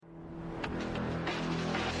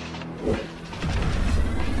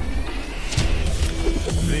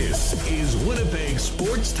is Winnipeg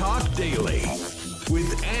Sports Talk Daily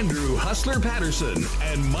with Andrew Hustler Patterson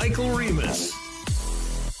and Michael Remis.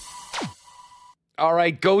 All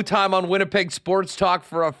right, go time on Winnipeg Sports Talk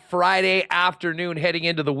for a Friday afternoon, heading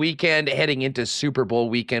into the weekend, heading into Super Bowl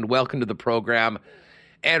weekend. Welcome to the program.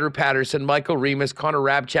 Andrew Patterson, Michael Remis, Connor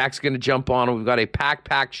Rabchak's going to jump on. We've got a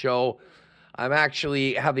packed show. I'm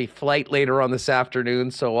actually have a flight later on this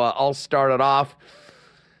afternoon, so I'll start it off.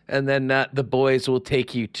 And then the boys will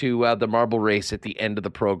take you to the marble race at the end of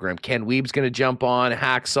the program. Ken Weeb's going to jump on,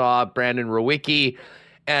 Hacksaw, Brandon Rowicki,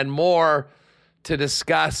 and more to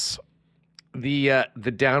discuss the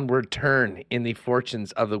downward turn in the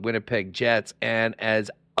fortunes of the Winnipeg Jets. And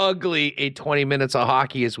as ugly a 20 minutes of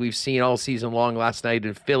hockey as we've seen all season long last night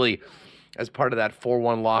in Philly as part of that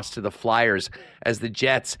 4-1 loss to the Flyers, as the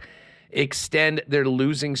Jets extend their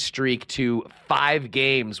losing streak to 5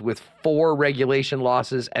 games with 4 regulation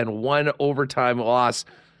losses and 1 overtime loss,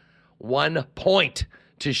 1 point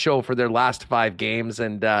to show for their last 5 games.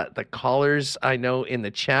 And the callers I know in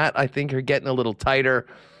the chat, I think, are getting a little tighter.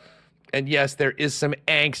 And yes, there is some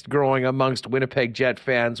angst growing amongst Winnipeg Jet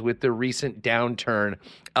fans with the recent downturn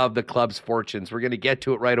of the club's fortunes. We're going to get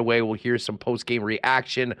to it right away. We'll hear some post-game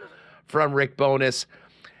reaction from Rick Bowness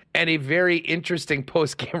and a very interesting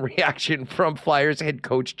post-game reaction from Flyers head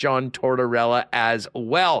coach John Tortorella as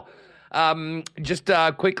well. Just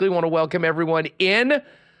quickly want to welcome everyone in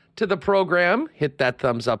to the program. Hit that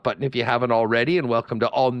thumbs up button if you haven't already, and welcome to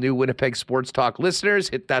all new Winnipeg Sports Talk listeners.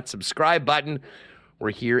 Hit that subscribe button. We're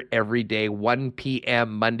here every day, 1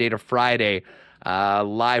 p.m., Monday to Friday,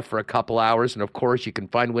 live for a couple hours. And, of course, you can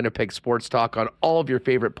find Winnipeg Sports Talk on all of your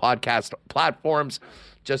favorite podcast platforms.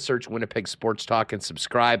 Just search Winnipeg Sports Talk and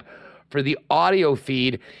subscribe for the audio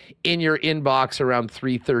feed in your inbox around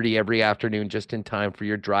 3:30 every afternoon, just in time for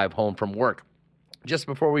your drive home from work. Just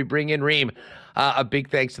before we bring in Reem, a big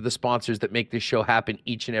thanks to the sponsors that make this show happen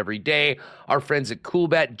each and every day. Our friends at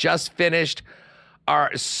Coolbet just finished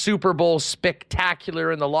our Super Bowl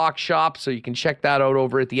spectacular in the lock shop, so you can check that out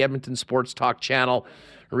over at the Edmonton Sports Talk channel.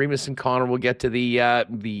 Remus and Connor will get to the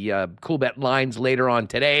Coolbet lines later on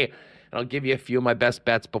today, and I'll give you a few of my best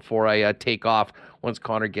bets before I take off once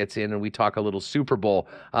Connor gets in and we talk a little Super Bowl.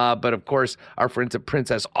 But, of course, our friends at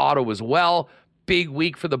Princess Auto as well. Big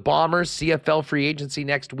week for the Bombers. CFL free agency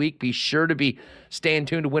next week. Be sure to be staying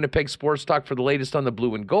tuned to Winnipeg Sports Talk for the latest on the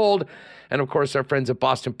blue and gold. And, of course, our friends at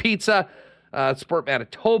Boston Pizza, Sport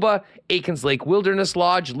Manitoba, Aikens Lake Wilderness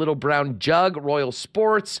Lodge, Little Brown Jug, Royal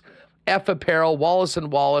Sports, F Apparel, Wallace &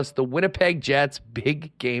 Wallace, the Winnipeg Jets.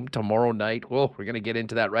 Big game tomorrow night. Well, we're going to get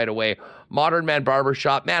into that right away. Modern Man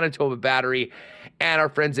Barbershop, Manitoba Battery, and our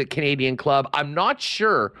friends at Canadian Club. I'm not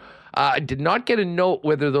sure. I did not get a note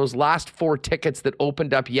whether those last 4 tickets that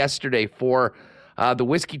opened up yesterday for the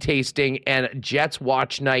whiskey tasting and Jets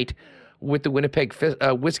watch night with the Winnipeg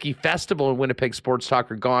Whiskey Festival and Winnipeg Sports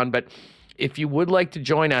Talk are gone. But if you would like to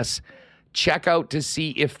join us, check out to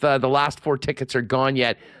see if the last 4 tickets are gone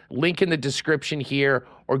yet. Link in the description here,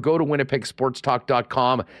 or go to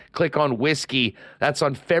winnipegsportstalk.com. Click on whiskey. That's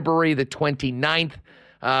on February the 29th.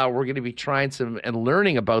 We're going to be trying some and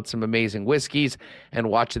learning about some amazing whiskeys and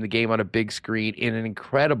watching the game on a big screen in an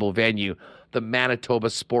incredible venue, the Manitoba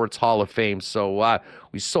Sports Hall of Fame. So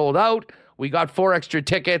we sold out. We got 4 extra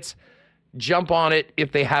tickets. Jump on it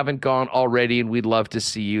if they haven't gone already, and we'd love to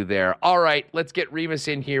see you there. All right, let's get Remus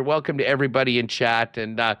in here. Welcome to everybody in chat.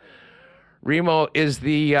 And Remo, is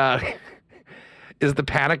the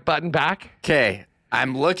panic button back? Okay,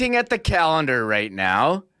 I'm looking at the calendar right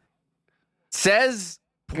now. It says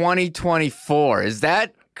 2024. Is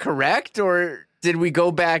that correct, or did we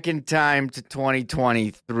go back in time to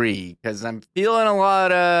 2023? Because I'm feeling a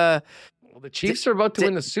lot of... The Chiefs are about to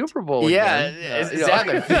win the Super Bowl. Yeah, again.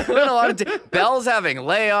 exactly. A lot of Bell's having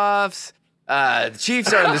layoffs. The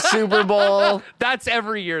Chiefs are in the Super Bowl. That's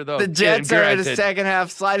every year, though. The Jets are in the second half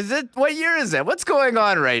slide. What year is it? What's going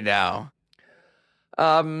on right now?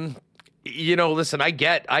 Listen, I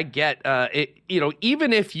get it.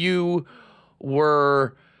 Even if you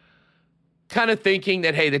were kind of thinking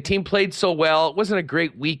that, hey, the team played so well, it wasn't a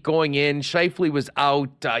great week going in. Shifley was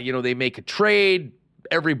out. They make a trade.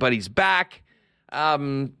 Everybody's back.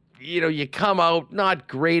 You come out not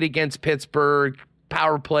great against Pittsburgh.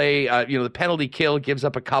 Power play, the penalty kill gives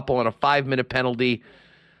up a couple on a 5-minute penalty.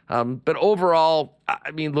 But overall,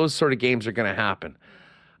 those sort of games are going to happen.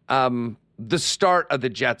 The start of the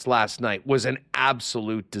Jets last night was an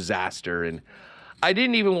absolute disaster. And I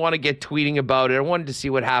didn't even want to get tweeting about it. I wanted to see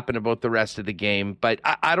what happened about the rest of the game. But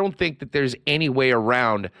I don't think that there's any way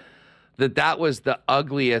around that was the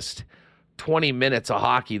ugliest 20 minutes of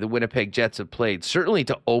hockey the Winnipeg Jets have played, certainly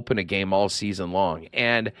to open a game all season long.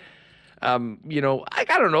 And I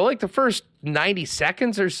don't know, like the first 90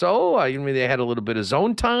 seconds or so, they had a little bit of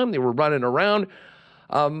zone time. They were running around.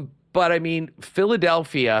 But I mean,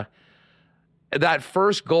 Philadelphia, that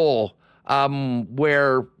first goal,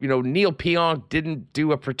 where, Neil Pionk didn't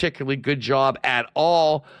do a particularly good job at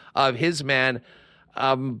all of his man.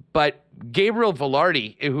 But Gabriel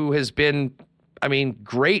Velarde, who has been,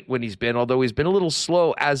 great when although he's been a little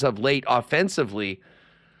slow as of late offensively,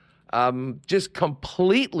 just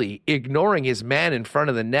completely ignoring his man in front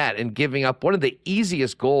of the net and giving up one of the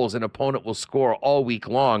easiest goals an opponent will score all week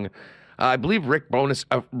long. I believe Rick Bowness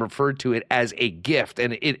referred to it as a gift,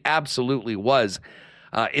 and it absolutely was.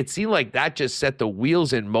 It seemed like that just set the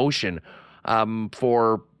wheels in motion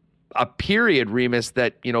for a period, Remus,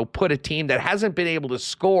 that, put a team that hasn't been able to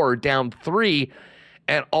score down 3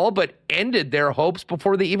 and all but ended their hopes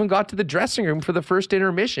before they even got to the dressing room for the first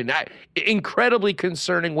intermission. Incredibly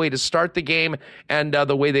concerning way to start the game, and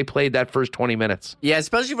the way they played that first 20 minutes. Yeah,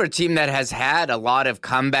 especially for a team that has had a lot of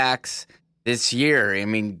comebacks this year.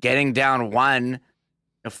 Getting down 1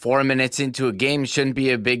 4 minutes into a game shouldn't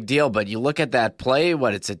be a big deal, but you look at that play,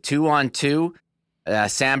 it's a 2-on-2.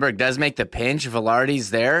 Sandberg does make the pinch.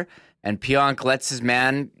 Velarde's there, and Pionk lets his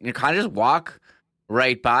man kind of just walk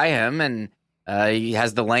right by him, and he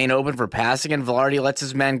has the lane open for passing, and Velarde lets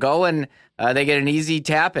his man go, and they get an easy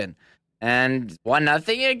tap in. And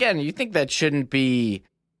 1-0. Again, you think that shouldn't be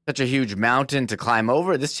such a huge mountain to climb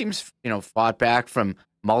over. This team's, fought back from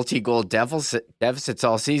multi-goal deficits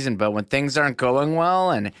all season, but when things aren't going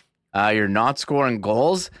well and you're not scoring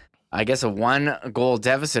goals, I guess a 1-goal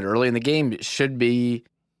deficit early in the game should be,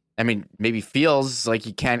 maybe feels like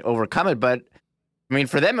you can't overcome it, but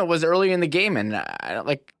for them it was early in the game, and I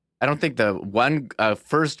don't think the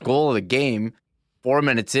first goal of the game 4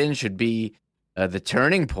 minutes in should be the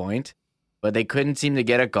turning point, but they couldn't seem to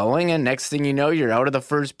get it going, and next thing you know, you're out of the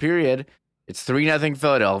first period. It's 3-0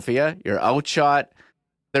 Philadelphia. You're outshot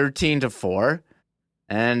 13-4,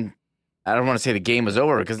 and I don't want to say the game was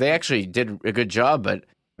over because they actually did a good job, but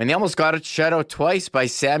they almost got it shut out twice by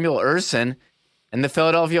Samuel Ersson and the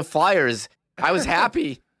Philadelphia Flyers. I was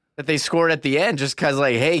happy that they scored at the end just because,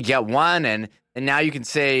 hey, get one, and now you can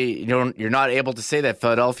say you're not able to say that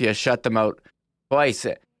Philadelphia shut them out twice.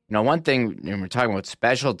 One thing we're talking about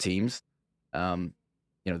special teams,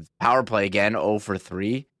 power play again 0 for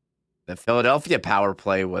 3. The Philadelphia power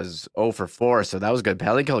play was 0 for 4, so that was good.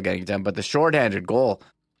 Penalty kill getting done, but the shorthanded goal,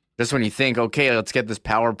 just when you think, okay, let's get this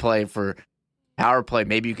power play,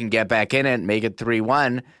 maybe you can get back in it and make it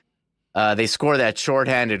 3-1. They score that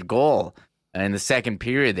shorthanded goal in the second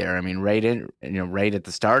period there. Right at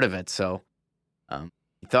the start of it. So you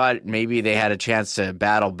thought maybe they had a chance to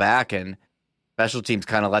battle back, and special teams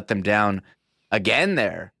kind of let them down again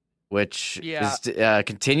there, which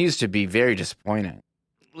continues to be very disappointing.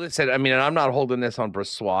 Listen, I'm not holding this on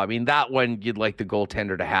Brossoit. That one you'd like the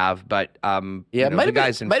goaltender to have, but the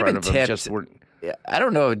guys in front of him just weren't. Yeah, I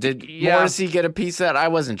don't know. Did Morrissey get a piece of that? I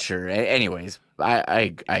wasn't sure. Anyways,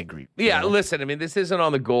 I agree. Yeah, listen, this isn't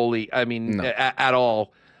on the goalie. No. At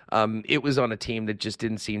all. It was on a team that just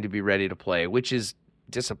didn't seem to be ready to play, which is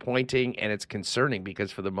disappointing, and it's concerning because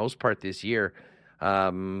for the most part this year,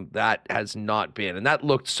 that has not been. And that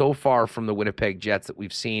looked so far from the Winnipeg Jets that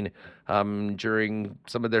we've seen during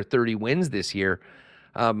some of their 30 wins this year,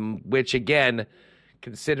 which again,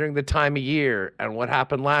 considering the time of year and what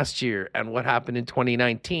happened last year and what happened in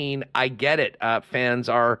 2019, I get it. Fans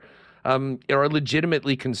are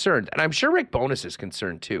legitimately concerned. And I'm sure Rick Bowness is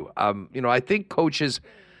concerned too. I think coaches,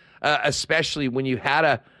 especially when you had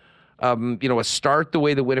a start the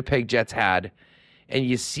way the Winnipeg Jets had, and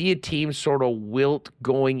you see a team sort of wilt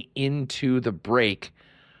going into the break,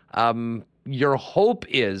 your hope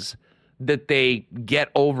is that they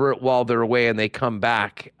get over it while they're away and they come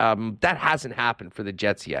back. That hasn't happened for the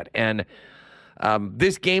Jets yet. And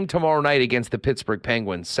this game tomorrow night against the Pittsburgh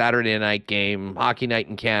Penguins, Saturday night game, hockey night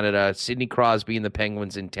in Canada, Sidney Crosby and the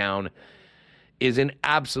Penguins in town, is an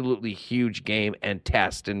absolutely huge game and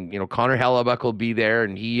test. And, Connor Hellebuck will be there,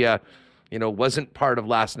 and he, wasn't part of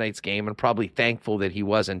last night's game, and probably thankful that he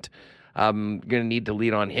wasn't. Going to need to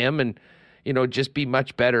lead on him and, just be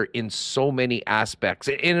much better in so many aspects,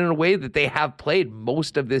 and in a way that they have played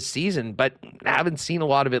most of this season, but haven't seen a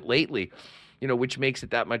lot of it lately, which makes it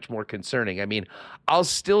that much more concerning. I'll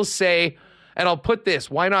still say, and I'll put this,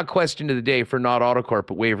 why not question of the day for not Autocorp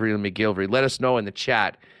at Waverly and McGillivray? Let us know in the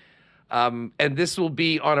chat. And this will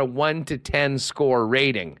be on a 1 to 10 score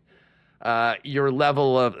rating. The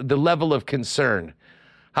level of concern.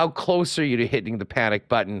 How close are you to hitting the panic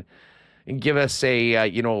button? And give us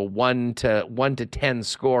a 1 to 10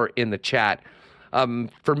 score in the chat.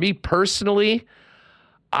 For me personally,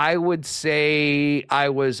 I would say I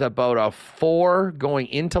was about a 4 going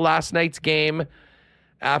into last night's game.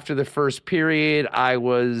 After the first period, I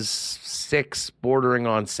was 6, bordering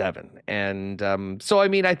on 7. And so, I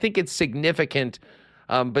mean, I think it's significant,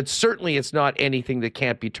 but certainly it's not anything that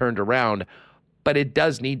can't be turned around. But it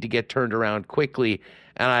does need to get turned around quickly.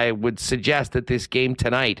 And I would suggest that this game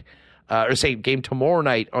tonight, game tomorrow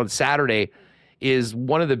night on Saturday, is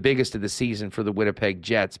one of the biggest of the season for the Winnipeg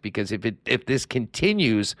Jets. Because if this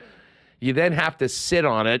continues, you then have to sit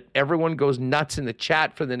on it. Everyone goes nuts in the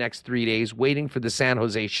chat for the next 3 days, waiting for the San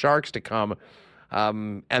Jose Sharks to come.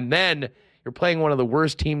 And then you're playing one of the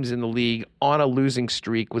worst teams in the league on a losing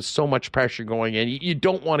streak with so much pressure going in. You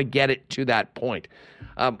don't want to get it to that point.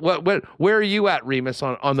 Where are you at, Remus,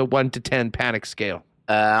 on the 1 to 10 panic scale?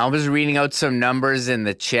 I was reading out some numbers in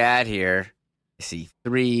the chat here. I see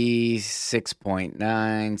 3,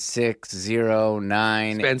 6.9, 6, 0,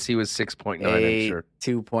 9. Spency was 6.9, 8, I'm sure.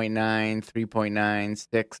 2.9, 3.9,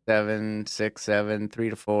 6, 7, 6, 7, 3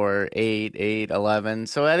 to 4, 8, 8, 11.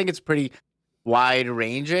 So I think it's pretty wide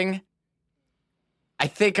ranging. I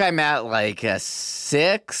think I'm at like a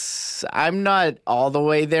 6. I'm not all the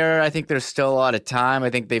way there. I think there's still a lot of time. I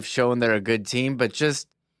think they've shown they're a good team, but you're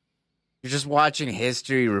just watching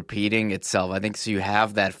history repeating itself. I think so. You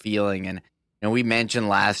have that feeling, and we mentioned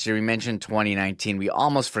last year. We mentioned 2019. We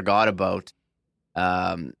almost forgot about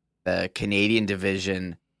the Canadian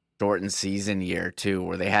division shortened season year too,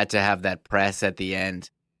 where they had to have that press at the end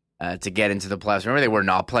to get into the playoffs. Remember, they were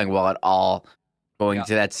not playing well at all. Going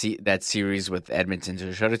to that series with Edmonton.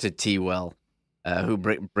 So shout out to T-Will, who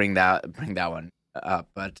bring that one up.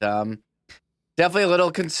 But definitely a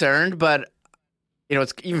little concerned. But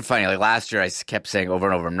it's even funny. Like last year, I kept saying over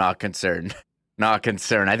and over, "I'm not concerned, not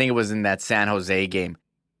concerned." I think it was in that San Jose game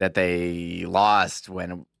that they lost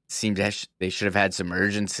when it seemed they should have had some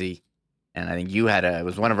urgency. And I think it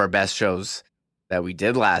was one of our best shows that we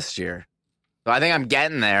did last year. So I think I'm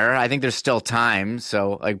getting there. I think there's still time.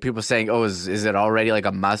 So like people saying, "Oh, is it already like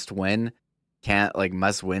a must win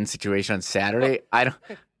situation on Saturday?"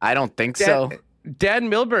 I don't think so. Dan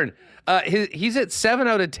Milburn, he's at 7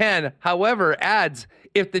 out of 10. However, adds,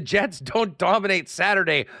 if the Jets don't dominate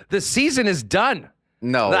Saturday, the season is done.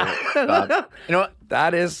 No, you know what?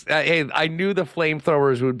 That is. Hey, I knew the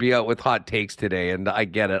flamethrowers would be out with hot takes today, and I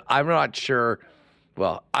get it. I'm not sure.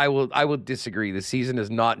 Well, I will disagree. The season is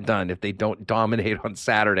not done if they don't dominate on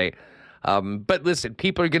Saturday. But listen,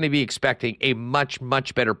 people are going to be expecting a much,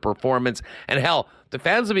 much better performance. And hell, the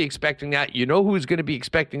fans will be expecting that. You know who's going to be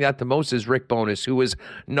expecting that the most is Rick Bowness, who was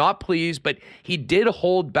not pleased, but he did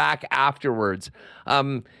hold back afterwards.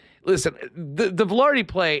 Listen, the Vilardi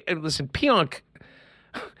play, and listen, Pionk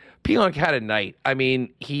had a night. I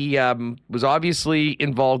mean, he was obviously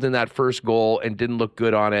involved in that first goal and didn't look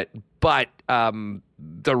good on it. But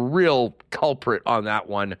the real culprit on that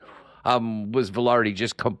one was Vilardi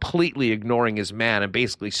just completely ignoring his man and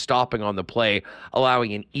basically stopping on the play,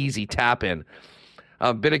 allowing an easy tap in.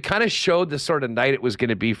 But it kind of showed the sort of night it was going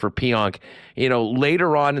to be for Pionk.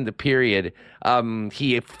 Later on in the period,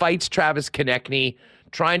 he fights Travis Konechny,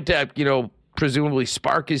 trying to, presumably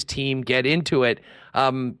spark his team, get into it.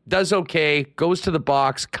 Does okay, goes to the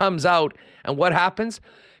box, comes out, and what happens?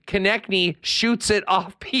 Konechny shoots it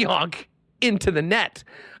off Pionk into the net.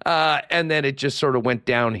 And then it just sort of went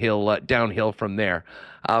downhill from there.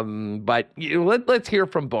 But let's hear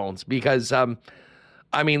from Bones because,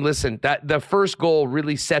 listen, that the first goal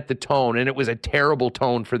really set the tone, and it was a terrible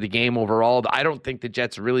tone for the game overall. I don't think the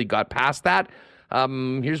Jets really got past that.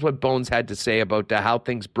 Here's what Bones had to say about how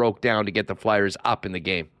things broke down to get the Flyers up in the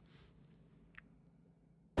game.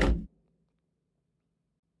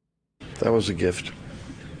 That was a gift.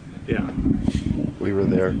 Yeah. We were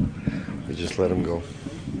there. We just let him go.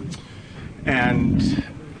 And,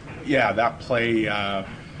 yeah, that play,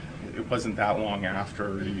 it wasn't that long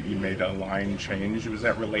after you made a line change. Was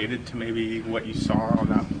that related to maybe what you saw on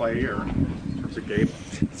that play or in terms of game?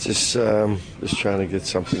 It's just trying to get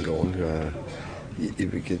something going.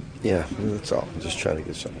 That's all. Just trying to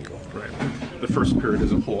get something going. Right. The first period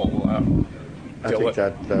as a whole, I think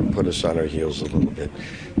that put us on our heels a little bit.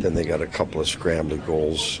 Then they got a couple of scrambly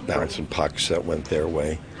goals, bouncing pucks that went their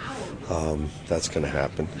way. That's going to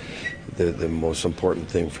happen. The most important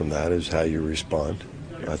thing from that is how you respond.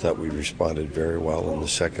 I thought we responded very well in the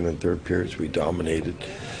second and third periods. We dominated.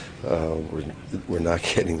 We're not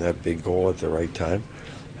getting that big goal at the right time.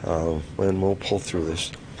 And we'll pull through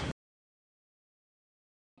this.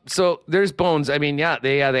 So there's Bones. I mean,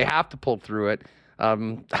 they have to pull through it.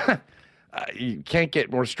 You can't get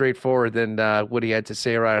more straightforward than what he had to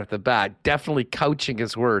say right off the bat. Definitely couching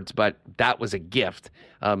his words, but that was a gift,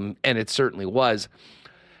 and it certainly was.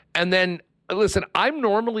 And then, listen, I'm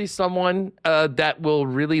normally someone that will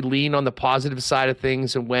really lean on the positive side of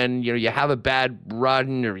things. And when, you have a bad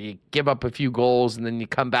run or you give up a few goals and then you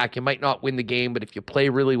come back, you might not win the game. But if you play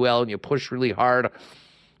really well and you push really hard,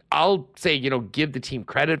 I'll say, give the team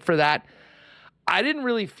credit for that. I didn't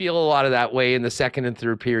really feel a lot of that way in the second and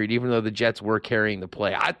third period, even though the Jets were carrying the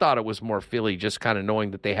play. I thought it was more Philly just kind of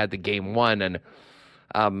knowing that they had the game won.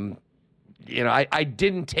 And, I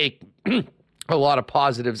didn't take a lot of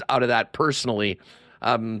positives out of that personally.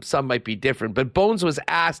 Some might be different. But Bones was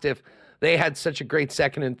asked if they had such a great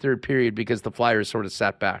second and third period because the Flyers sort of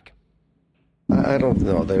sat back. I don't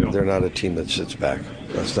know. They're not a team that sits back.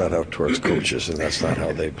 That's not how Torts coaches, and that's not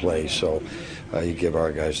how they play. So you give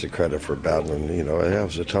our guys the credit for battling. It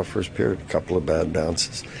was a tough first period, a couple of bad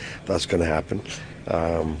bounces. That's going to happen.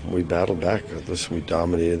 We battled back. Listen, we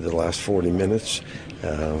dominated the last 40 minutes.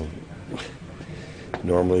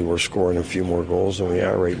 Normally we're scoring a few more goals than we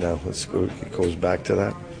are right now. It goes back to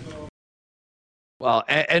that. Well,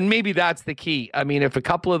 and maybe that's the key. I mean, if a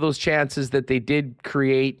couple of those chances that they did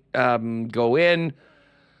create go in,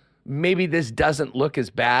 maybe this doesn't look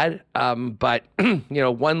as bad. But,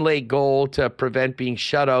 one late goal to prevent being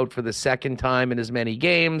shut out for the second time in as many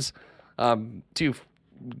games, to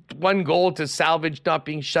one goal to salvage not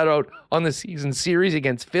being shut out on the season series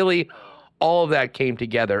against Philly, all of that came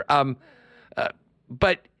together.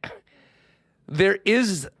 But there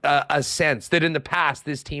is a sense that in the past,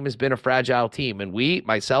 this team has been a fragile team. And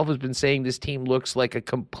myself, has been saying this team looks like a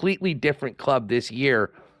completely different club this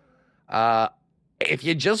year. If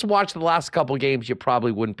you just watch the last couple games, you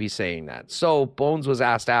probably wouldn't be saying that. So Bones was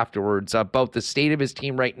asked afterwards about the state of his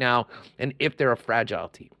team right now and if they're a fragile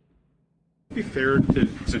team. Would it be fair to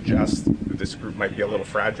suggest that this group might be a little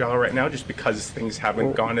fragile right now just because things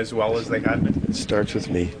haven't gone as well as they had been? It starts with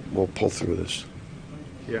me. We'll pull through this.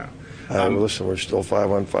 Yeah. Listen, we're still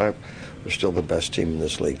 5-on-5. We're still the best team in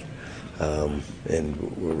this league. And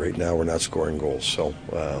right now we're not scoring goals. So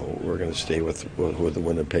we're going to stay with who the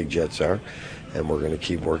Winnipeg Jets are, and we're going to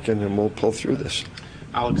keep working, and we'll pull through this.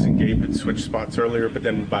 Alex and Gabe had switched spots earlier, but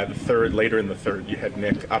then by later in the third, you had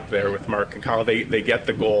Nick up there with Mark and Kyle. They get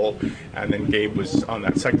the goal, and then Gabe was on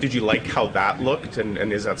that second. Did you like how that looked, and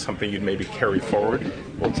is that something you'd maybe carry forward?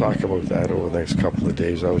 We'll talk about that over the next couple of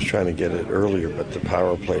days. I was trying to get it earlier, but the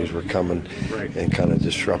power plays were coming and kind of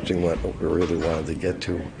disrupting what we really wanted to get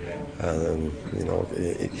to.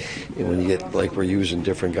 When you get, like, we're using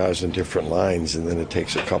different guys in different lines, and then it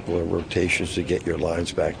takes a couple of rotations to get your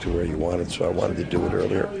lines back to where you wanted. So I wanted to do it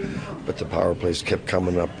earlier, but the power plays kept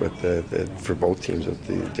coming up with for both teams at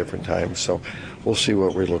the different times. So we'll see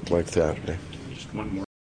what we look like Saturday. Just one more.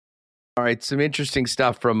 All right, some interesting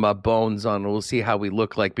stuff from Bones on. We'll see how we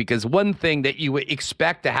look like, because one thing that you would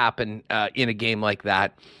expect to happen in a game like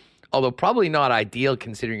that, although probably not ideal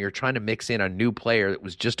considering you're trying to mix in a new player that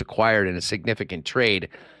was just acquired in a significant trade.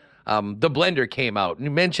 The blender came out. You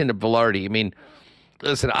mentioned Vilardi. I mean,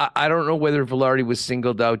 listen, I don't know whether Vilardi was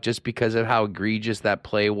singled out just because of how egregious that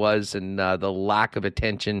play was and the lack of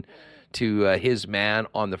attention to his man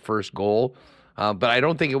on the first goal. But I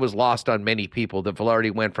don't think it was lost on many people that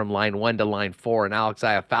Vilardi went from line 1 to line 4, and Alex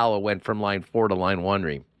Iafallo went from line 4 to line 1,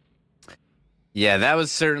 Reem. Yeah, that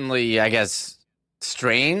was certainly, I guess,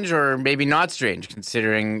 strange, or maybe not strange,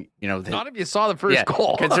 considering, not if you saw the first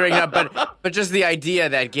goal. Considering but just the idea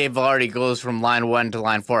that Gabe Vilardi goes from line 1 to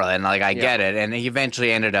line 4, and I get it, and he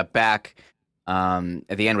eventually ended up back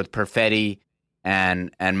at the end with Perfetti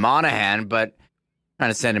and Monahan, but trying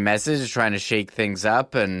to send a message, trying to shake things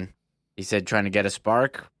up, and he said trying to get a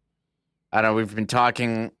spark. I don't know, we've been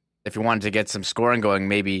talking, if you wanted to get some scoring going,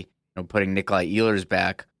 maybe putting Nikolai Ehlers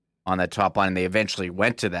back on that top line, and they eventually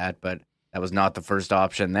went to that, but that was not the first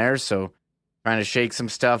option there. So trying to shake some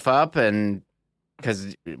stuff up, and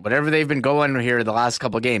because whatever they've been going here the last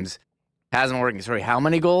couple of games hasn't worked. Sorry, how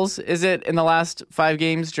many goals is it in the last 5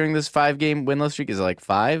 games during this 5-game winless streak? Is it like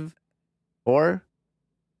 5? 4?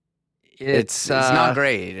 It's not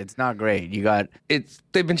great. It's not great.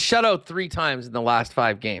 They've been shut out 3 times in the last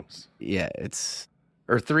 5 games. Yeah,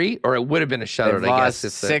 or 3, or it would have been a shutout. I guess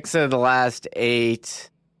it's 6 of the last 8.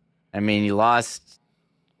 I mean, you lost.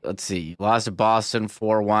 Let's see. You lost to Boston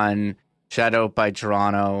 4-1, shut out by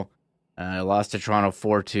Toronto. Lost to Toronto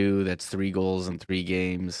 4-2. That's 3 goals in 3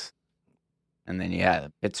 games. And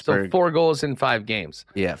then, Pittsburgh. So 4 goals in 5 games.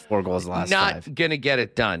 Yeah, 4 goals the last 5. Not going to get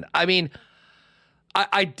it done. I mean,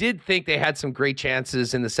 I did think they had some great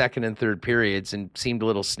chances in the second and third periods and seemed a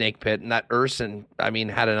little snake pit. And that Urson,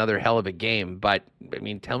 had another hell of a game. But,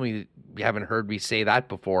 tell me you haven't heard me say that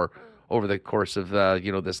before over the course of,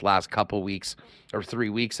 this last couple weeks or 3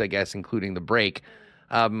 weeks, I guess, including the break.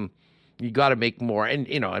 You got to make more. And,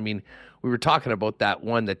 we were talking about that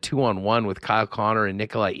one, the 2-on-1 with Kyle Connor and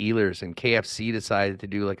Nikolai Ehlers, and KFC decided to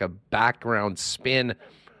do like a background spin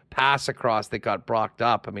pass across that got blocked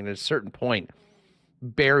up. At a certain point,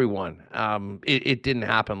 Barrie won. It didn't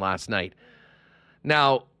happen last night.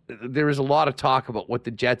 Now, there was a lot of talk about what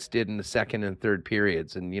the Jets did in the second and third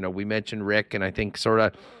periods. And, we mentioned Rick, and I think sort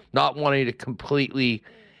of not wanting to completely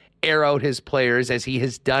air out his players as he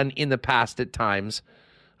has done in the past at times.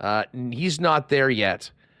 He's not there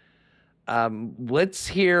yet. Let's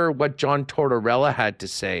hear what John Tortorella had to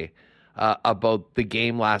say about the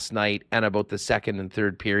game last night and about the second and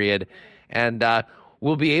third period. And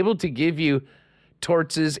we'll be able to give you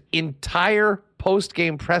Torts' entire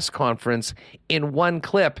post-game press conference in one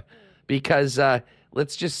clip because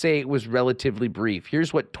let's just say it was relatively brief.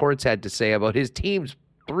 Here's what Torts had to say about his team's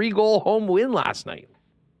 3-goal home win last night.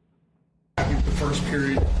 The first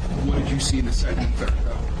period, what did you see in the second and third?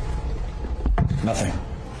 Nothing.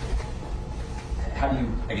 How do you,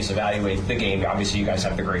 evaluate the game? Obviously, you guys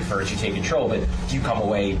have the great first, you take control, but do you come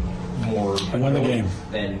away more... We won the game.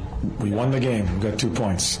 We won the game. We got 2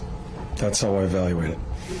 points. That's how I evaluate it.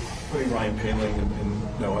 Putting Ryan Poehling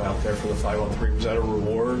and Noah out there for the 5-on-3, was that a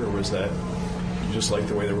reward, or was that you just like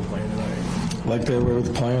the way they were playing tonight? Like they were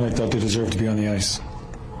playing, I thought they deserved to be on the ice.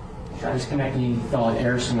 Travis Konecny felt like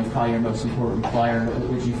Ersson was probably your most important player.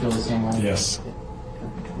 Would you feel the same way? Yes.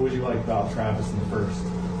 What did you like about Travis in the first?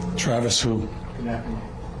 Travis who? Konecny.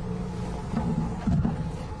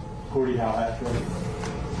 Gordie Howe after.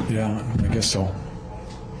 Yeah, I guess so.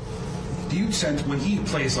 Do you sense when he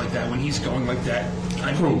plays like that, when he's going like that?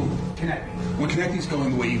 Konecny. When Konecny's going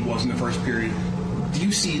the way he was in the first period, do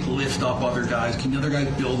you see it lift up other guys? Can the other guys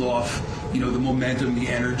build off, the momentum, the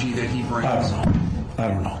energy that he brings? I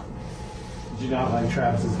don't know. Did you not like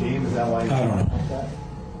Travis's game? Is that why you I don't know. Like that?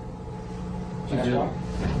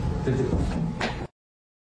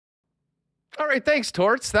 All right, thanks,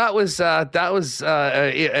 Torts. That was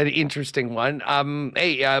an interesting one.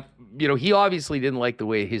 He obviously didn't like the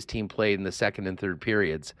way his team played in the second and third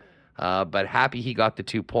periods, but happy he got the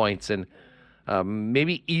 2 points, and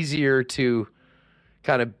maybe easier to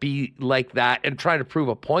kind of be like that and try to prove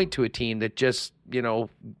a point to a team that just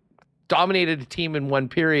dominated a team in one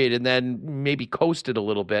period and then maybe coasted a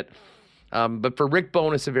little bit. But for Rick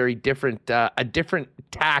Bowness, a very different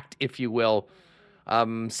tact, if you will.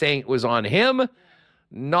 Saying it was on him,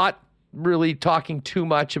 not really talking too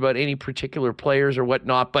much about any particular players or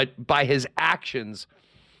whatnot, but by his actions,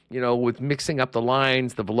 with mixing up the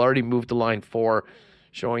lines, the Velarde moved to line 4,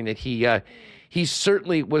 showing that he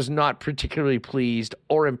certainly was not particularly pleased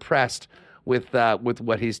or impressed with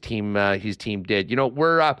what his team did.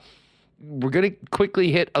 We're going to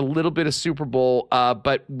quickly hit a little bit of Super Bowl,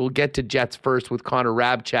 but we'll get to Jets first with Connor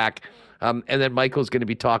Rabchak. And then Michael's going to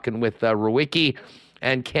be talking with Rowicki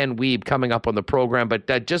and Ken Wiebe coming up on the program.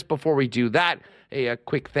 But just before we do that, a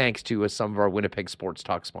quick thanks to some of our Winnipeg Sports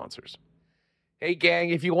Talk sponsors. Hey, gang,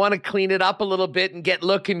 if you want to clean it up a little bit and get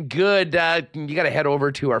looking good, you got to head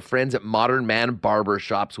over to our friends at Modern Man Barber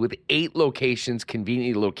Shops with 8 locations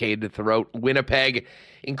conveniently located throughout Winnipeg,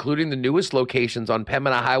 including the newest locations on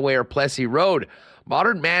Pembina Highway or Plessis Road.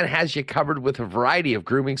 Modern Man has you covered with a variety of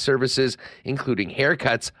grooming services, including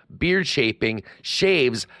haircuts, beard shaping,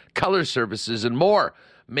 shaves, color services, and more.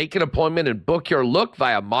 Make an appointment and book your look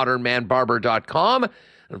via modernmanbarber.com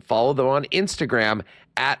and follow them on Instagram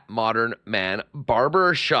at Modern Man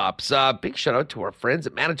Barber Shops. Big shout out to our friends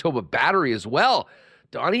at Manitoba Battery as well.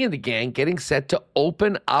 Donnie and the gang getting set to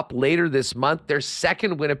open up later this month their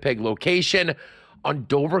second Winnipeg location on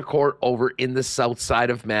Dover Court over in the south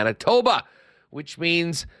side of Manitoba, which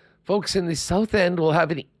means folks in the south end will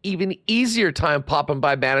have an even easier time popping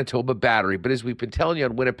by Manitoba Battery. But as we've been telling you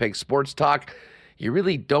on Winnipeg Sports Talk, you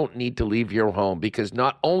really don't need to leave your home, because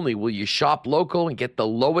not only will you shop local and get the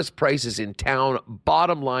lowest prices in town,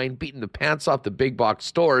 bottom line, beating the pants off the big box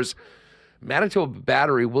stores, Manitoba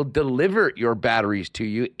Battery will deliver your batteries to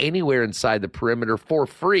you anywhere inside the perimeter for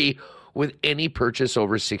free with any purchase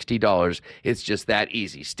over $60. It's just that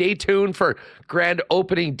easy. Stay tuned for grand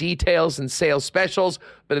opening details and sales specials.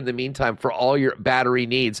 But in the meantime, for all your battery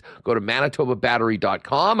needs, go to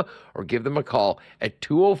manitobabattery.com or give them a call at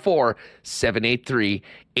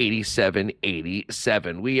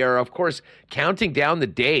 204-783-8787. We are, of course, counting down the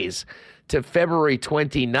days to February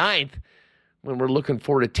 29th, when we're looking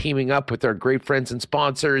forward to teaming up with our great friends and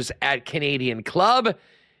sponsors at Canadian Club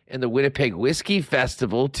and the Winnipeg Whiskey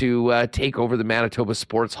Festival to take over the Manitoba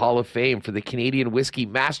Sports Hall of Fame for the Canadian Whiskey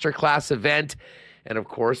Masterclass event. And, of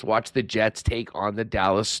course, watch the Jets take on the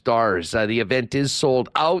Dallas Stars. The event is sold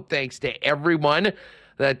out, thanks to everyone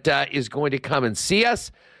that is going to come and see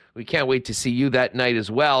us. We can't wait to see you that night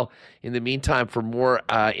as well. In the meantime, for more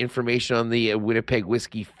information on the Winnipeg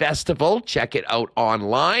Whiskey Festival, check it out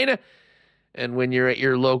online. And when you're at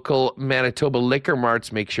your local Manitoba liquor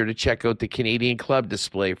marts, make sure to check out the Canadian Club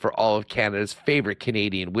display for all of Canada's favorite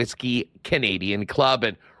Canadian whiskey, Canadian Club.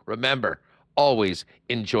 And remember, always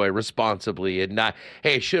enjoy responsibly. And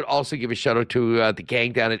hey, I should also give a shout out to the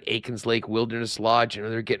gang down at Aikens Lake Wilderness Lodge. You know,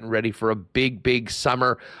 they're getting ready for a big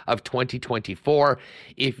summer of 2024.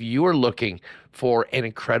 If you're looking for an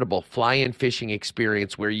incredible fly-in fishing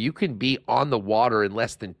experience where you can be on the water in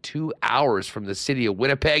less than 2 hours from the city of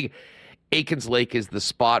Winnipeg, Aikens Lake is the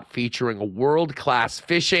spot, featuring world-class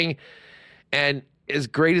fishing. And as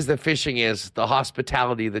great as the fishing is, the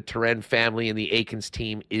hospitality of the Terren family and the Aikens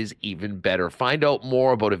team is even better. Find out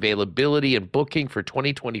more about availability and booking for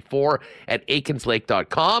 2024 at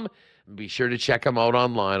aikenslake.com. And be sure to check them out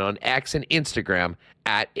online on X and Instagram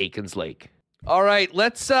at Aikens Lake. All right,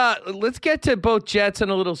 let's get to both Jets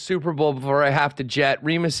and a little Super Bowl before I have to jet.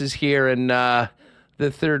 Remus is here, and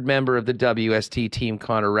the third member of the WST team,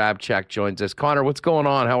 Connor Rabchak, joins us. Connor, what's going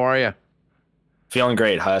on? How are you? Feeling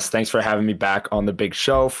great, Huss. Thanks for having me back on the big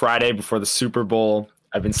show Friday before the Super Bowl.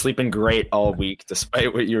 I've been sleeping great all week,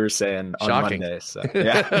 despite what you were saying on Shocking. Monday. So,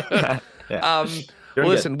 yeah. Well,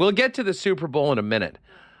 listen, we'll get to the Super Bowl in a minute.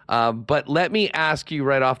 But let me ask you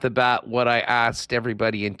right off the bat what I asked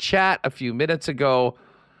everybody in chat a few minutes ago.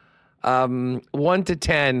 1 to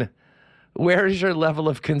 10, where is your level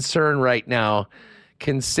of concern right now,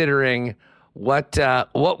 considering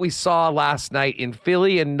what we saw last night in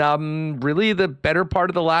Philly and really the better part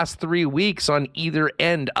of the last 3 weeks on either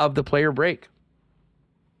end of the player break?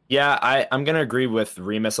 Yeah, I'm going to agree with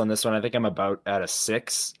Remus on this one. I think I'm about at a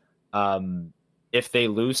 6. If they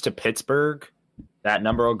lose to Pittsburgh, that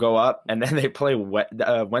number will go up. And then they play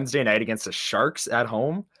Wednesday night against the Sharks at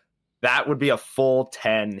home. That would be a full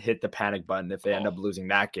 10, hit the panic button if they end up losing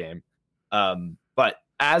that game. But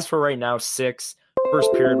as for right now, 6.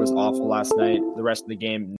 First period was awful last night. The rest of the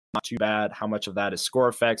game, not too bad. How much of that is score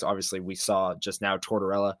effects? Obviously, we saw just now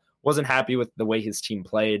Tortorella wasn't happy with the way his team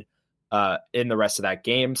played in the rest of that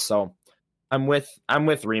game. So I'm with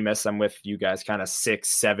Remus. I'm with you guys, kind of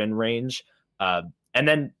 6-7 range. And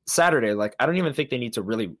then Saturday, I don't even think they need to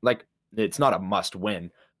really, it's not a must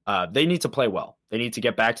win. They need to play well. They need to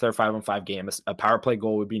get back to their 5-on-5 game. A power play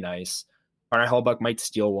goal would be nice. Connor Hellebuyck might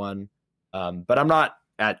steal one. But I'm not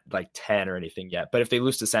at 10 or anything yet. But if they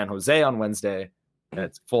lose to San Jose on Wednesday, then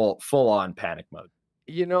it's full on panic mode.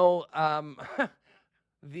 You know,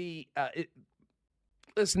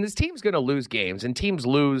 listen, this team's going to lose games, and teams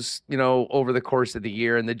lose, over the course of the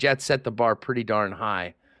year, and the Jets set the bar pretty darn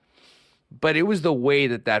high. But it was the way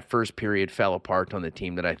that first period fell apart on the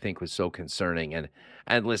team that I think was so concerning.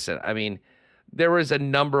 And listen, I mean, there was a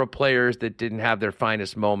number of players that didn't have their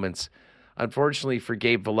finest moments. Unfortunately for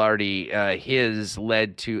Gabe Vilardi, his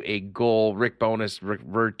led to a goal. Rick Bowness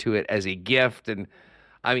referred to it as a gift. And,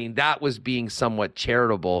 I mean, that was being somewhat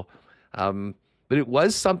charitable. But it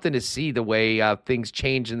was something to see the way things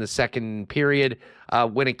changed in the second period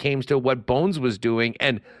when it came to what Bones was doing.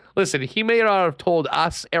 And, listen, he may not have told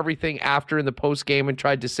us everything after in the postgame and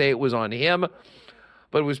tried to say it was on him.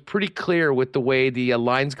 But it was pretty clear with the way the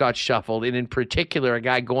lines got shuffled. And, in particular, a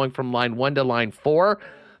guy going from line 1 to line 4,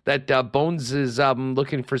 that Bones is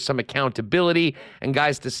looking for some accountability and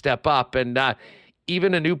guys to step up. And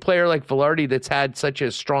even a new player like Vilardi that's had such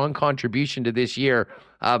a strong contribution to this year,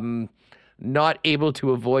 not able to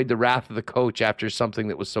avoid the wrath of the coach after something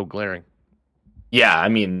that was so glaring. Yeah, I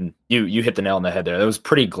mean, you hit the nail on the head there. That was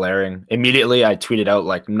pretty glaring. Immediately, I tweeted out,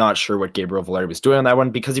 I'm not sure what Gabriel Vilardi was doing on that one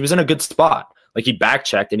because he was in a good spot. He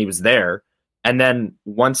back-checked and he was there. And then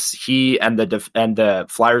once he and the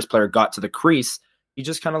Flyers player got to the crease, he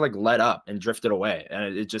just kind of let up and drifted away.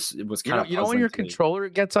 And it was kind of, you know, when your controller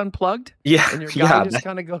gets unplugged, yeah, and your guy just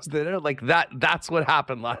kind of goes there that's what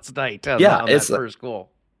happened last night. On it's that first goal.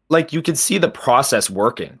 You could see the process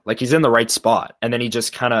working. He's in the right spot, and then he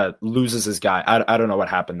just kind of loses his guy. I don't know what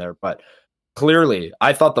happened there, but clearly,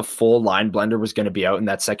 I thought the full line blender was going to be out in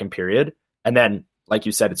that second period, and then, like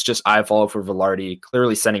you said, it's just I follow for Vilardi,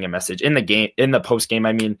 clearly sending a message in the game, in the post game.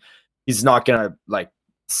 I mean, he's not gonna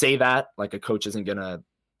say that. A coach isn't gonna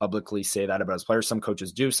publicly say that about his players. Some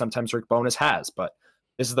coaches do. Sometimes Rick Bowness has, but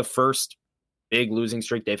this is the first big losing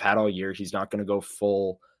streak they've had all year. He's not going to go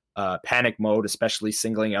full panic mode, especially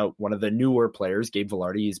singling out one of the newer players, Gabe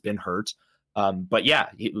Vilardi. He's been hurt. But yeah,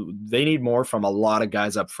 they need more from a lot of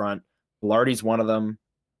guys up front. Vilardi's one of them.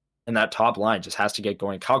 And that top line just has to get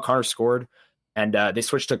going. Kyle Connor scored, and they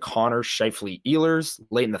switched to Connor, Scheifele, Ehlers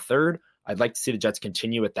late in the third. I'd like to see the Jets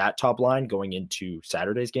continue with that top line going into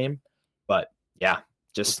Saturday's game. But yeah,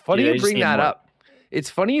 Just It's funny they you just bring need that more. up. It's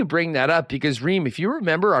funny you bring that up because, Reem, if you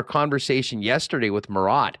remember our conversation yesterday with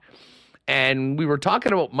Murat, and we were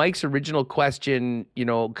talking about Mike's original question,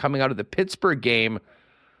 coming out of the Pittsburgh game,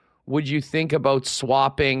 would you think about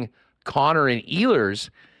swapping Connor and Ehlers?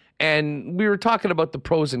 And we were talking about the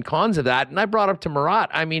pros and cons of that. And I brought up to Murat,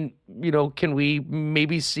 I mean, can we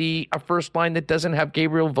maybe see a first line that doesn't have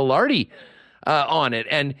Gabriel Velarde on it?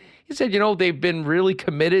 And he said, they've been really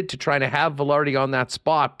committed to trying to have Velarde on that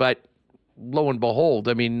spot, but lo and behold,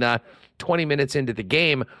 20 minutes into the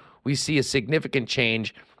game, we see a significant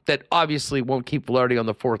change that obviously won't keep Velarde on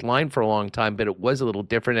the fourth line for a long time, but it was a little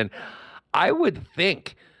different. And I would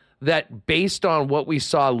think that based on what we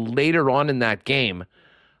saw later on in that game,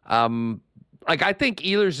 I think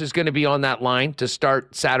Ehlers is going to be on that line to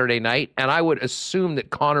start Saturday night, and I would assume that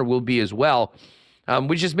Connor will be as well,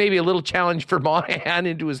 which is maybe a little challenge for Monahan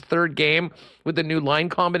into his third game with the new line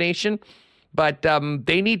combination. But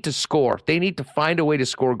they need to score. They need to find a way to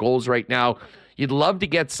score goals right now. You'd love to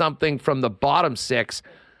get something from the bottom six,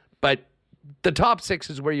 but the top six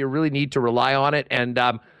is where you really need to rely on it. And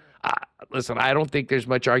listen, I don't think there's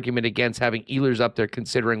much argument against having Ehlers up there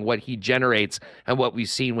considering what he generates and what we've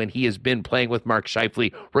seen when he has been playing with Mark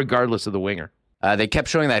Scheifele, regardless of the winger. They kept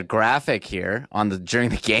showing that graphic here during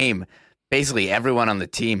the game. Basically, everyone on the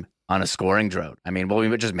team on a scoring drought. I mean,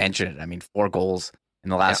 we just mentioned it. 4 goals in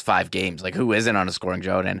the last 5 games. Who isn't on a scoring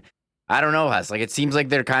drought? And I don't know, Huss. It seems like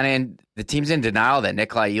they're kind of the team's in denial that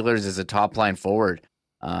Nikolai Ehlers is a top line forward.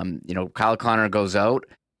 Kyle Connor goes out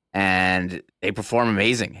and they perform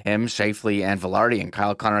amazing. Him, Scheifele, and Velarde, and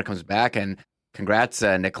Kyle Connor comes back. And congrats,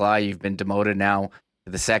 Nikolai. You've been demoted now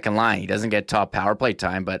to the second line. He doesn't get top power play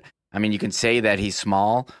time, but you can say that he's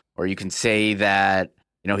small, or you can say that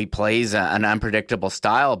he plays an unpredictable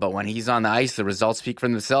style. But when he's on the ice, the results speak for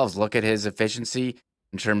themselves. Look at his efficiency.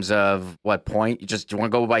 In terms of what point, you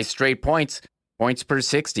want to go by straight points per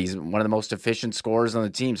 60. He's one of the most efficient scorers on the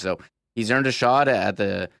team. So he's earned a shot at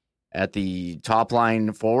the top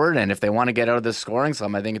line forward. And if they want to get out of the scoring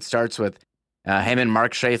slump, I think it starts with him and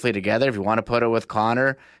Mark Scheifele together. If you want to put it with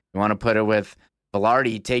Connor, you want to put it with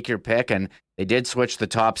Velarde, take your pick. And they did switch the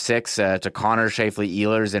top 6 to Connor, Scheifele,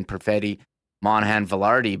 Ehlers, and Perfetti, Monahan,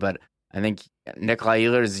 Velarde. But I think Nikolai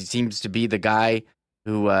Ehlers seems to be the guy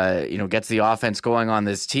who gets the offense going on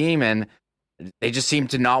this team, and they just seem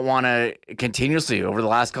to not want to continuously over the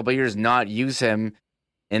last couple of years not use him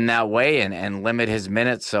in that way and limit his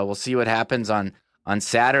minutes. So we'll see what happens on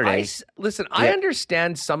Saturday. I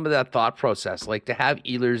understand some of that thought process, to have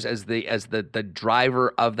Ehlers as the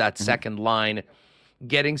driver of that second line,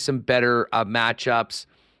 getting some better matchups.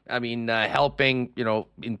 Helping,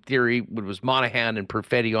 in theory, what was Monahan and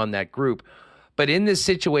Perfetti on that group. But in this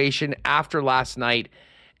situation after last night,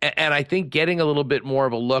 and I think getting a little bit more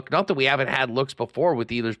of a look, not that we haven't had looks before with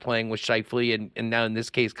Ehlers playing with Scheifele and now in this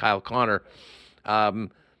case Kyle Connor,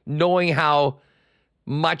 knowing how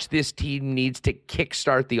much this team needs to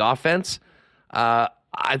kickstart the offense, I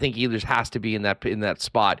think Ehlers has to be in that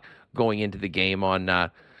spot going into the game on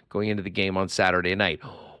Saturday night.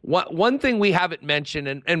 One thing we haven't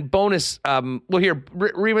mentioned, and bonus, here,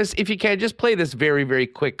 Remus, if you can, just play this very, very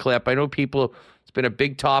quick clip. I know it's been a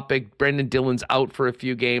big topic. Brendan Dillon's out for a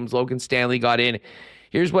few games. Logan Stanley got in.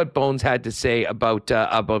 Here's what Bones had to say about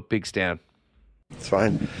Big Stan. It's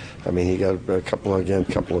fine. He got a couple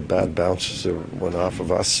of bad bounces that went off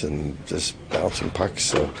of us and just bouncing pucks.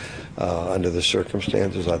 So under the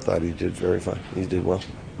circumstances, I thought he did very fine. He did well.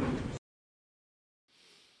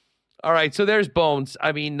 All right, so there's Bones.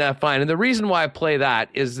 Fine. And the reason why I play that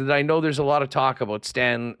is that I know there's a lot of talk about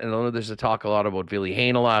Stan, and I know there's a lot about Ville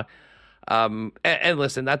Heinola. And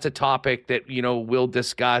listen, that's a topic that, we'll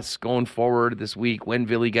discuss going forward this week when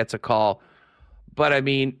Ville gets a call. But,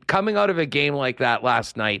 coming out of a game like that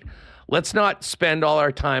last night, let's not spend all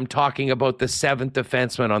our time talking about the 7th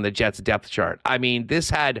defenseman on the Jets depth chart. This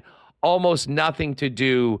had almost nothing to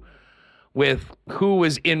do with who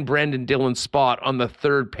was in Brendan Dillon's spot on the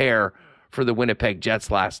third pair for the Winnipeg Jets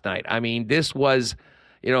last night. This was,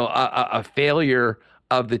 a failure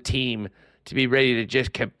of the team to be ready to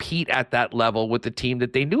just compete at that level with the team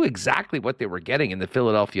that they knew exactly what they were getting in the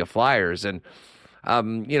Philadelphia Flyers. And,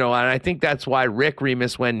 and I think that's why Rick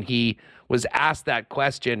Remus, when he was asked that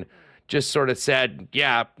question, just sort of said,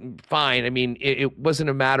 yeah, fine. It wasn't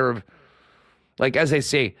a matter of, as I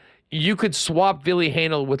say, you could swap Ville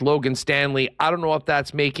Heinola with Logan Stanley. I don't know if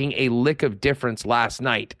that's making a lick of difference last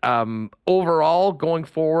night. Overall, going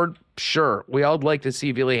forward, sure. We all would like to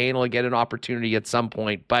see Ville Heinola get an opportunity at some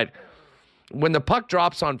point. But when the puck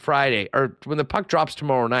drops on Friday, or when the puck drops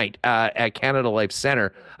tomorrow night at Canada Life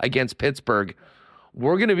Center against Pittsburgh,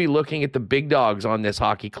 we're going to be looking at the big dogs on this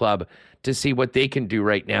hockey club to see what they can do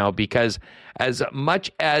right now, because as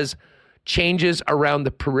much as changes around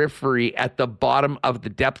the periphery at the bottom of the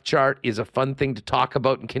depth chart is a fun thing to talk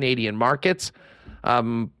about in Canadian markets,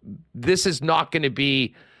 this is not going to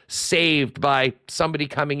be saved by somebody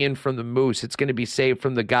coming in from the Moose. It's going to be saved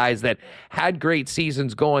from the guys that had great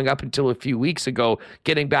seasons going up until a few weeks ago,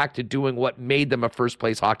 getting back to doing what made them a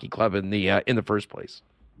first-place hockey club in the first place.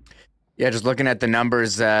 Yeah, just looking at the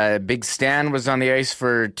numbers, Big Stan was on the ice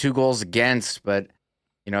for 2 goals against, but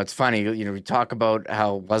it's funny. We talk about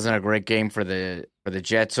how it wasn't a great game for the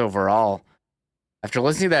Jets overall. After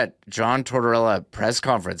listening to that John Tortorella press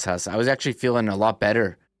conference, I was actually feeling a lot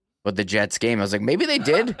better with the Jets game. I was like, maybe they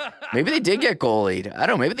did get goalied. I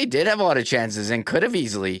don't know. Maybe they did have a lot of chances and could have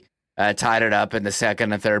easily tied it up in the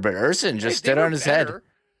second and third, but Urson just stood on his head.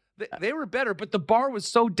 They were better, but the bar was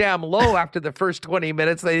so damn low after the first 20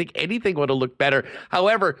 minutes. I think anything would have looked better.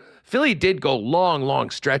 However, Philly did go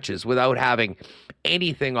long stretches without having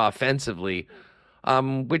anything offensively,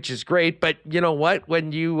 which is great. But you know what?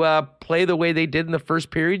 When you play the way they did in the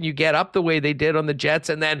first period, you get up the way they did on the Jets,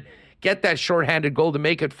 and then get that shorthanded goal to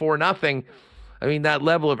make it 4-0. I mean, that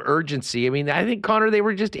level of urgency. I mean, I think, Connor, they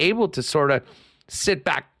were just able to sort of sit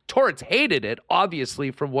back. Torts hated it,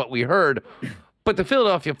 obviously, from what we heard. But the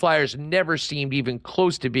Philadelphia Flyers never seemed even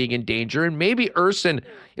close to being in danger. And maybe Urson,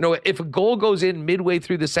 if a goal goes in midway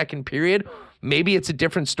through the second period, maybe it's a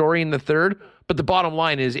different story in the third. But the bottom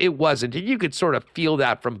line is it wasn't. And you could sort of feel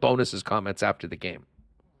that from Bonus's comments after the game.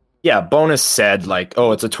 Yeah, Bonus said,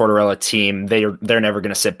 it's a Tortorella team. They're never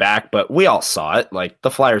going to sit back. But we all saw it.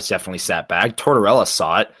 The Flyers definitely sat back. Tortorella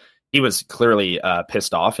saw it. He was clearly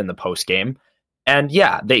pissed off in the postgame. And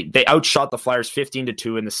yeah, they outshot the Flyers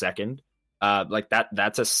 15-2 in the second.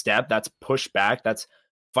 That's a step. That's pushback. That's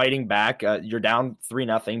fighting back. You're down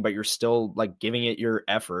 3-0, but you're still giving it your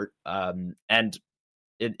effort. And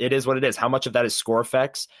it is what it is. How much of that is score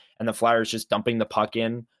effects and the Flyers just dumping the puck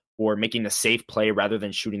in or making the safe play rather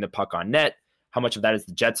than shooting the puck on net? How much of that is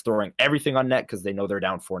the Jets throwing everything on net because they know they're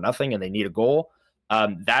down 4-0 and they need a goal?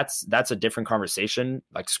 That's a different conversation,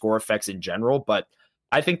 score effects in general. But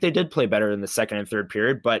I think they did play better in the second and third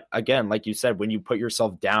period. But again, like you said, when you put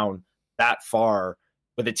yourself down that far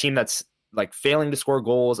with a team that's failing to score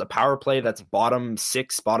goals, a power play that's bottom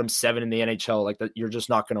 6, bottom 7 in the NHL, that, you're just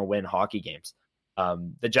not going to win hockey games.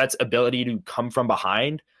 The Jets' ability to come from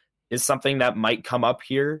behind is something that might come up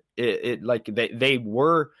here. They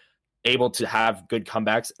were able to have good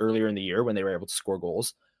comebacks earlier in the year when they were able to score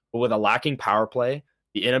goals, but with a lacking power play,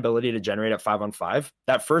 the inability to generate at 5-on-5,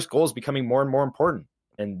 that first goal is becoming more and more important,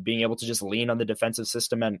 and being able to just lean on the defensive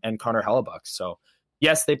system and Connor Hellebuck. So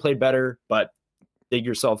yes, they played better, but dig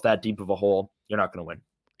yourself that deep of a hole, you're not going to win.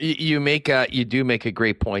 You do make a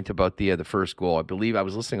great point about the first goal. I believe I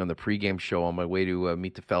was listening on the pregame show on my way to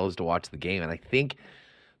meet the fellas to watch the game, and I think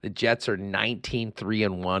the Jets are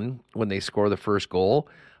 19-3-1 when they score the first goal.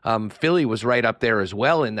 Philly was right up there as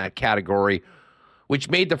well in that category, which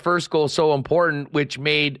made the first goal so important, which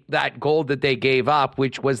made that goal that they gave up,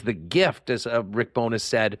 which was the gift, as Rick Bonus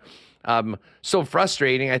said, so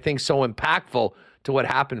frustrating, I think so impactful to what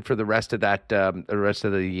happened for the rest of that,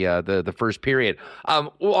 the first period.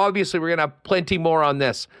 Well, obviously, we're going to have plenty more on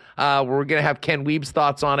this. We're going to have Ken Weeb's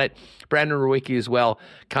thoughts on it, Brandon Rowicki as well,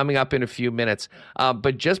 coming up in a few minutes.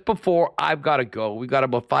 But just before I've got to go, we got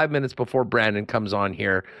about 5 minutes before Brandon comes on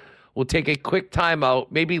here. We'll take a quick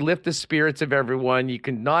timeout, maybe lift the spirits of everyone. You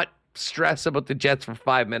can not stress about the Jets for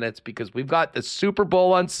 5 minutes because we've got the Super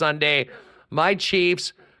Bowl on Sunday. My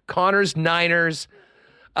Chiefs, Connor's Niners.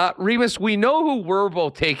 Remus, we know who we're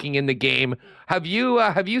both taking in the game. Have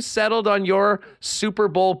you settled on your Super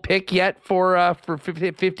Bowl pick yet for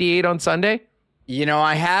 58 on Sunday?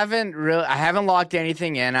 I haven't locked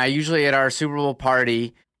anything in. I usually at our Super Bowl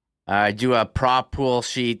party do a prop pool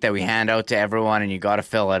sheet that we hand out to everyone, and you got to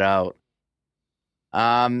fill it out.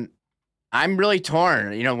 I'm really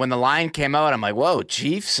torn. When the line came out, I'm like, whoa,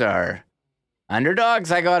 Chiefs are underdogs.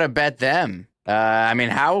 I got to bet them.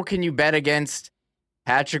 How can you bet against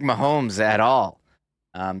Patrick Mahomes at all?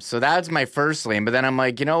 So that's my first lean. But then I'm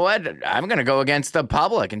like, you know what? I'm going to go against the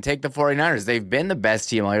public and take the 49ers. They've been the best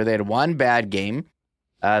team all year. They had one bad game.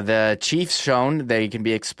 The Chiefs shown they can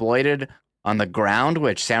be exploited on the ground,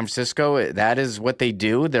 which San Francisco, that is what they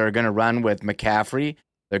do. They're going to run with McCaffrey.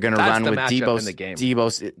 They're going to run with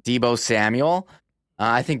Deebo Samuel.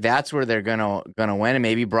 I think that's where they're going to win. And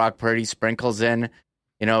maybe Brock Purdy sprinkles in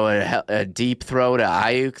a deep throw to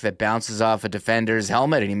Ayuk that bounces off a defender's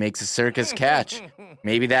helmet and he makes a circus catch.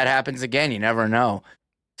 Maybe that happens again. You never know.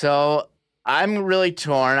 So I'm really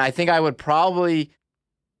torn. I think I would probably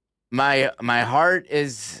my heart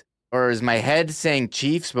is my head saying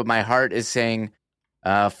Chiefs, but my heart is saying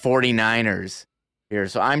 49ers here.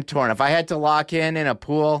 So I'm torn. If I had to lock in a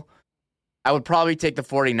pool, I would probably take the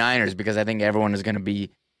 49ers because I think everyone is going to be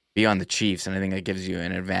on the Chiefs, and I think that gives you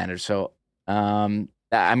an advantage. So I'm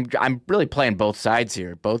really playing both sides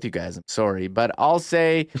here, both you guys. I'm sorry, but I'll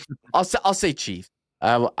say Chiefs.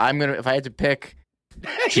 If I had to pick.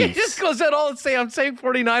 He just goes out all and say I'm saying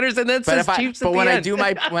 49ers and then says Chiefs. But when I do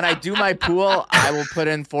my pool, I will put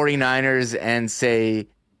in 49ers and say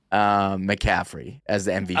McCaffrey as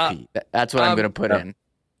the MVP. That's what I'm going to put in.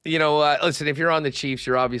 Listen, if you're on the Chiefs,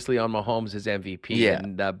 you're obviously on Mahomes as MVP.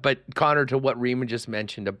 Yeah. But Connor, to what Riemann just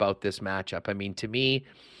mentioned about this matchup, I mean, to me,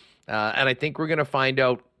 and I think we're going to find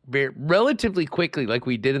out relatively quickly, like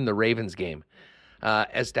we did in the Ravens game,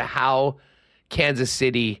 as to how Kansas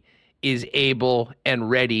City is able and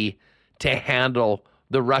ready to handle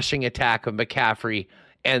the rushing attack of McCaffrey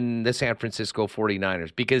and the San Francisco 49ers.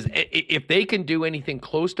 Because if they can do anything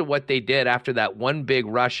close to what they did after that one big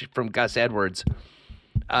rush from Gus Edwards,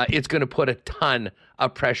 it's going to put a ton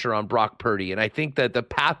of pressure on Brock Purdy. And I think that the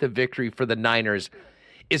path of victory for the Niners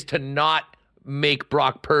is to not make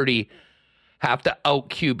Brock Purdy have to out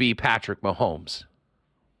QB Patrick Mahomes.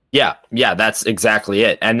 Yeah, that's exactly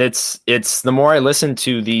it. And it's the more I listen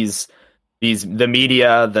to the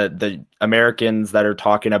media, the Americans that are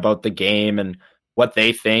talking about the game and what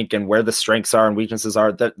they think and where the strengths are and weaknesses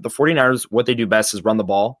are, the 49ers, what they do best is run the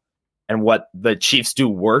ball. And what the Chiefs do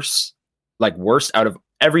worse out of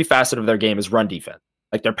every facet of their game is run defense.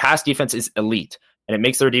 Like their pass defense is elite, and it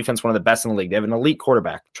makes their defense one of the best in the league. They have an elite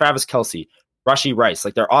quarterback, Travis Kelce, Rashee Rice.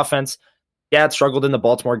 Like their offense, it struggled in the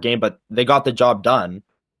Baltimore game, but they got the job done.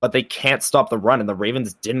 But they can't stop the run, and the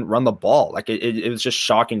Ravens didn't run the ball. Like it was just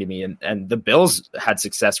shocking to me. And the Bills had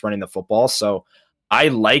success running the football. So I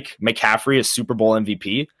like McCaffrey as Super Bowl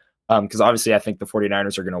MVP because obviously I think the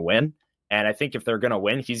 49ers are going to win. And I think if they're going to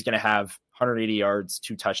win, he's going to have 180 yards,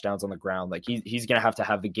 2 touchdowns on the ground. Like he's going to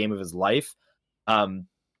have the game of his life.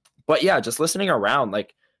 But yeah, just listening around,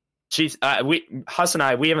 like Chiefs, Huss and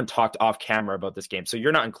I, we haven't talked off camera about this game, so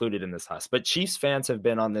you're not included in this, Huss. But Chiefs fans have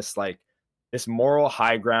been on this this moral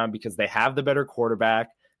high ground because they have the better quarterback,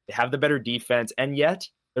 they have the better defense, and yet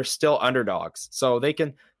they're still underdogs. So they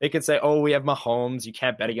can say, oh, we have Mahomes. You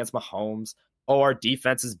can't bet against Mahomes. Oh, our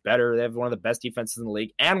defense is better. They have one of the best defenses in the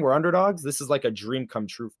league, and we're underdogs. This is like a dream come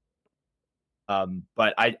true.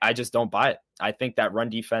 But I just don't buy it. I think that run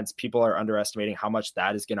defense, people are underestimating how much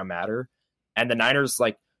that is going to matter. And the Niners,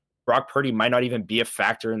 Brock Purdy might not even be a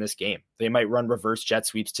factor in this game. They might run reverse jet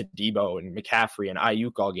sweeps to Debo and McCaffrey and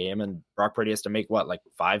Ayuk all game, and Brock Purdy has to make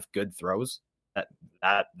 5 good throws.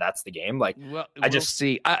 That's the game. We'll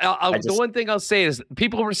see. The one thing I'll say is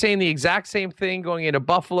people were saying the exact same thing going into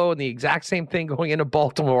Buffalo and the exact same thing going into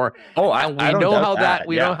Baltimore. And we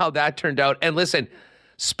know how that turned out. And listen,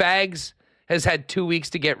 Spags has had 2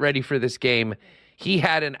 weeks to get ready for this game. He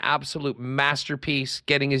had an absolute masterpiece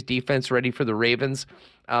getting his defense ready for the Ravens.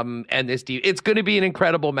 And it's going to be an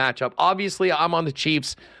incredible matchup. Obviously, I'm on the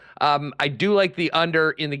Chiefs. I do like the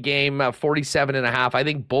under in the game, 47.5. I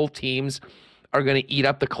think both teams are going to eat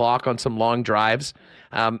up the clock on some long drives.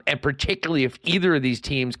 And particularly if either of these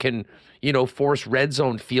teams can, force red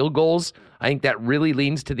zone field goals, I think that really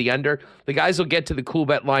leans to the under. The guys will get to the cool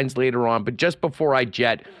bet lines later on, but just before I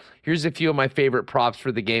jet, here's a few of my favorite props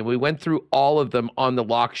for the game. We went through all of them on the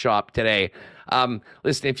Lock Shop today.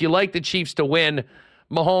 Listen, if you like the Chiefs to win,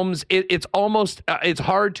 Mahomes, it's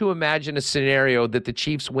hard to imagine a scenario that the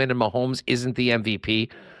Chiefs win and Mahomes isn't the MVP.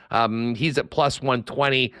 He's at plus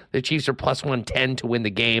 120. The Chiefs are plus 110 to win the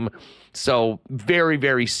game. So very,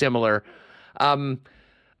 very similar.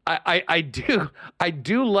 I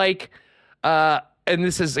do like, and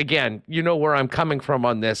this is, again, where I'm coming from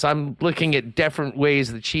on this. I'm looking at different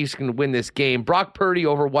ways the Chiefs can win this game. Brock Purdy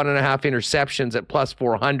over 1.5 interceptions at plus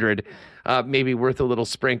 400. Maybe worth a little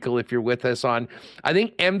sprinkle if you're with us on. I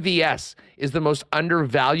think MVS is the most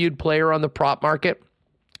undervalued player on the prop market.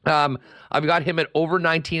 I've got him at over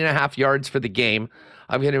 19.5 yards for the game.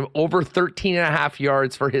 I've got him over 13.5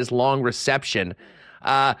 yards for his long reception.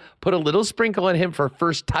 Put a little sprinkle on him for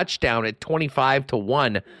first touchdown at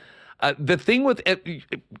 25-1. The thing with,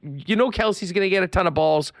 Kelsey's going to get a ton of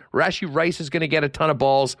balls. Rashee Rice is going to get a ton of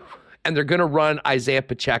balls. And they're going to run Isaiah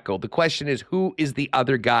Pacheco. The question is, who is the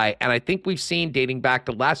other guy? And I think we've seen, dating back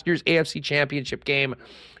to last year's AFC Championship game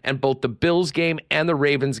and both the Bills game and the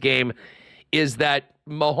Ravens game, is that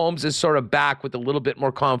Mahomes is sort of back with a little bit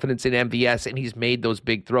more confidence in MVS, and he's made those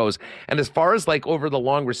big throws. And as far as like over the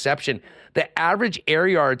long reception, the average air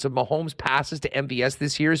yards of Mahomes passes to MVS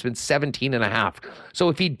this year has been 17.5. So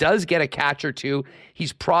if he does get a catch or two,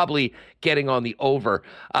 he's probably getting on the over.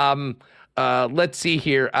 Let's see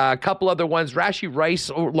here. A couple other ones. Rashee Rice,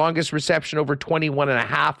 longest reception over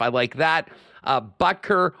 21.5. I like that.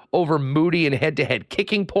 Butker over Moody in head-to-head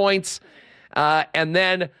kicking points. And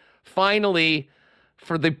then finally,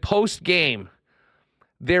 for the post-game,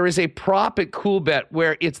 there is a prop at Coolbet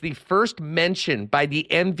where it's the first mention by the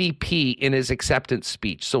MVP in his acceptance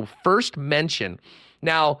speech. So first mention.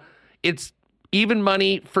 Now, it's even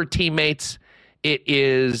money for teammates. It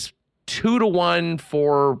is 2-1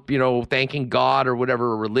 for, thanking God or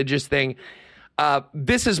whatever, a religious thing.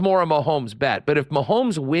 This is more a Mahomes bet. But if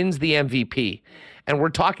Mahomes wins the MVP, and we're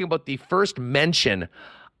talking about the first mention,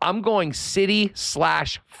 I'm going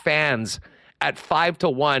city/fans at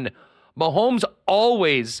 5-1. Mahomes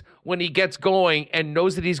always, when he gets going and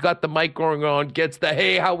knows that he's got the mic going on, gets the,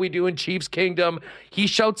 hey, how we doing, Chiefs Kingdom? He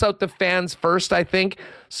shouts out the fans first, I think.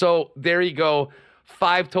 So there you go,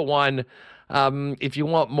 5-1. If you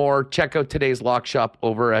want more, check out today's lock shop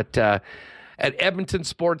over at Edmonton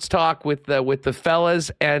Sports Talk with the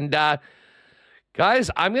fellas. And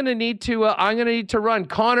guys, I'm gonna need to run.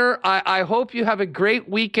 Connor, I hope you have a great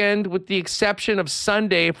weekend, with the exception of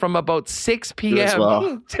Sunday from about 6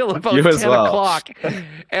 p.m. till about 10 o'clock.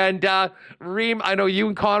 And Reem, I know you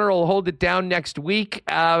and Connor will hold it down next week.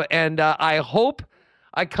 And I hope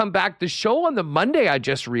I come back. The show on the Monday, I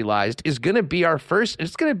just realized, is going to be our first.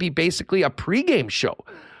 It's going to be basically a pregame show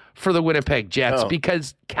for the Winnipeg Jets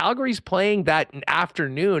because Calgary's playing that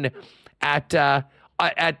afternoon at the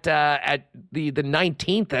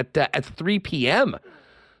 19th at 3 p.m.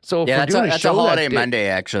 So if we're doing that's a holiday Monday,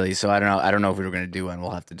 actually. So I don't know if we were going to do one.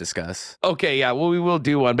 We'll have to discuss. Okay, yeah, well, we will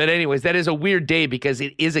do one. But anyways, that is a weird day because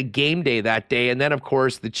it is a game day that day. And then, of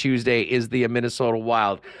course, the Tuesday is the Minnesota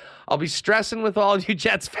Wild. I'll be stressing with all of you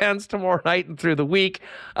Jets fans tomorrow night and through the week,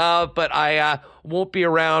 but I won't be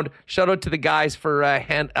around. Shout out to the guys for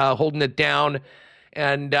holding it down.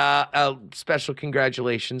 And special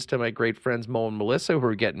congratulations to my great friends Mo and Melissa, who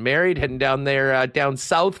are getting married, heading down there, down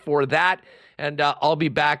south for that. And I'll be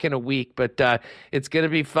back in a week, but it's going to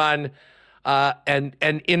be fun. And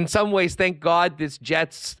in some ways, thank God, this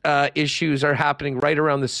Jets issues are happening right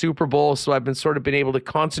around the Super Bowl. So I've been able to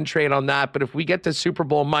concentrate on that. But if we get to Super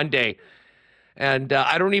Bowl Monday, and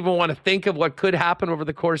I don't even want to think of what could happen over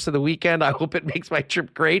the course of the weekend, I hope it makes my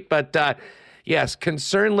trip great. But yes,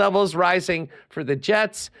 concern levels rising for the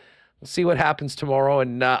Jets. We'll see what happens tomorrow.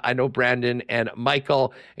 And I know Brandon and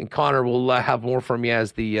Michael and Connor will have more from you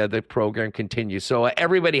as the program continues. So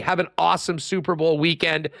everybody have an awesome Super Bowl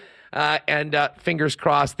weekend. And fingers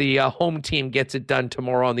crossed the home team gets it done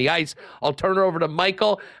tomorrow on the ice. I'll turn it over to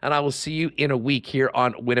Michael, and I will see you in a week here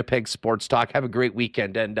on Winnipeg Sports Talk. Have a great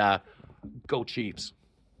weekend, and go Chiefs.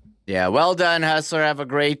 Yeah, well done, Hustler. Have a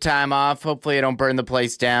great time off. Hopefully you don't burn the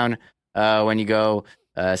place down when you go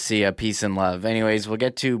see Peace and Love. Anyways, we'll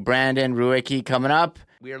get to Brandon Ruicki coming up.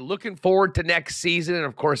 We are looking forward to next season. And,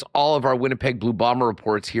 of course, all of our Winnipeg Blue Bomber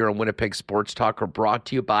reports here on Winnipeg Sports Talk are brought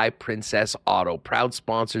to you by Princess Auto, proud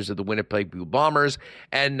sponsors of the Winnipeg Blue Bombers.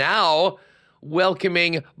 And now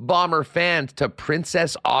welcoming Bomber fans to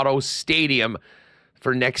Princess Auto Stadium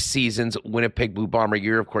for next season's Winnipeg Blue Bomber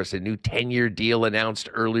year. Of course, a new 10-year deal announced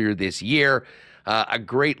earlier this year. A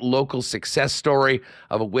great local success story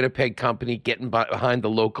of a Winnipeg company getting behind the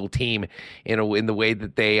local team in the way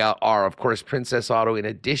that they are. Of course, Princess Auto, in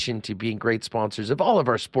addition to being great sponsors of all of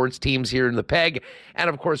our sports teams here in the PEG, and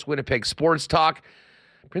of course, Winnipeg Sports Talk,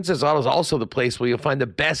 Princess Auto is also the place where you'll find the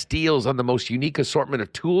best deals on the most unique assortment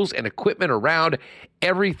of tools and equipment around.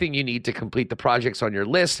 Everything you need to complete the projects on your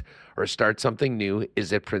list or start something new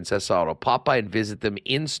is at Princess Auto. Pop by and visit them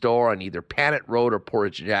in-store on either Panet Road or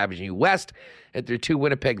Portage Avenue West at their 2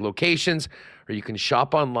 Winnipeg locations, or you can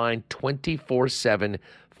shop online 24/7,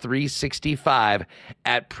 365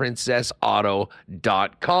 at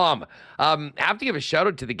princessauto.com. Have to give a shout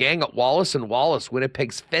out to the gang at Wallace & Wallace,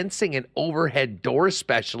 Winnipeg's fencing and overhead door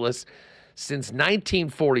specialists since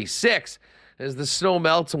 1946. As the snow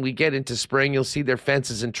melts and we get into spring, you'll see their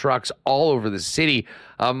fences and trucks all over the city.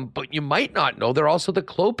 But you might not know they're also the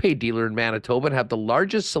Clopay dealer in Manitoba and have the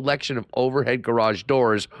largest selection of overhead garage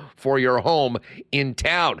doors for your home in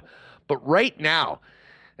town. But right now,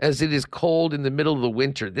 as it is cold in the middle of the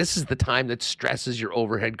winter, this is the time that stresses your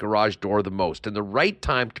overhead garage door the most. And the right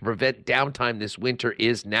time to prevent downtime this winter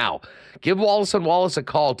is now. Give Wallace & Wallace a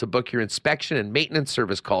call to book your inspection and maintenance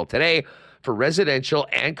service call today. For residential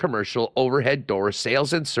and commercial overhead door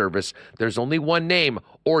sales and service, there's only one name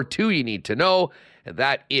or two you need to know, and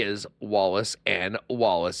that is Wallace and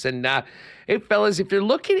Wallace. And hey, fellas, if you're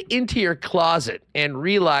looking into your closet and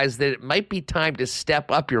realize that it might be time to step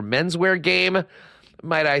up your menswear game,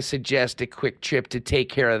 might I suggest a quick trip to take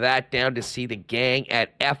care of that down to see the gang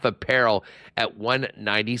at F Apparel at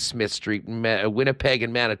 190 Smith Street, Winnipeg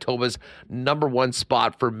and Manitoba's #1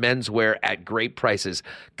 spot for menswear at great prices.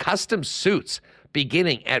 Custom suits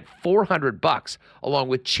beginning at $400, along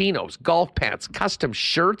with chinos, golf pants, custom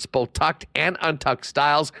shirts, both tucked and untucked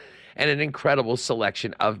styles, and an incredible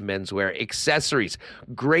selection of menswear accessories.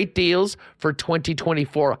 Great deals for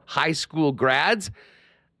 2024 high school grads.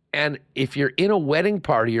 And if you're in a wedding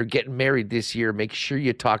party or getting married this year, make sure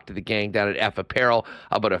you talk to the gang down at F Apparel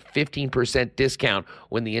about a 15% discount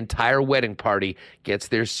when the entire wedding party gets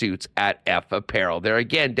their suits at F Apparel. They're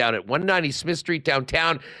again down at 190 Smith Street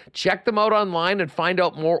downtown. Check them out online and find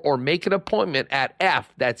out more, or make an appointment at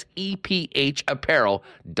that's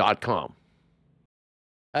EPHapparel.com.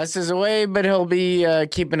 Us is away, but he'll be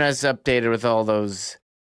keeping us updated with all those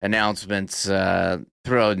announcements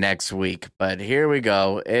throughout next week. But here we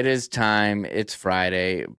go. It is time. It's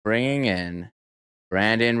Friday. Bringing in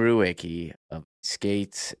Brandon Ruicki of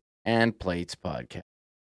Skates and Plates podcast.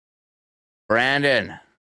 Brandon,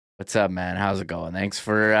 what's up, man? How's it going? Thanks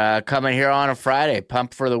for coming here on a Friday.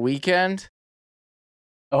 Pumped for the weekend?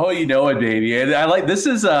 Oh, you know it, baby. And I like this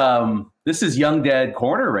is Young Dad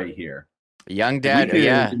Corner right here. Young Dad,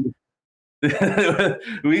 yeah.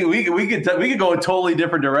 we could go a totally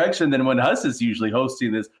different direction than when Huss is usually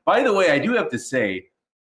hosting this. By the way, I do have to say,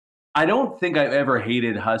 I don't think I've ever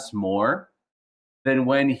hated Huss more than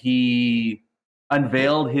when he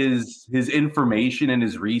unveiled his information and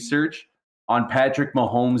his research on Patrick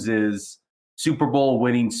Mahomes' Super Bowl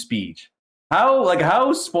winning speech.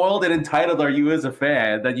 How spoiled and entitled are you as a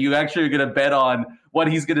fan that you actually are going to bet on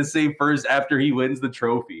what he's going to say first after he wins the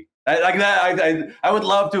trophy? I would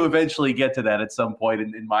love to eventually get to that at some point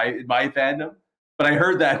in my fandom, but I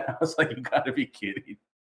heard that and I was like, you got to be kidding.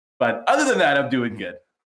 But other than that, I'm doing good.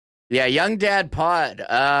 Yeah, Young Dad Pod.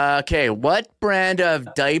 Okay, what brand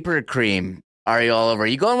of diaper cream are you all over? Are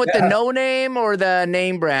you going with the no name or the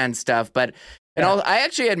name brand stuff? But I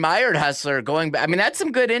actually admired Hustler going back. I mean, that's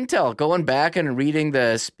some good intel. Going back and reading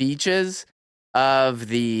the speeches of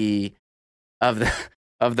the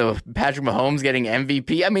Patrick Mahomes getting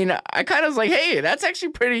MVP. I mean, I kind of was like, hey, that's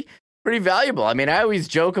actually pretty valuable. I mean, I always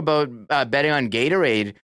joke about betting on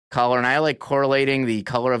Gatorade color, and I like correlating the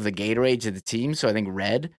color of the Gatorade to the team. So I think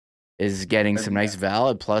red is getting some nice val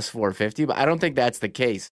at plus 450, but I don't think that's the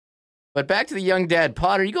case. But back to the Young Dad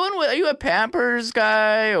Pod. Are you a Pampers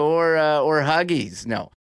guy or Huggies?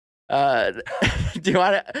 No. Do you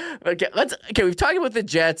want to? Okay. We've talked about the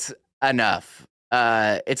Jets enough.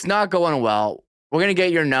 It's not going well. We're going to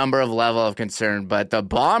get your number of level of concern, but the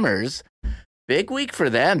Bombers, big week for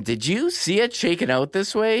them. Did you see it shaken out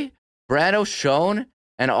this way? Brando Schoen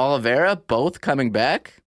and Oliveira both coming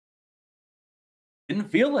back? Didn't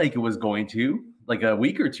feel like it was going to, like a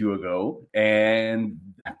week or two ago, and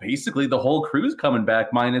basically the whole crew's coming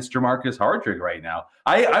back minus Jamarcus Hardrick right now.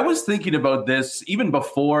 I was thinking about this even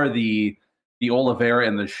before the Oliveira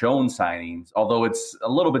and the Schoen signings, although it's a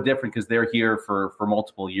little bit different because they're here for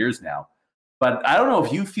multiple years now. But I don't know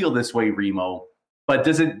if you feel this way, Remo, but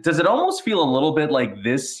does it almost feel a little bit like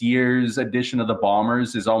this year's edition of the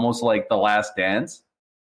Bombers is almost like the last dance?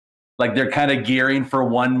 Like they're kind of gearing for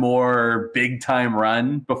one more big-time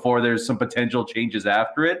run before there's some potential changes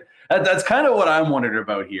after it? That's kind of what I'm wondering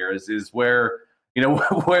about here is where,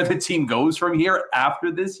 where the team goes from here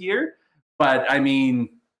after this year. But, I mean,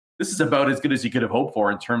 this is about as good as you could have hoped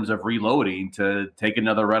for in terms of reloading to take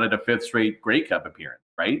another run at a fifth straight Grey Cup appearance,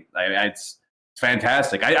 right? It's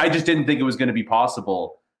fantastic. I just didn't think it was going to be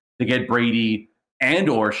possible to get Brady and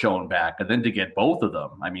or Schoen back, and then to get both of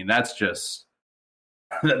them. I mean, that's just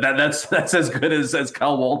that's as good as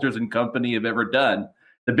Kyle Walters and company have ever done.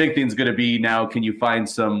 The big thing's going to be now, can you find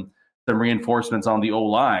some reinforcements on the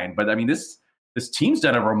O-line? But I mean, this team's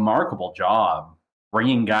done a remarkable job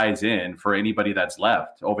bringing guys in for anybody that's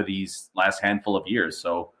left over these last handful of years.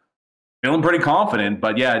 So feeling pretty confident,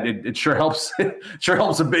 but yeah, it sure helps. It sure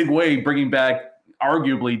helps a big way bringing back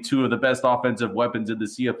arguably two of the best offensive weapons in the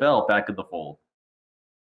CFL back in the fold.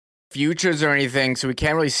 Futures or anything, so we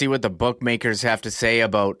can't really see what the bookmakers have to say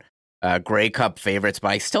about Grey Cup favorites, but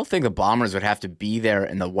I still think the Bombers would have to be there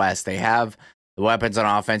in the West. They have the weapons on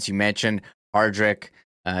offense. You mentioned Hardrick.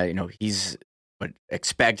 He's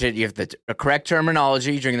expected. You have the correct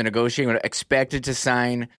terminology during the negotiating. Expected to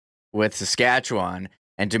sign with Saskatchewan,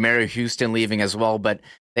 and Demerio Houston leaving as well. But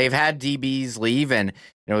they've had DBs leave, and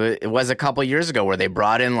it was a couple years ago where they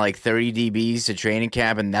brought in like 30 DBs to training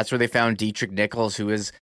camp, and that's where they found Dietrich Nichols, who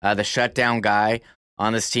is the shutdown guy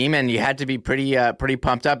on this team, and you had to be pretty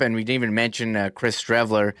pumped up. And we didn't even mention Chris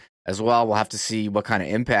Strevler as well. We'll have to see what kind of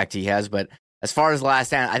impact he has. But as far as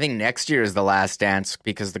last dance, I think next year is the last dance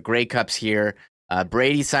because the Grey Cup's here.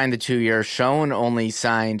 Brady signed the 2 year. Schoen only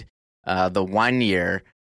signed the 1 year,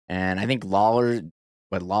 and I think Lawler,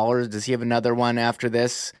 does he have another one after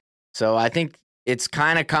this? So I think it's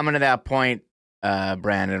kind of coming to that point,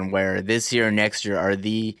 Brandon, where this year and next year are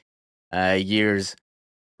the years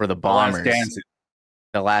for the Bombers.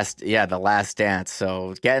 The last dance.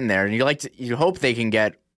 So getting there, and you hope they can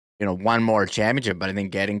get one more championship, but I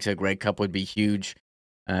think getting to a Grey Cup would be huge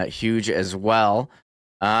as well.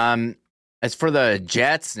 As for the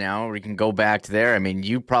Jets, now we can go back to there. I mean,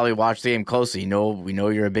 you probably watched the game closely. We know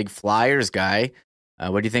you're a big Flyers guy.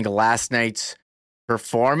 What do you think of last night's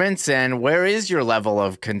performance, and where is your level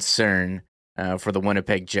of concern for the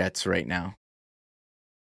Winnipeg Jets right now?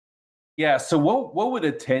 Yeah. So what would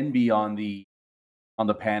a 10 be on the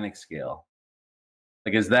panic scale?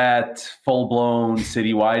 Like, is that full blown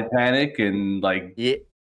citywide panic and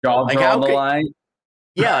jobs are on the line?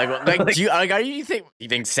 Yeah, do you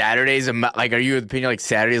think Saturday's are you of the opinion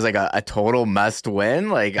Saturday's a total must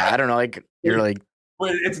win? I don't know, you're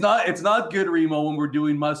But it's not good, Remo, when we're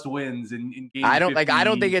doing must wins in games. I don't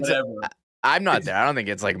think it's I'm not there. I don't think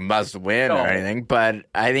it's must win or anything, but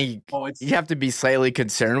I think you have to be slightly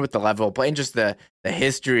concerned with the level of play and just the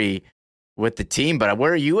history with the team. But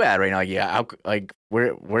where are you at right now? Yeah,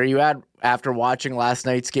 where are you at after watching last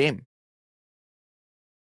night's game?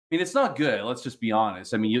 I mean, it's not good. Let's just be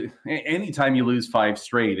honest. I mean, anytime you lose 5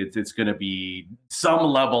 straight, it's going to be some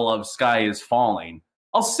level of sky is falling.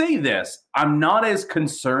 I'll say this. I'm not as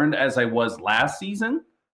concerned as I was last season,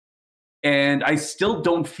 and I still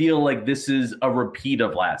don't feel like this is a repeat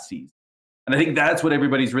of last season. And I think that's what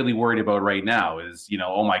everybody's really worried about right now is,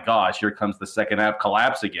 oh my gosh, here comes the second half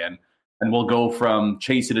collapse again. And we'll go from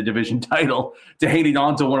chasing a division title to hanging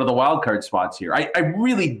on to one of the wild card spots here. I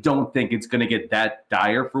really don't think it's going to get that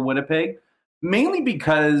dire for Winnipeg, mainly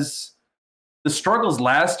because the struggles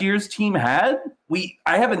last year's team had,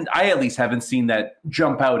 I at least haven't seen that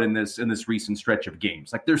jump out in this recent stretch of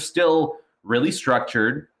games. They're still really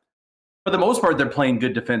structured. For the most part, they're playing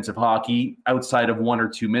good defensive hockey outside of 1 or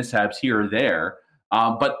 2 mishaps here or there.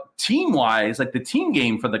 But team-wise, the team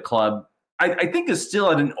game for the club, I think is still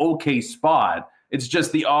at an okay spot. It's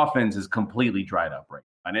just the offense is completely dried up right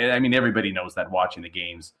now. And I mean, everybody knows that watching the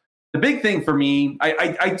games. The big thing for me,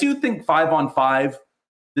 I do think 5-on-5,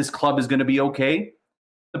 this club is going to be okay.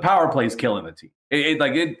 The power play is killing the team.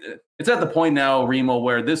 It's at the point now, Remo,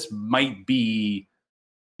 where this might be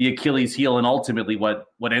the Achilles heel and ultimately what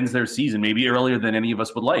ends their season, maybe earlier than any of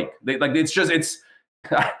us would like.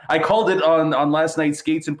 I called it on last night's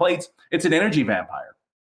Skates and Plates. It's an energy vampire.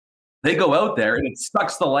 They go out there and it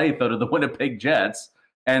sucks the life out of the Winnipeg Jets,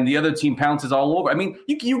 and the other team pounces all over. I mean,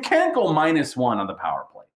 you can't go -1 on the power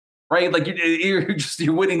play, right?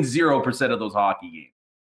 You're winning 0% of those hockey games.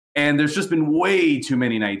 And there's just been way too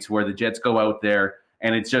many nights where the Jets go out there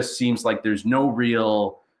and it just seems like there's no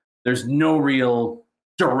real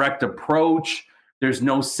direct approach. There's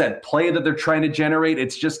no set play that they're trying to generate.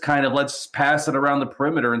 It's just kind of let's pass it around the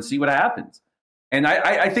perimeter and see what happens. And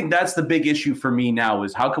I think that's the big issue for me now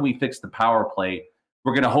is how can we fix the power play?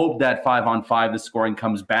 We're going to hope that 5-on-5, the scoring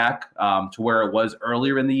comes back to where it was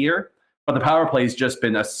earlier in the year. But the power play has just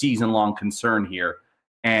been a season-long concern here.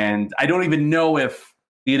 And I don't even know if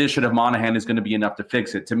the addition of Monahan is going to be enough to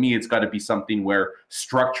fix it. To me, it's got to be something where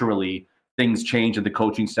structurally things change and the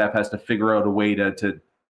coaching staff has to figure out a way to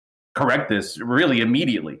correct this really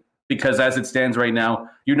immediately. Because as it stands right now,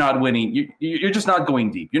 you're not winning. You're just not going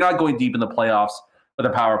deep. You're not going deep in the playoffs with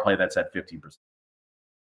a power play that's at 15%.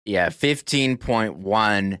 Yeah,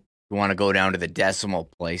 15.1. You want to go down to the decimal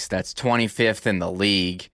place. That's 25th in the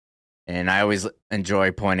league. And I always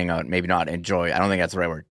enjoy pointing out, maybe not enjoy, I don't think that's the right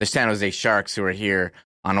word. The San Jose Sharks, who are here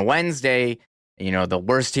on a Wednesday, the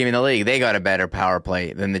worst team in the league, they got a better power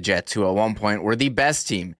play than the Jets, who at one point were the best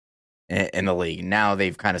team in the league. Now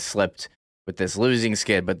they've kind of slipped with this losing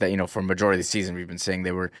skid, but for a majority of the season, we've been saying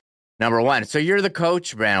they were number 1. So you're the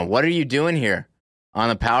coach, Brandon. What are you doing here on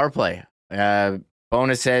the power play?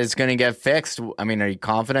 Bonus says it's going to get fixed. I mean, are you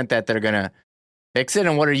confident that they're going to fix it?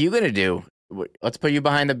 And what are you going to do? Let's put you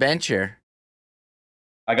behind the bench here.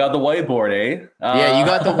 I got the whiteboard, eh? Yeah, you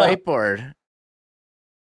got the whiteboard.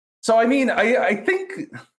 So, I mean, I think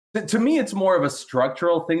to me, it's more of a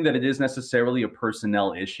structural thing than it is necessarily a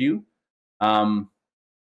personnel issue.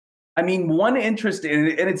 I mean, one interest, and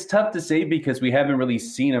it's tough to say because we haven't really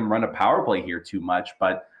seen him run a power play here too much,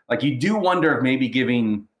 but like you do wonder if maybe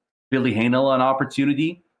giving Billy Hanel an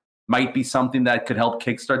opportunity might be something that could help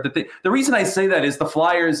kickstart the thing. The reason I say that is the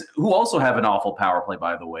Flyers, who also have an awful power play,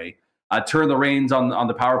 by the way, turn the reins on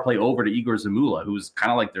the power play over to Igor Zamula, who's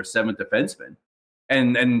kind of like their seventh defenseman.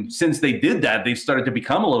 And since they did that, they've started to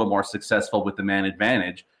become a little more successful with the man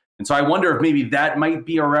advantage. And so I wonder if maybe that might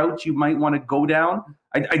be a route you might want to go down.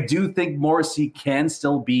 I do think Morrissey can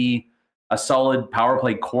still be a solid power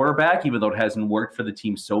play quarterback, even though it hasn't worked for the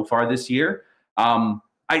team so far this year. I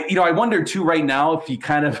wonder too right now if you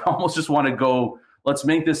kind of almost just want to go, let's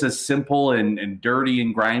make this as simple and dirty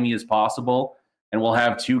and grimy as possible. And we'll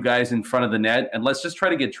have two guys in front of the net and let's just try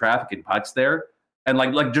to get traffic and pucks there. And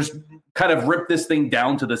like just kind of rip this thing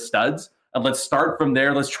down to the studs. And let's start from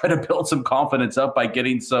there. Let's try to build some confidence up by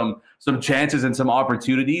getting some chances and some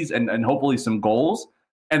opportunities and hopefully some goals.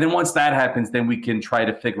 And then once that happens, then we can try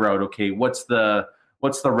to figure out, okay, what's the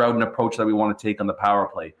route and approach that we want to take on the power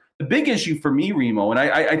play. The big issue for me, Remo, and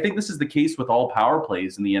I think this is the case with all power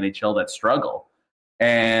plays in the NHL that struggle.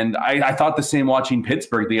 And I thought the same watching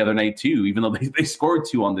Pittsburgh the other night too, even though they scored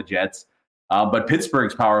 2 on the Jets. But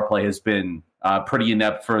Pittsburgh's power play has been pretty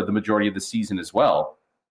inept for the majority of the season as well.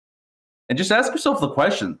 And just ask yourself the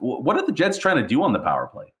question, what are the Jets trying to do on the power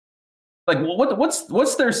play? Like,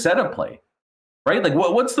 what's their setup play, right? Like,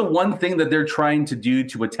 what's the one thing that they're trying to do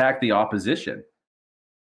to attack the opposition?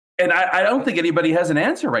 And I don't think anybody has an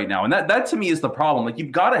answer right now. And that to me is the problem. Like,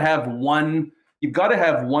 you've got to have one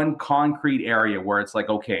concrete area where it's like,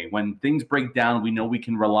 okay, when things break down, we know we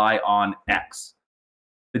can rely on X.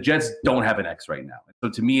 The Jets don't have an X right now. So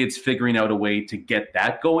to me, it's figuring out a way to get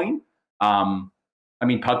that going. I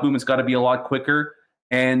mean, puck movement's got to be a lot quicker,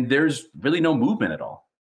 and there's really no movement at all,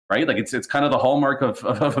 right? Like it's kind of the hallmark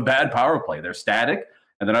of a bad power play. They're static,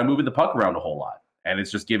 and they're not moving the puck around a whole lot, and it's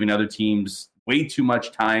just giving other teams way too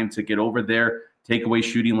much time to get over there, take away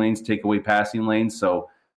shooting lanes, take away passing lanes. So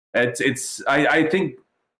I think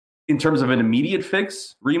in terms of an immediate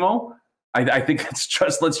fix, Remo, I think it's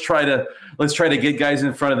just let's try to get guys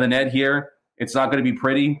in front of the net here. It's not going to be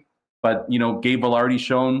pretty. But, Gabe Vilardi's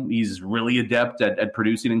shown he's really adept at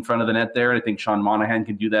producing in front of the net there. And I think Sean Monahan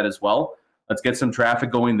can do that as well. Let's get some traffic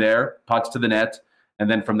going there, pucks to the net. And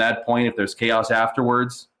then from that point, if there's chaos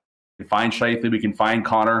afterwards, we can find Scheifele, we can find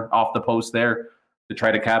Connor off the post there to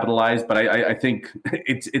try to capitalize. But I think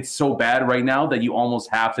it's so bad right now that you almost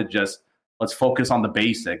have to just let's focus on the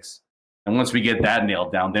basics. And once we get that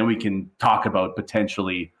nailed down, then we can talk about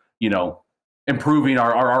potentially, improving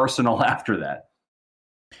our arsenal after that.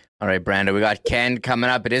 All right, Brando, we got Ken coming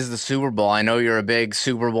up. It is the Super Bowl. I know you're a big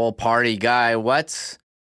Super Bowl party guy. You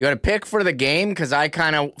got a pick for the game? Because I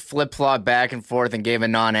kind of flip-flopped back and forth and gave a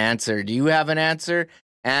non-answer. Do you have an answer?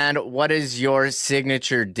 And what is your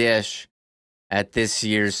signature dish at this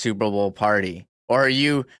year's Super Bowl party? Or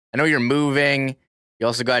I know you're moving. You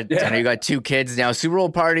also I know you got 2 kids now. Super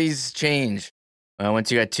Bowl parties change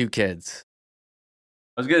once you got 2 kids.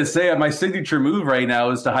 I was going to say my signature move right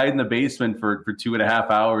now is to hide in the basement for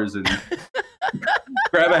 2.5 hours and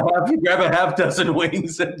grab a half dozen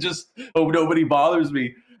wings and just hope nobody bothers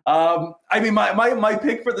me. I mean, my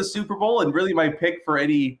pick for the Super Bowl and really my pick for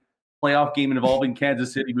any playoff game involving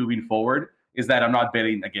Kansas City moving forward is that I'm not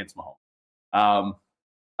betting against Mahomes.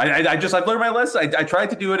 I've learned my lesson. I tried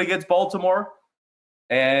to do it against Baltimore.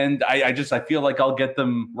 And I feel like I'll get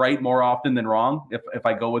them right more often than wrong if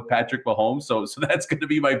I go with Patrick Mahomes. So that's going to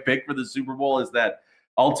be my pick for the Super Bowl is that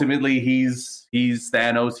ultimately he's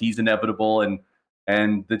Thanos, he's inevitable,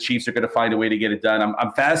 and the Chiefs are going to find a way to get it done.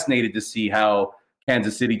 I'm fascinated to see how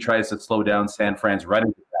Kansas City tries to slow down San Fran's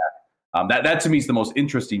running back. That to me is the most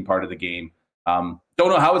interesting part of the game. Don't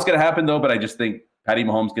know how it's going to happen though, but I just think Patty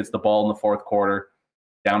Mahomes gets the ball in the 4th quarter,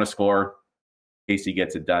 down a score, Casey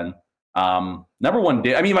gets it done. My number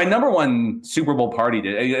one Super Bowl party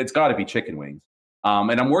it's got to be chicken wings.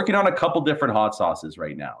 And I'm working on a couple different hot sauces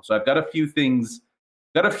right now. So I've got a few things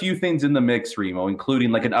in the mix, Remo,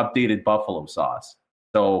 including like an updated buffalo sauce.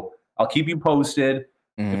 So I'll keep you posted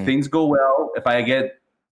if things go well. If I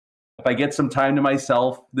get some time to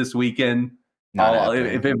myself this weekend,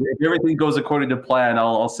 if everything goes according to plan,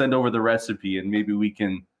 I'll send over the recipe and maybe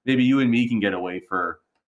you and me can get away for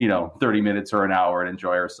 30 minutes or an hour and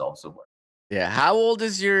enjoy ourselves somewhere. Yeah. How old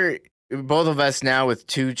is both of us now with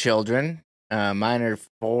 2 children? Mine are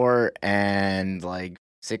 4 and like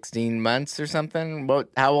 16 months or something.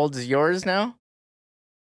 How old is yours now?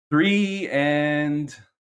 3 and...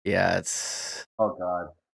 Yeah, it's... Oh, God.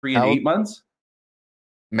 3 and 8 months?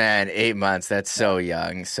 Man, 8 months. That's so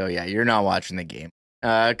young. So, yeah, you're not watching the game.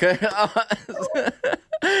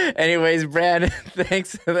 Anyways, Brandon,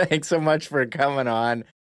 thanks so much for coming on.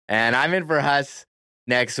 And I'm in for Huss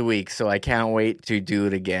next week, so I can't wait to do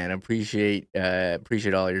it again. Appreciate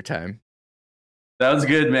all your time. Sounds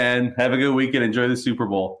good, man. Have a good weekend. Enjoy the Super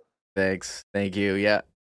Bowl. Thanks. Thank you. Yeah.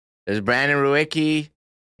 There's Brandon Ruicki.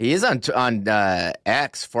 He is on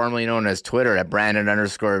X, formerly known as Twitter, at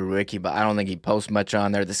Brandon_Ruicki, but I don't think he posts much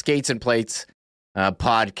on there. The Skates and Plates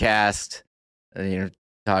podcast,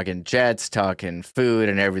 talking Jets, talking food,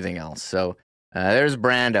 and everything else. So there's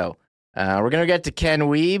Brando. We're going to get to Ken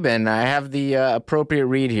Wiebe, and I have the appropriate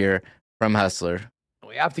read here from Hustler.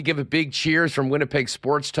 We have to give a big cheers from Winnipeg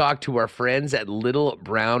Sports Talk to our friends at Little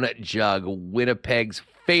Brown Jug, Winnipeg's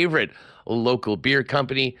favorite local beer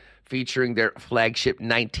company, featuring their flagship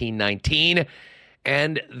 1919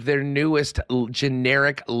 and their newest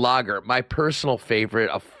generic lager, my personal favorite,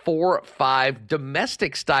 a 4-5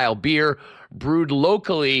 domestic-style beer brewed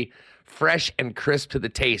locally, fresh and crisp to the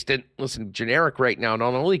taste. And listen, generic right now,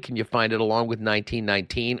 not only can you find it along with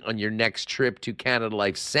 1919 on your next trip to Canada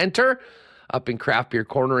Life Centre, up in Craft Beer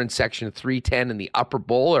Corner in Section 310 in the Upper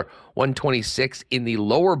Bowl, or 126 in the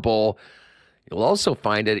Lower Bowl. You'll also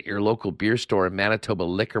find it at your local beer store in Manitoba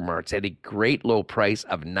Liquor Marts at a great low price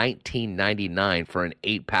of $19.99 for an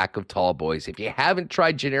 8-pack of Tall Boys. If you haven't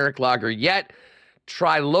tried generic lager yet,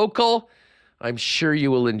 try local. I'm sure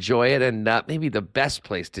you will enjoy it, and maybe the best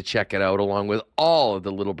place to check it out, along with all of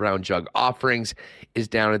the Little Brown Jug offerings, is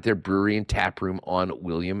down at their brewery and tap room on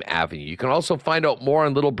William Avenue. You can also find out more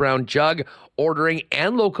on Little Brown Jug, ordering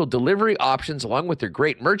and local delivery options, along with their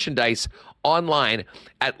great merchandise, online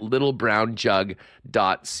at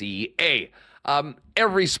littlebrownjug.ca.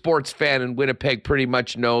 Every sports fan in Winnipeg pretty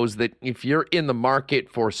much knows that if you're in the market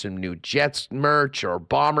for some new Jets merch or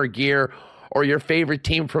Bomber gear, or your favorite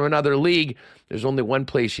team from another league, there's only one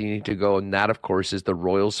place you need to go, and that, of course, is the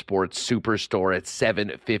Royal Sports Superstore at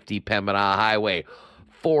 750 Pembina Highway.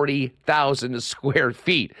 40,000 square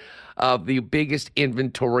feet of the biggest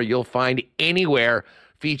inventory you'll find anywhere,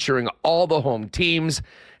 featuring all the home teams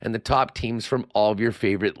and the top teams from all of your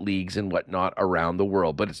favorite leagues and whatnot around the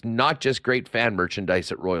world. But it's not just great fan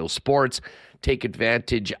merchandise at Royal Sports. Take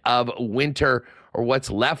advantage of winter, or what's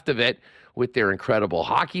left of it, with their incredible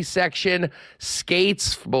hockey section,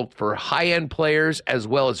 skates, both for high-end players as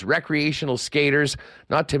well as recreational skaters,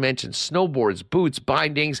 not to mention snowboards, boots,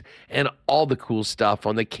 bindings, and all the cool stuff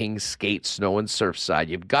on the King's Skate snow and surf side.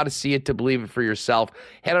 You've got to see it to believe it for yourself.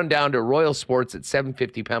 Head on down to Royal Sports at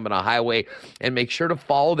 750 Pembina Highway, and make sure to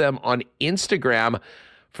follow them on Instagram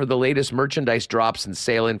for the latest merchandise drops and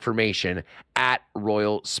sale information at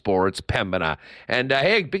Royal Sports Pembina. And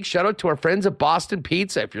hey, big shout out to our friends at Boston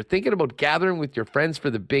Pizza. If you're thinking about gathering with your friends for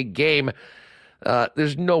the big game,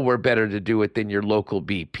 there's nowhere better to do it than your local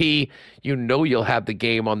BP. You know you'll have the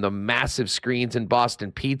game on the massive screens in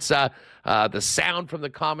Boston Pizza, the sound from the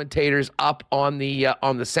commentators up on the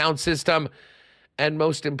sound system. And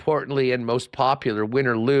most importantly, and most popular, win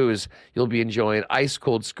or lose, you'll be enjoying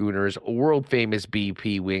ice-cold schooners, world-famous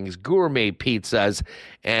BP wings, gourmet pizzas,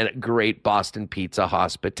 and great Boston Pizza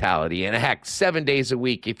hospitality. And heck, 7 days a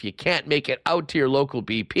week, if you can't make it out to your local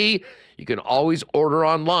BP, you can always order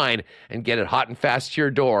online and get it hot and fast to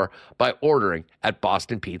your door by ordering at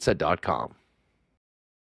bostonpizza.com.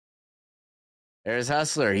 There's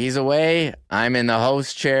Hustler. He's away. I'm in the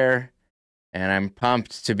host chair. And I'm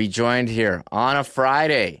pumped to be joined here on a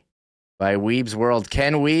Friday by Wiebe's World.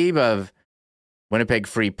 Ken Wiebe of Winnipeg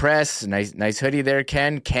Free Press. Nice hoodie there,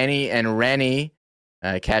 Ken. Kenny and Rennie.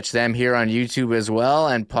 Catch them here on YouTube as well,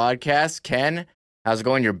 and podcast. Ken, how's it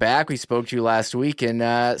going? You're back. We spoke to you last week in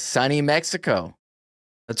sunny Mexico.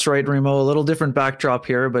 That's right, Remo. A little different backdrop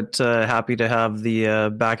here, but happy to have the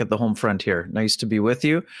back at the home front here. Nice to be with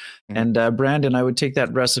you. And Brandon, I would take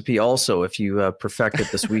that recipe also if you perfect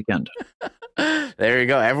it this weekend. There you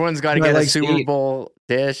go. Everyone's got to get a Super Bowl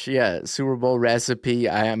dish. Yeah, Super Bowl recipe.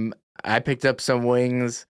 I picked up some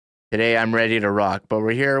wings today. I'm ready to rock. But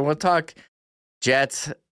we're here. We'll talk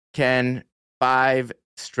Jets. Ken, 5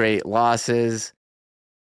 straight losses.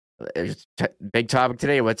 Big topic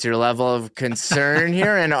today. What's your level of concern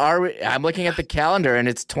here? And I'm looking at the calendar, and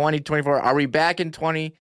it's 2024. Are we back in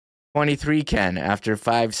 2023, Ken, after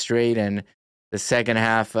 5 straight and the second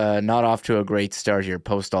half not off to a great start here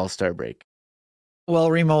post All-Star break?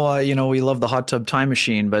 Well, Remo, we love the hot tub time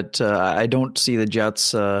machine, but I don't see the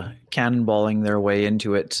Jets cannonballing their way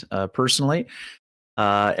into it personally.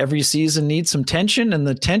 Every season needs some tension, and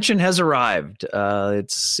the tension has arrived.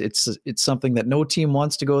 It's something that no team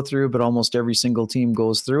wants to go through, but almost every single team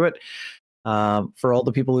goes through it. For all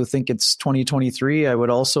the people who think it's 2023, I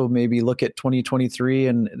would also maybe look at 2023,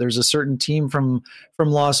 and there's a certain team from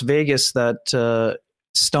Las Vegas that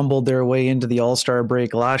stumbled their way into the All-Star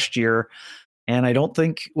break last year. And I don't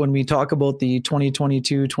think when we talk about the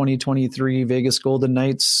 2022-2023 Vegas Golden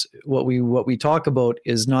Knights, what we talk about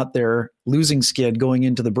is not their losing skid going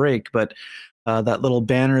into the break, but that little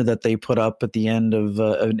banner that they put up at the end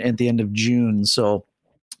of June. So,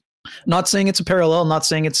 not saying it's a parallel, not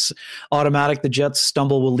saying it's automatic. The Jets'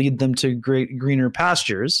 stumble will lead them to greener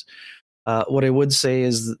pastures. What I would say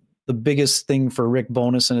is the biggest thing for Rick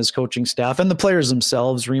Bowness and his coaching staff and the players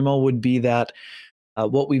themselves, Remo, would be that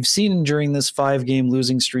what we've seen during this 5-game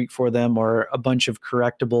losing streak for them are a bunch of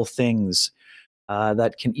correctable things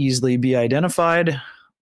that can easily be identified.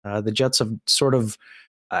 The Jets have sort of,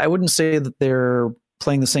 I wouldn't say that they're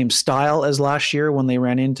playing the same style as last year when they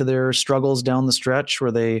ran into their struggles down the stretch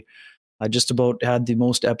where they just about had the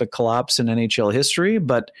most epic collapse in NHL history.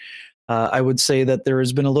 But I would say that there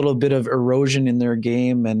has been a little bit of erosion in their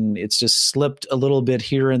game, and it's just slipped a little bit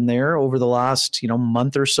here and there over the last,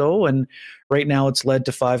 month or so. And right now it's led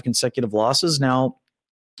to 5 consecutive losses. Now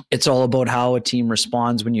it's all about how a team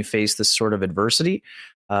responds when you face this sort of adversity.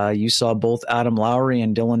 You saw both Adam Lowry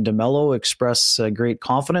and Dylan DeMello express great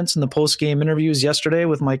confidence in the post-game interviews yesterday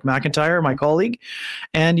with Mike McIntyre, my colleague.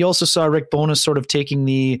 And you also saw Rick Bowness sort of taking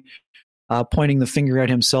the pointing the finger at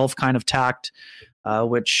himself kind of tact,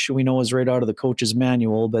 which we know is right out of the coach's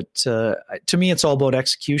manual. But to me, it's all about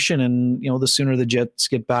execution. And, the sooner the Jets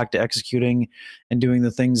get back to executing and doing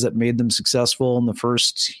the things that made them successful in the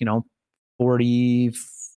first,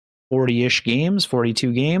 40-ish games,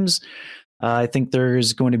 42 games, I think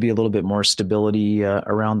there's going to be a little bit more stability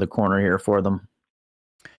around the corner here for them.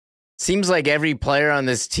 Seems like every player on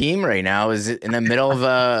this team right now is in the middle of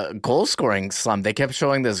a goal scoring slump. They kept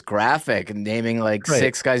showing this graphic and naming like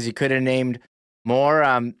 6 guys. You could have named more.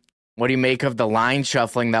 What do you make of the line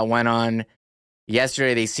shuffling that went on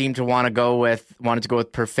yesterday? They seemed to wanted to go with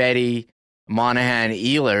Perfetti, Monahan,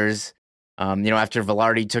 Ehlers. After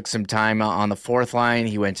Velarde took some time on the 4th line,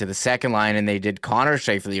 he went to the 2nd line and they did Connor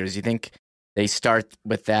Scheifele. Do you think they start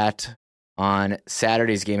with that on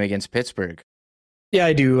Saturday's game against Pittsburgh? Yeah,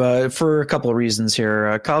 I do, for a couple of reasons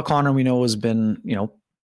here. Kyle Connor, we know, has been,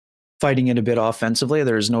 fighting it a bit offensively.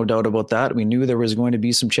 There's no doubt about that. We knew there was going to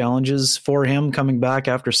be some challenges for him coming back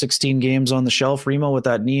after 16 games on the shelf, Remo, with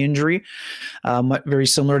that knee injury. Very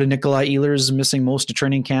similar to Nikolai Ehlers missing most of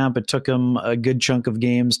training camp. It took him a good chunk of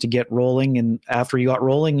games to get rolling, and after he got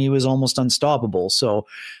rolling, he was almost unstoppable. So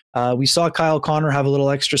we saw Kyle Connor have a little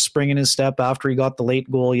extra spring in his step after he got the late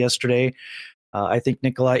goal yesterday. I think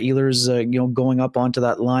Nikolai Ehlers, going up onto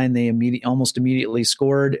that line, they almost immediately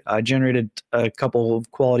scored, generated a couple of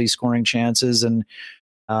quality scoring chances, and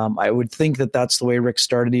I would think that that's the way Rick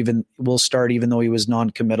will start, even though he was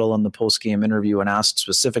non-committal in the post-game interview and asked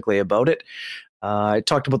specifically about it. I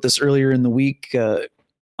talked about this earlier in the week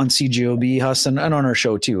on CJOB, Huss, and on our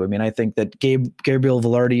show too. I mean, I think that Gabriel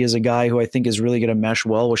Velarde is a guy who I think is really going to mesh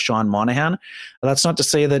well with Sean Monahan. That's not to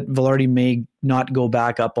say that Velarde may not go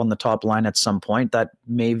back up on the top line at some point. That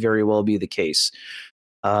may very well be the case.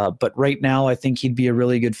 But right now, I think he'd be a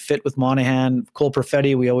really good fit with Monahan. Cole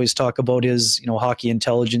Perfetti, we always talk about his, hockey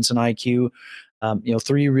intelligence and IQ.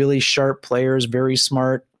 3 really sharp players, very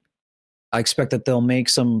smart. I expect that they'll make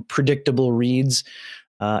some predictable reads.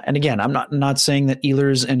 And again, I'm not saying that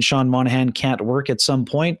Ehlers and Sean Monahan can't work at some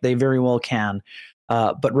point. They very well can.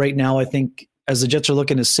 But right now, I think as the Jets are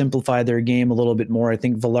looking to simplify their game a little bit more, I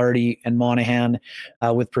think Velarde and Monahan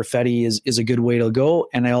with Perfetti is a good way to go.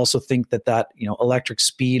 And I also think that electric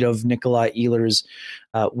speed of Nikolai Ehlers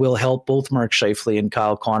will help both Mark Scheifele and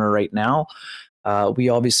Kyle Connor right now. We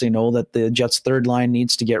obviously know that the Jets' 3rd line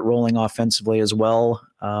needs to get rolling offensively as well.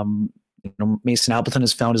 Mason Appleton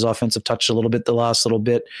has found his offensive touch a little bit the last little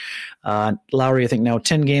bit. Lowry, I think now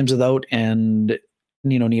 10 games without, and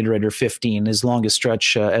Nino Niederreiter 15, his longest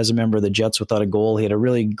stretch as a member of the Jets without a goal. He had a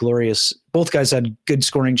really glorious, both guys had good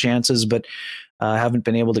scoring chances, but haven't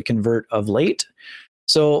been able to convert of late.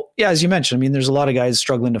 So, yeah, as you mentioned, there's a lot of guys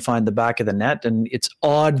struggling to find the back of the net, and it's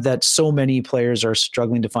odd that so many players are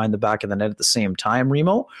struggling to find the back of the net at the same time,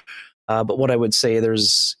 Remo. But what I would say,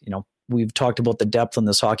 we've talked about the depth on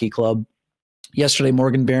this hockey club. Yesterday,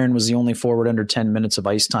 Morgan Barron was the only forward under 10 minutes of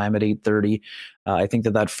ice time at 8:30. I think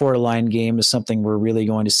that 4-line game is something we're really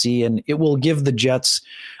going to see, and it will give the Jets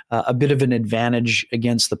a bit of an advantage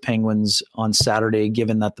against the Penguins on Saturday,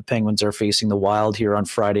 given that the Penguins are facing the Wild here on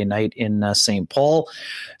Friday night in St. Paul.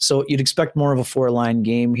 So you'd expect more of a 4-line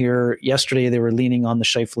game here. Yesterday, they were leaning on the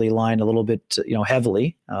Scheifele line a little bit,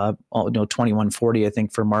 heavily, 21-40, I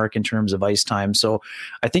think, for Mark in terms of ice time. So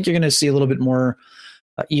I think you're going to see a little bit more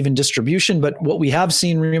even distribution. But what we have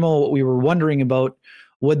seen, Remo, what we were wondering about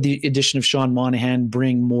would the addition of Sean Monahan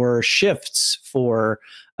bring more shifts for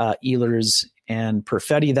Ehlers and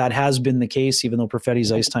Perfetti? That has been the case, even though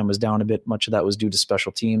Perfetti's ice time was down a bit. Much of that was due to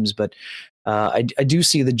special teams. But I do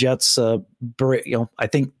see the Jets, I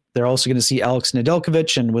think they're also going to see Alex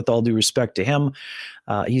Nedeljkovic, and with all due respect to him,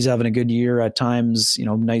 he's having a good year at times,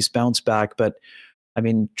 nice bounce back. But I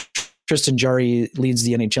mean, Tristan Jarry leads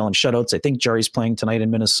the NHL in shutouts. I think Jarry's playing tonight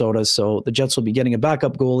in Minnesota, so the Jets will be getting a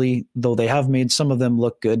backup goalie, though they have made some of them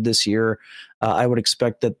look good this year. I would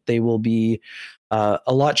expect that they will be a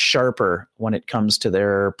lot sharper when it comes to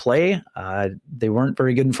their play. They weren't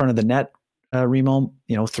very good in front of the net, Remo.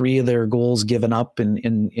 3 of their goals given up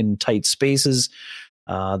in tight spaces.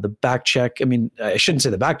 The back check, I shouldn't say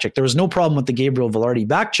the back check. There was no problem with the Gabriel Velarde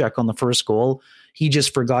back check on the first goal. He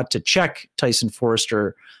just forgot to check Tyson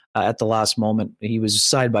Forster at the last moment. He was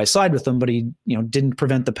side by side with him, but he didn't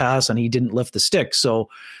prevent the pass and he didn't lift the stick. So,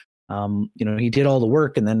 he did all the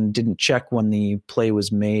work and then didn't check when the play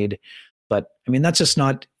was made. But that's just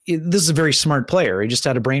not, this is a very smart player. He just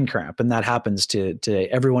had a brain cramp, and that happens to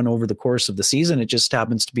everyone over the course of the season. It just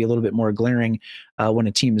happens to be a little bit more glaring when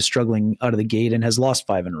a team is struggling out of the gate and has lost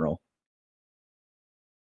 5 in a row.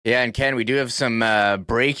 Yeah, and Ken, we do have some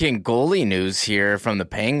breaking goalie news here from the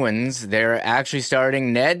Penguins. They're actually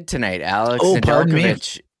starting Ned tonight. Alex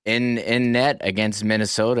Nedeljkovic in net against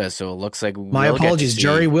Minnesota. So it looks like my apologies.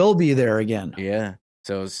 Jarry will be there again. Yeah.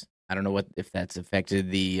 So I don't know if that's affected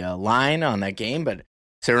the line on that game, but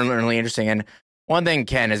certainly interesting. And one thing,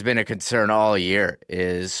 Ken, has been a concern all year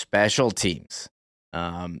is special teams.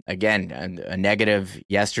 Again, a negative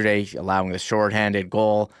yesterday, allowing the shorthanded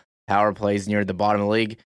goal. Power plays near the bottom of the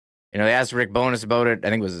league. They asked Rick Bowness about it. I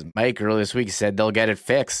think it was Mike earlier this week. He said they'll get it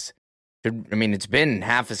fixed. It's been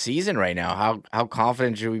half a season right now. How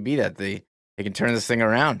confident should we be that they can turn this thing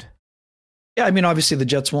around? Yeah, obviously the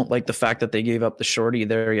Jets won't like the fact that they gave up the shorty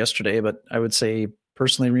there yesterday, but I would say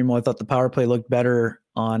personally, Remo, I thought the power play looked better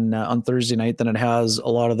on Thursday night than it has a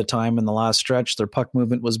lot of the time in the last stretch. Their puck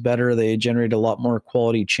movement was better. They generated a lot more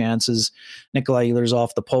quality chances. Nikolai Ehlers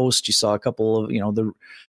off the post. You saw a couple of, the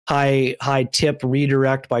high tip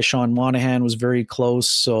redirect by Sean Monahan was very close.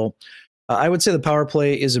 So I would say the power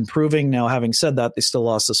play is improving. Now, having said that, they still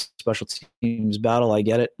lost the special teams battle. I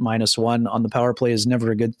get it. -1 on the power play is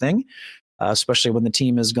never a good thing, especially when the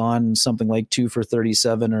team has gone something like 2 for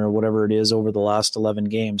 37 or whatever it is over the last 11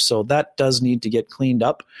 games. So that does need to get cleaned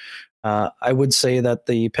up. I would say that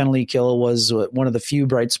the penalty kill was one of the few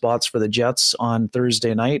bright spots for the Jets on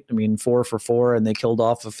Thursday night. 4 for 4, and they killed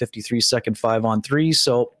off a 53-second 5-on-3.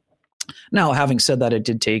 So now, having said that, it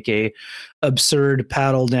did take a absurd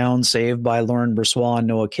paddle down save by Lauren Brossoit and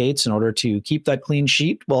Noah Cates in order to keep that clean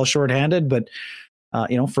sheet while shorthanded. But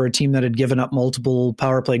for a team that had given up multiple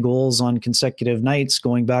power play goals on consecutive nights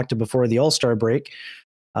going back to before the All-Star break,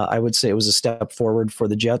 I would say it was a step forward for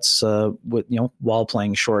the Jets while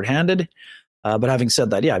playing shorthanded. But having said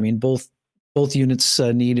that, both units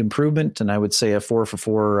need improvement, and I would say a 4 for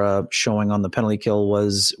 4 showing on the penalty kill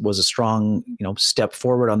was a strong step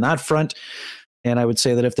forward on that front. And I would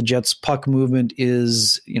say that if the Jets' puck movement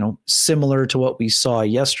is similar to what we saw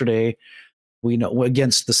yesterday, we know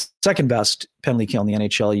against the second best penalty kill in the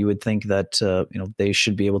NHL, you would think that they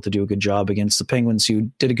should be able to do a good job against the Penguins,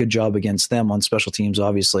 who did a good job against them on special teams,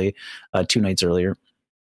 obviously 2 nights earlier.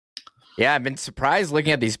 Yeah, I've been surprised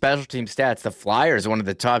looking at these special team stats. The Flyers, one of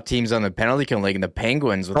the top teams on the penalty kill league, and the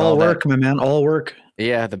Penguins with all work, my man, all work.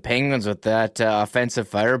 Yeah, the Penguins with that offensive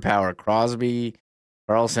firepower. Crosby,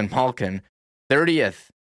 Carlson, Malkin, 30th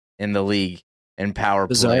in the league in power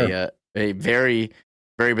play. Very,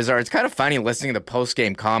 very bizarre. It's kind of funny listening to the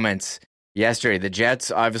post-game comments yesterday. The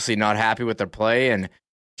Jets obviously not happy with their play, and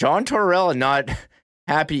John Tortorella not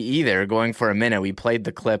happy either. Going for a minute, we played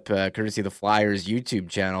the clip courtesy of the Flyers YouTube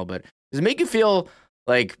channel, but does it make you feel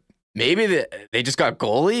like maybe they just got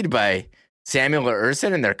goalied by Samuel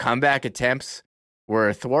Ersson and their comeback attempts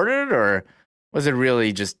were thwarted, or was it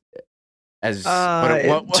really just as it's hard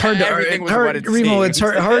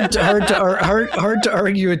to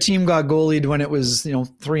argue a team got goalied when it was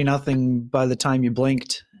 3-0 by the time you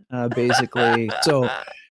blinked, basically. So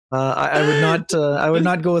I would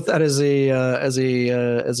not go with that as a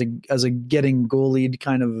getting goalied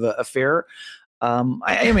kind of affair.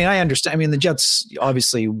 I understand. The Jets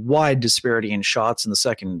obviously wide disparity in shots in the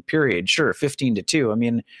second period. Sure,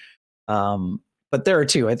 15-2. But there are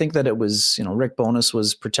two. I think that it was, Rick Bowness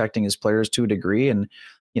was protecting his players to a degree, and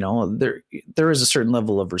there is a certain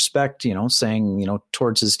level of respect, saying,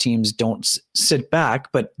 towards his teams, don't sit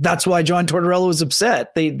back. But that's why John Tortorella was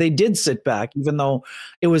upset. They did sit back, even though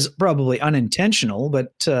it was probably unintentional,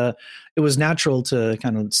 but it was natural to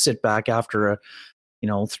kind of sit back after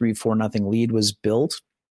 3-4 lead was built.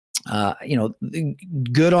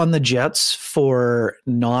 Good on the Jets for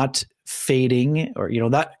not fading, or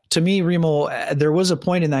that to me, Remo, there was a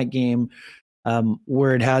point in that game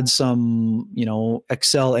where it had some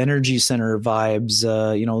Excel Energy Center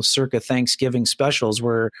vibes, circa Thanksgiving specials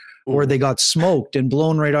where they got smoked and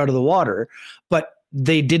blown right out of the water, but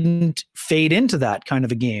they didn't fade into that kind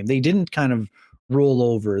of a game. They didn't kind of roll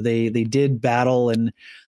over. They did battle and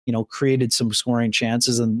created some scoring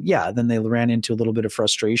chances, and then they ran into a little bit of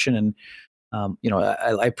frustration. And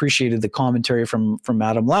I appreciated the commentary from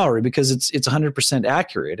Adam Lowry, because it's 100%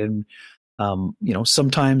 accurate. And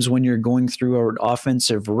sometimes when you're going through an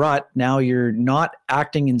offensive rut, now you're not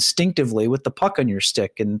acting instinctively with the puck on your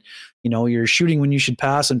stick, and you're shooting when you should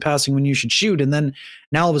pass and passing when you should shoot. And then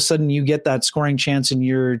now all of a sudden you get that scoring chance and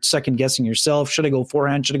you're second guessing yourself. Should I go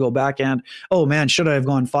forehand? Should I go backhand? Oh man, should I have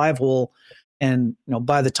gone 5-hole? And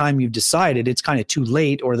by the time you've decided, it's kind of too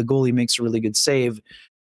late, or the goalie makes a really good save.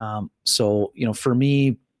 So for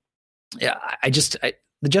me, the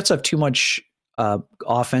Jets have too much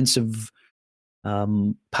offensive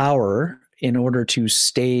power in order to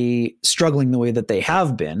stay struggling the way that they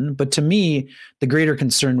have been. But to me, the greater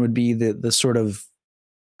concern would be the sort of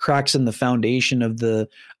cracks in the foundation of the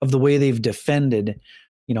way they've defended.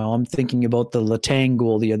 I'm thinking about the Letang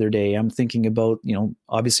goal the other day. I'm thinking about,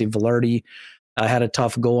 obviously Velarde had a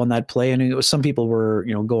tough goal on that play. And some people were,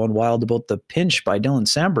 going wild about the pinch by Dylan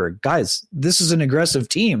Samberg. Guys, this is an aggressive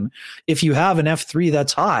team. If you have an F3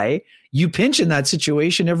 that's high, you pinch in that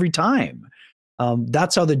situation every time.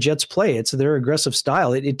 That's how the Jets play. It's their aggressive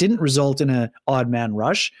style. It didn't result in an odd man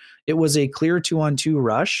rush. It was a clear 2-on-2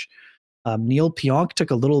 rush. Neil Pionk took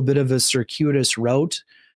a little bit of a circuitous route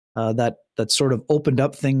that sort of opened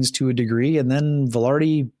up things to a degree. And then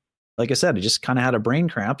Velarde, like I said, it just kind of had a brain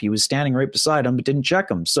cramp. He was standing right beside him, but didn't check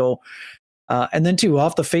him. So, and then too,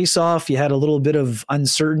 off the face-off, you had a little bit of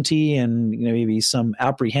uncertainty and maybe some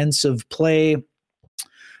apprehensive play.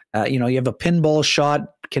 You have a pinball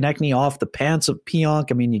shot, Konechny off the pants of Pionk.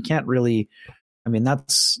 I mean, you can't really,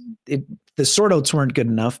 that's it. The sort outs weren't good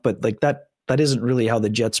enough, but like that isn't really how the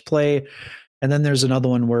Jets play. And then there's another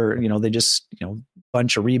one where, they just,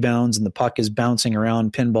 bunch of rebounds and the puck is bouncing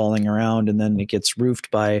around, pinballing around, and then it gets roofed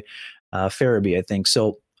by Farabee, I think.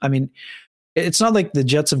 So, it's not like the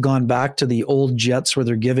Jets have gone back to the old Jets where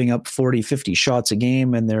they're giving up 40, 50 shots a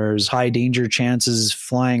game and there's high danger chances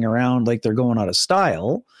flying around like they're going out of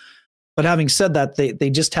style. But having said that, they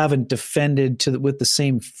just haven't defended with the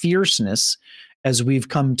same fierceness as we've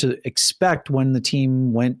come to expect when the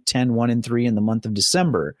team went 10-1-3 in the month of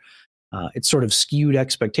December. It sort of skewed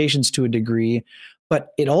expectations to a degree, but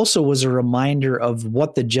it also was a reminder of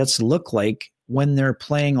what the Jets look like when they're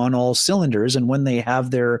playing on all cylinders and when they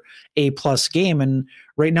have their A-plus game. And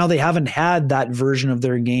right now they haven't had that version of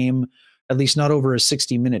their game, at least not over a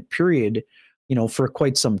 60-minute period, for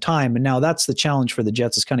quite some time. And now that's the challenge for the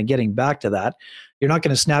Jets, is kind of getting back to that. You're not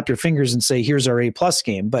going to snap your fingers and say, here's our A-plus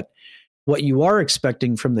game. But what you are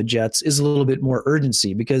expecting from the Jets is a little bit more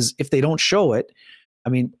urgency, because if they don't show it,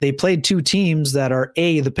 they played two teams that are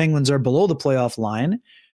A, the Penguins are below the playoff line,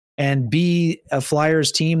 and B, a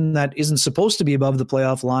Flyers team that isn't supposed to be above the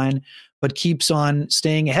playoff line, but keeps on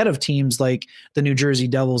staying ahead of teams like the New Jersey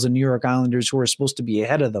Devils and New York Islanders, who are supposed to be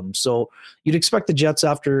ahead of them. So you'd expect the Jets,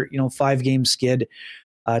 after 5-game skid,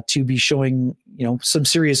 to be showing some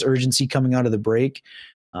serious urgency coming out of the break.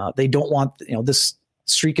 They don't want this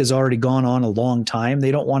streak has already gone on a long time.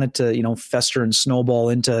 They don't want it to, fester and snowball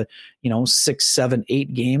into, 6, 7,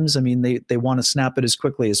 8 games. They want to snap it as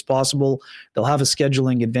quickly as possible. They'll have a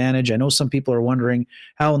scheduling advantage. I know some people are wondering,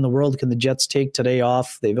 how in the world can the Jets take today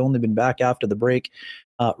off? They've only been back after the break.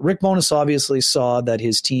 Rick Bowness obviously saw that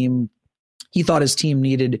he thought his team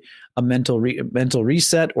needed a mental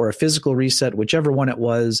reset or a physical reset, whichever one it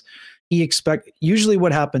was. Usually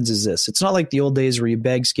what happens is this. It's not like the old days where you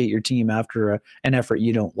bag skate your team after an effort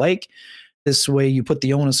you don't like. This way you put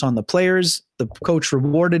the onus on the players. The coach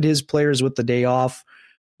rewarded his players with the day off.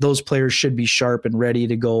 Those players should be sharp and ready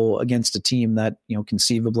to go against a team that,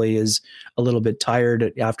 conceivably is a little bit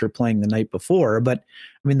tired after playing the night before. But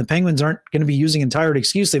the Penguins aren't going to be using a tired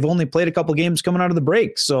excuse. They've only played a couple games coming out of the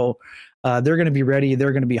break. So they're going to be ready.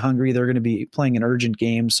 They're going to be hungry. They're going to be playing an urgent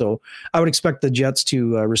game. So I would expect the Jets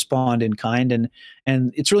to respond in kind.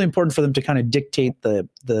 And it's really important for them to kind of dictate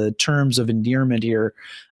the terms of endearment here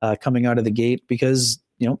coming out of the gate, because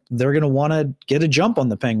they're going to want to get a jump on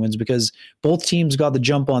the Penguins, because both teams got the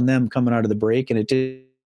jump on them coming out of the break, and it didn't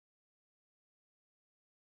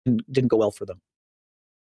go well for them.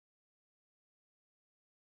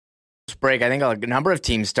 Break. I think a number of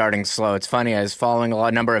teams starting slow. It's funny. I was following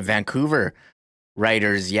a number of Vancouver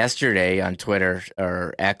writers yesterday on Twitter,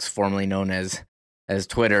 or X, formerly known as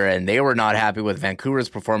Twitter, and they were not happy with Vancouver's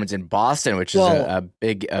performance in Boston, which is a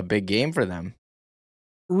big game for them.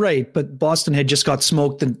 Right, but Boston had just got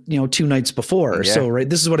smoked, 2 nights before. Yeah. So, right,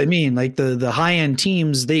 this is what I mean. Like the high end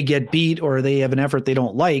teams, they get beat or they have an effort they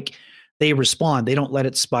don't like, they respond. They don't let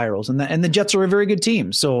it spirals. And the Jets are a very good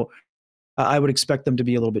team, so I would expect them to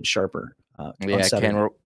be a little bit sharper. Ken,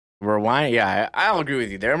 we're winding. Yeah, I'll agree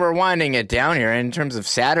with you there. We're winding it down here. In terms of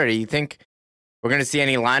Saturday, you think we're going to see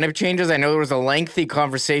any lineup changes? I know there was a lengthy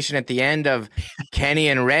conversation at the end of Kenny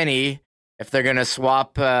and Rennie, if they're going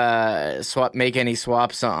to make any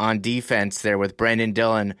swaps on defense there, with Brendan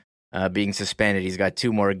Dillon being suspended. He's got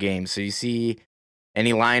 2 more games. So you see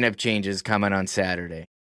any lineup changes coming on Saturday?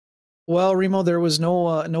 Well, Remo, there was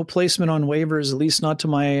no placement on waivers, at least not to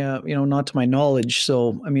my knowledge.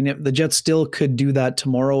 So, I mean, the Jets still could do that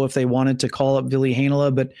tomorrow if they wanted to call up Ville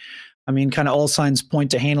Heinola, but I mean, kind of all signs point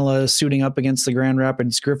to Heinola suiting up against the Grand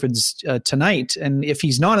Rapids Griffins tonight. And if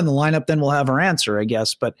he's not in the lineup, then we'll have our answer, I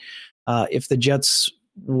guess. But if the Jets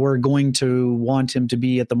were going to want him to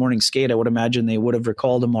be at the morning skate, I would imagine they would have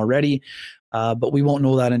recalled him already. But we won't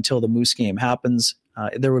know that until the Moose game happens.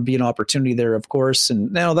 There would be an opportunity there, of course.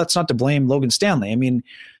 And no, that's not to blame Logan Stanley. I mean,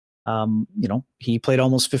 he played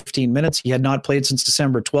almost 15 minutes. He had not played since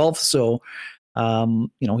December 12th. So,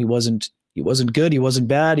 he wasn't good. He wasn't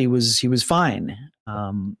bad. He was fine.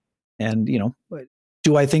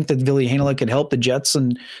 Do I think that Ville Heinola could help the Jets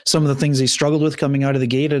and some of the things they struggled with coming out of the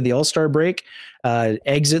gate of the All-Star break?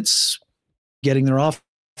 Exits, getting their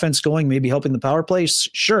offense going, maybe helping the power play?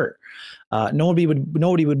 Sure. Nobody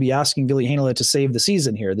would be asking Ville Heinola to save the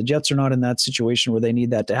season here. The Jets are not in that situation where they need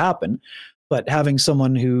that to happen. But having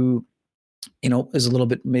someone who, is a little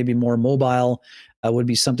bit maybe more mobile would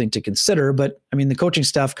be something to consider. But I mean, the coaching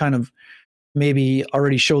staff kind of maybe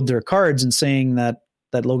already showed their cards in saying that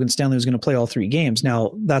Logan Stanley was going to play all 3 games.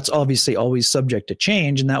 Now, that's obviously always subject to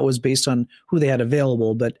change, and that was based on who they had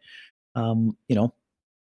available. But,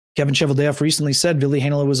 Kevin Cheveldayoff recently said Ville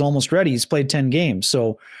Heinola was almost ready. He's played 10 games.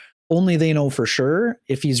 So only they know for sure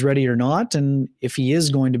if he's ready or not. And if he is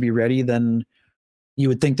going to be ready, then you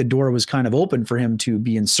would think the door was kind of open for him to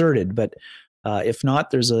be inserted. But if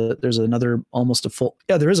not, there's another almost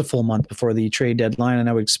there is a full month before the trade deadline, and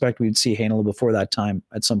I would expect we'd see Heinola before that time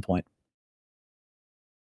at some point.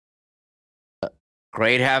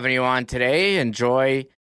 Great having you on today. Enjoy,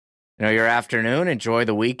 your afternoon. Enjoy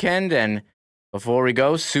the weekend. And before we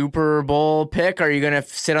go, Super Bowl pick. Are you going to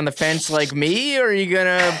sit on the fence like me, or are you going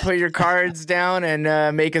to put your cards down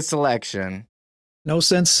and make a selection? No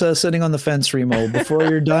sense sitting on the fence, Remo. Before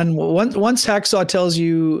you're done, once Hacksaw tells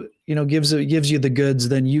you, gives you the goods,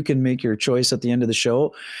 then you can make your choice at the end of the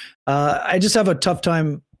show. I just have a tough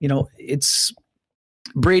time. It's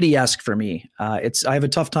Brady-esque for me. I have a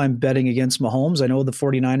tough time betting against Mahomes. I know the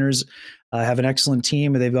 49ers have an excellent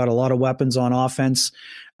team, and they've got a lot of weapons on offense.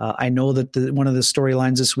 I know that one of the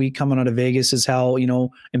storylines this week coming out of Vegas is how,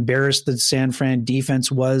 embarrassed the San Fran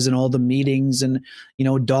defense was in all the meetings and,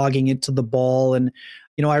 dogging it to the ball. And,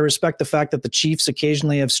 I respect the fact that the Chiefs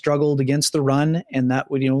occasionally have struggled against the run, and that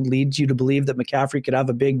would, lead you to believe that McCaffrey could have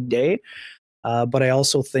a big day. But I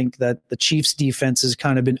also think that the Chiefs defense has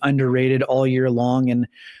kind of been underrated all year long. And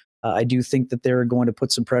I do think that they're going to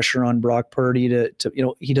put some pressure on Brock Purdy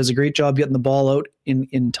to he does a great job getting the ball out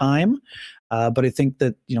in time. But I think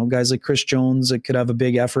that, guys like Chris Jones could have a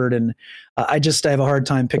big effort. And I have a hard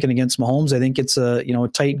time picking against Mahomes. I think it's a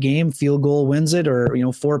tight game, field goal wins it, or,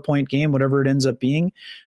 4-point game, whatever it ends up being.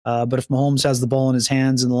 But if Mahomes has the ball in his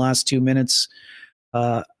hands in the last 2 minutes,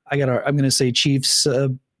 I'm going to say Chiefs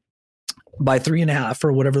by 3.5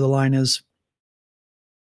 or whatever the line is.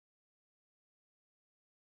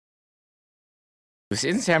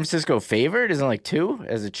 Isn't San Francisco favored? Isn't it like 2?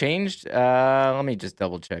 Has it changed? Let me just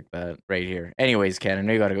double check that right here. Anyways, Ken, I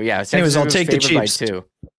know you got to go. Yeah. Anyways, I'll take the Chiefs. By 2.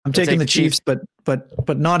 I'm taking the Chiefs, but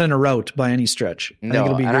not in a rout by any stretch. I think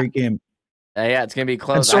it'll be a great game. Yeah, it's going to be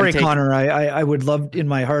close. I'm sorry, Connor. I would love, in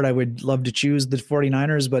my heart, I would love to choose the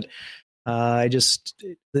 49ers, but I just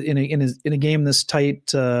in a game this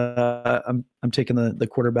tight, I'm taking the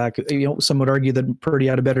quarterback. Some would argue that Purdy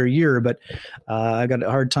had a better year, but I got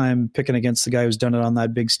a hard time picking against the guy who's done it on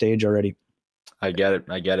that big stage already. I get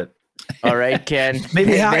it. All right, Ken.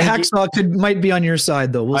 Maybe Hacksaw might be on your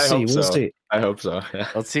side, though. We'll see. We'll see. I hope so. Yeah.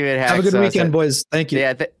 Let's see what Hacksaw. Have a good weekend, boys. Thank you.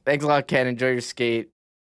 Yeah, thanks a lot, Ken. Enjoy your skate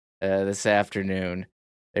this afternoon.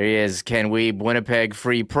 There he is, Ken Wiebe, Winnipeg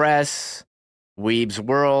Free Press. Weeb's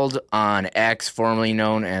World on X, formerly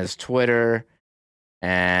known as Twitter,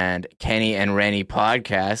 and Kenny and Rennie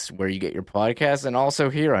podcast, where you get your podcasts, and also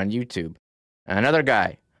here on YouTube. Another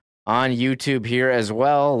guy on YouTube here as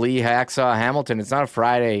well. Lee Hacksaw Hamilton. It's not a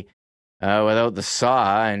Friday without the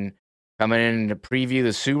Saw, and coming in to preview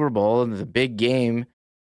the Super Bowl, the big game,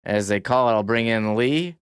 as they call it. I'll bring in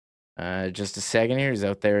Lee just a second here. He's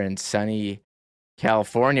out there in sunny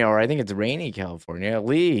California, or I think it's rainy California.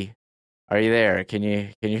 Lee, are you there? Can you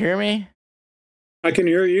hear me? I can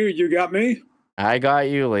hear you. You got me? I got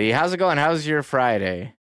you, Lee. How's it going? How's your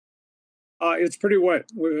Friday? It's pretty wet.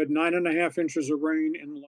 We've had 9.5 inches of rain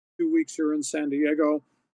in the last 2 weeks here in San Diego.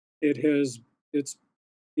 It's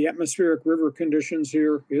the atmospheric river conditions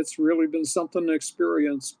here. It's really been something to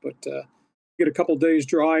experience, but get a couple days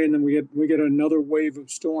dry, and then we get another wave of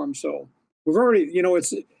storm. So we've already,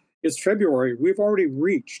 it's February. We've already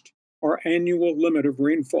reached our annual limit of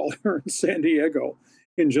rainfall here in San Diego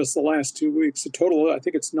in just the last 2 weeks. A total, I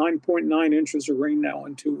think it's 9.9 inches of rain now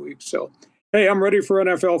in 2 weeks. So, hey, I'm ready for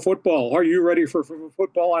NFL football. Are you ready for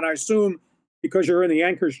football? And I assume because you're in the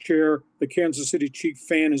anchor's chair, the Kansas City Chief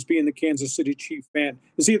fan is being the Kansas City Chief fan.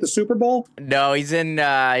 Is he at the Super Bowl? No, he's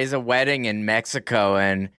a wedding in Mexico,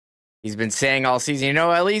 and he's been saying all season,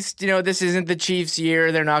 at least, this isn't the Chiefs'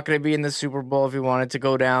 year. They're not going to be in the Super Bowl if he wanted to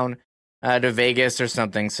go down to Vegas or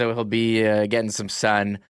something. So he'll be getting some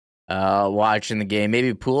sun watching the game.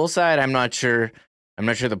 Maybe poolside. I'm not sure. I'm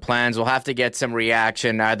not sure the plans. We'll have to get some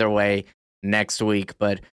reaction either way next week.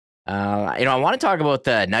 But, I want to talk about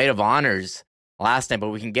the Night of Honors last night, but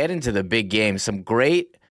we can get into the big game. Some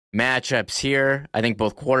great matchups here. I think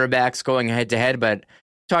both quarterbacks going head-to-head, but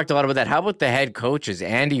talked a lot about that. How about the head coaches?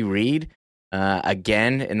 Andy Reid,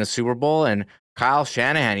 again in the Super Bowl, and Kyle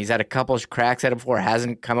Shanahan. He's had a couple of cracks at it before,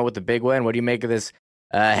 hasn't come up with the big win. What do you make of this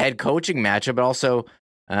head coaching matchup, but also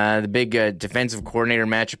the big defensive coordinator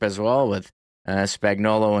matchup as well with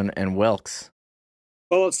Spagnuolo and Wilkes?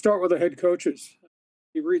 Well, let's start with the head coaches.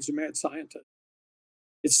 Andy Reid's a mad scientist.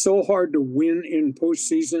 It's so hard to win in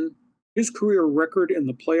postseason. His career record in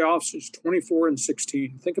the playoffs is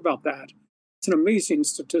 24-16. Think about that. It's an amazing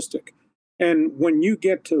statistic. And when you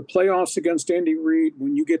get to the playoffs against Andy Reid,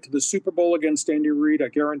 when you get to the Super Bowl against Andy Reid, I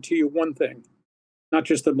guarantee you one thing, not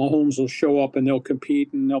just that Mahomes will show up and they'll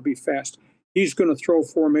compete and they'll be fast. He's going to throw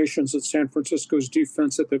formations at San Francisco's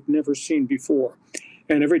defense that they've never seen before.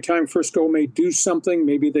 And every time Frisco may do something,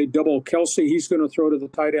 maybe they double Kelsey, he's going to throw to the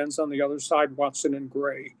tight ends on the other side, Watson and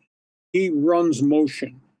Gray. He runs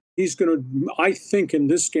motion. He's going to, I think in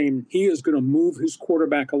this game, he is going to move his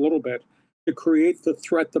quarterback a little bit to create the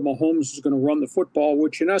threat that Mahomes is going to run the football,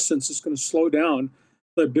 which in essence is going to slow down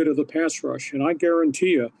the bit of the pass rush. And I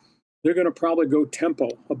guarantee you, they're going to probably go tempo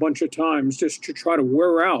a bunch of times just to try to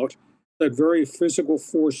wear out that very physical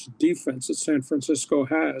force defense that San Francisco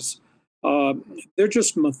has. They're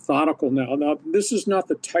just methodical now. Now, this is not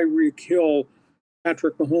the Tyreek Hill,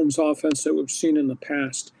 Patrick Mahomes offense that we've seen in the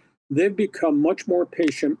past. They've become much more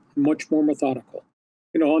patient, much more methodical.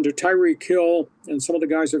 Under Tyreek Hill and some of the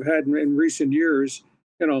guys have had in recent years,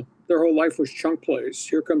 their whole life was chunk plays.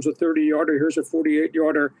 Here comes a 30-yarder, here's a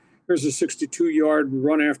 48-yarder, here's a 62-yard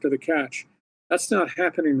run after the catch. That's not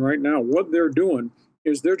happening right now. What they're doing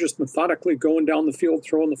is they're just methodically going down the field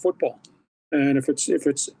throwing the football. And if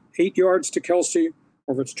it's 8 yards to Kelsey,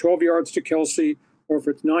 or if it's 12 yards to Kelsey, or if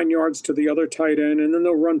it's 9 yards to the other tight end, and then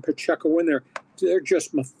they'll run Pacheco in there, they're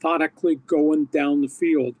just methodically going down the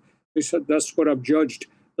field. They said that's what I've judged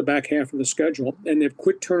the back half of the schedule, and they've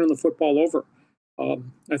quit turning the football over.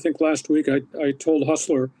 I think last week I told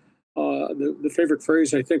Hustler the favorite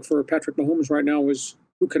phrase I think for Patrick Mahomes right now is,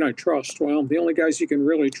 who can I trust? Well, the only guys you can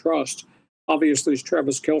really trust, obviously, is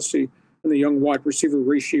Travis Kelsey and the young wide receiver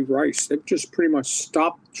Rashee Rice. They've just pretty much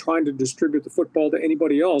stopped trying to distribute the football to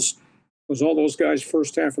anybody else, because all those guys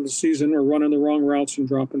first half of the season are running the wrong routes and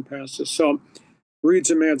dropping passes. So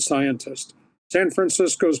Reid's a mad scientist. San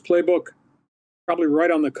Francisco's playbook, probably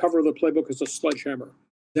right on the cover of the playbook, is a sledgehammer.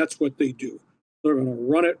 That's what they do. They're going to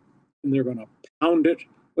run it, and they're going to pound it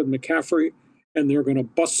with McCaffrey, and they're going to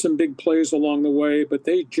bust some big plays along the way, but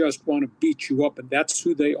they just want to beat you up, and that's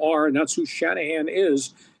who they are, and that's who Shanahan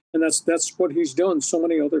is, and that's what he's done so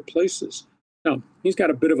many other places. Now, he's got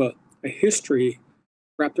a bit of a history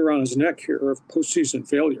wrapped around his neck here of postseason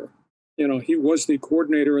failure. He was the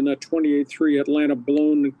coordinator in that 28-3 Atlanta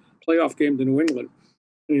blown playoff game to New England,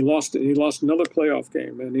 and he lost it. He lost another playoff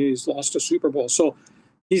game, and he's lost a Super Bowl. So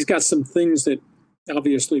he's got some things that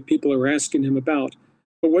obviously people are asking him about.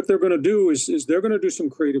 But what they're going to do is they're going to do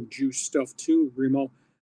some creative juice stuff too, Remo.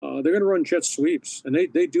 They're going to run jet sweeps, and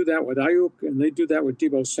they do that with Ayuk, and they do that with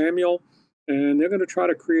Deebo Samuel, and they're going to try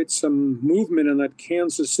to create some movement in that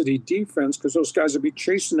Kansas City defense, because those guys will be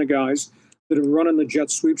chasing the guys that are running the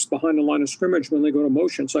jet sweeps behind the line of scrimmage when they go to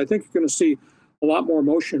motion. So I think you're going to see a lot more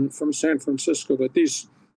motion from San Francisco. But these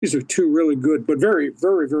These are two really good, but very,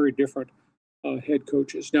 very, very different head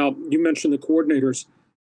coaches. Now, you mentioned the coordinators.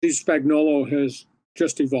 Steve Spagnuolo has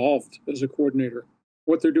just evolved as a coordinator.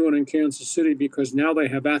 What they're doing in Kansas City, because now they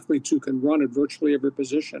have athletes who can run at virtually every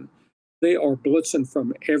position. They are blitzing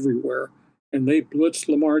from everywhere. And they blitzed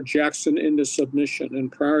Lamar Jackson into submission.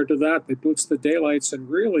 And prior to that, they blitzed the daylights and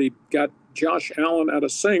really got Josh Allen out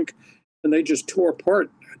of sync. And they just tore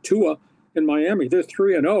apart Tua in Miami. They're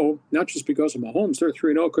 3-0, not just because of Mahomes. They're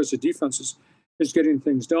 3-0 because the defense is getting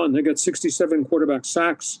things done. They got 67 quarterback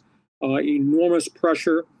sacks, enormous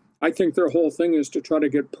pressure. I think their whole thing is to try to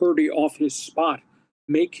get Purdy off his spot,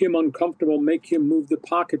 make him uncomfortable, make him move the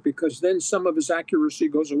pocket, because then some of his accuracy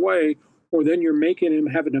goes away, or then you're making him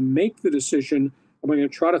having to make the decision, am I going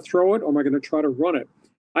to try to throw it or am I going to try to run it?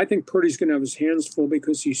 I think Purdy's going to have his hands full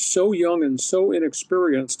because he's so young and so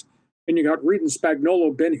inexperienced, and you got Reed and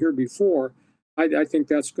Spagnuolo been here before. I think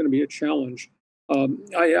that's going to be a challenge.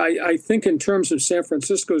 I think in terms of San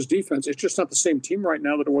Francisco's defense, it's just not the same team right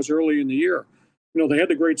now that it was early in the year. You know, they had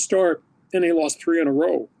the great start, and they lost 3 in a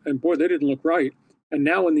row. And, boy, they didn't look right. And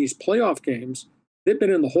now in these playoff games, they've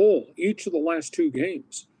been in the hole each of the last 2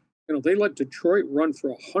 games. You know, they let Detroit run for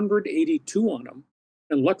 182 on them.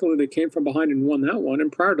 And luckily they came from behind and won that one.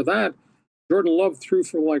 And prior to that, Jordan Love threw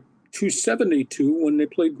for like 272 when they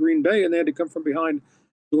played Green Bay, and they had to come from behind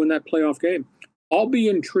to win that playoff game. I'll be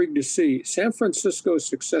intrigued to see. San Francisco's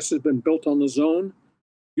success has been built on the zone.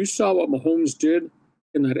 You saw what Mahomes did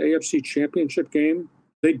in that AFC Championship game.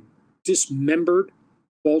 They dismembered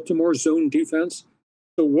Baltimore's zone defense.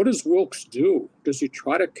 So what does Wilkes do? Does he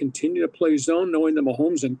try to continue to play zone knowing that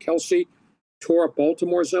Mahomes and Kelsey tore up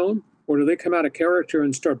Baltimore zone? Or do they come out of character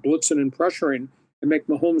and start blitzing and pressuring and make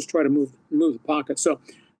Mahomes try to move the pocket? So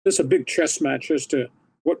this is a big chess match as to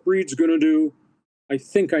what Reed's going to do. I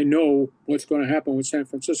think I know what's going to happen with San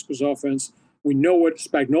Francisco's offense. We know what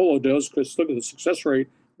Spagnuolo does because look at the success rate.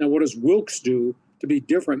 Now, what does Wilkes do to be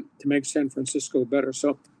different to make San Francisco better?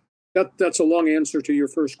 So that's a long answer to your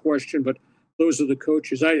first question, but those are the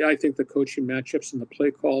coaches. I think the coaching matchups and the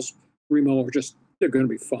play calls, Remo, are just, they're going to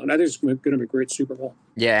be fun. I think it's going to be a great Super Bowl.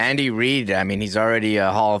 Yeah, Andy Reid, I mean, he's already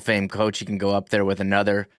a Hall of Fame coach. He can go up there with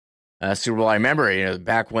another Super Bowl. I remember,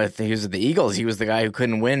 back when he was at the Eagles, he was the guy who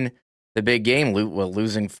couldn't win the big game,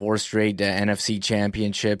 losing 4 straight NFC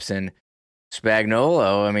championships. And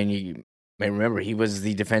Spagnuolo, I mean, you may remember, he was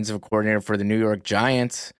the defensive coordinator for the New York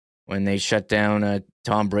Giants when they shut down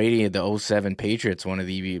Tom Brady at the 2007 Patriots, one of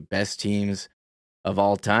the best teams of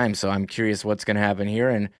all time. So I'm curious what's going to happen here.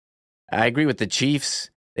 And I agree with the Chiefs.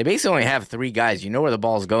 They basically only have 3 guys. You know where the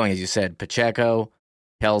ball's going, as you said. Pacheco,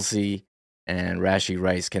 Kelsey, and Rashee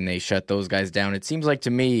Rice. Can they shut those guys down? It seems like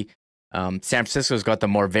to me, San Francisco's got the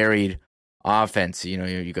more varied offense.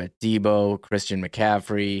 You got Debo, Christian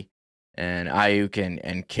McCaffrey, and Ayuk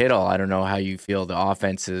and Kittle. I don't know how you feel the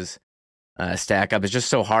offenses stack up. It's just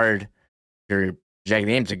so hard for Jack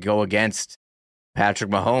Name to go against Patrick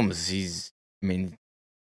Mahomes. He's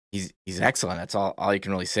excellent. That's all you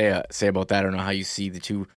can really say about that. I don't know how you see the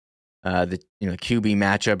two, QB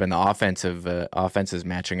matchup and the offenses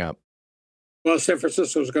matching up. Well, San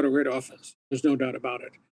Francisco's got a great offense. There's no doubt about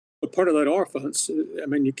it. But part of that offense, I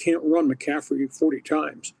mean, you can't run McCaffrey 40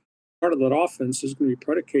 times. Part of that offense is going to be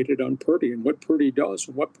predicated on Purdy and what Purdy does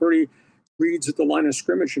and what Purdy reads at the line of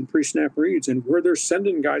scrimmage and pre-snap reads and where they're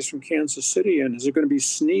sending guys from Kansas City. And is it going to be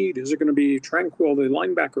Snead? Is it going to be Tranquil, the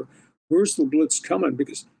linebacker? Where's the blitz coming?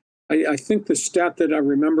 Because I think the stat that I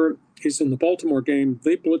remember is in the Baltimore game,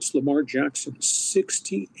 they blitzed Lamar Jackson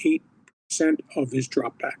 68% of his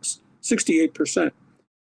dropbacks. 68%.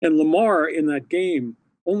 And Lamar in that game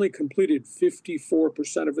only completed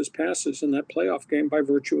 54% of his passes in that playoff game by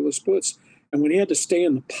virtue of the splits. And when he had to stay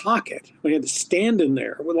in the pocket, when he had to stand in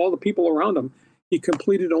there with all the people around him, he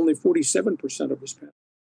completed only 47% of his passes.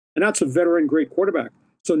 And that's a veteran great quarterback.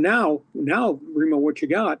 So now, Remo, what you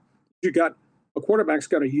got a quarterback's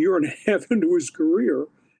got 1.5 years into his career,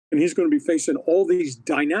 and he's going to be facing all these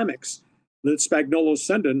dynamics that Spagnuolo's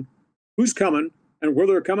sending. Who's coming and where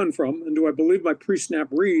they're coming from? And do I believe my pre-snap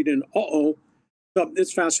read? And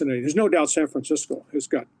it's fascinating. There's no doubt San Francisco has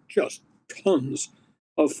got just tons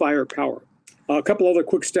of firepower. A couple other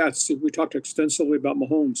quick stats. We talked extensively about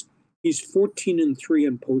Mahomes. He's 14-3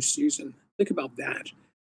 in postseason. Think about that.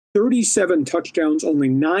 37 touchdowns, only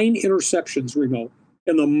 9 interceptions, Remo,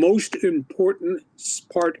 in the most important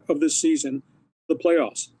part of the season, the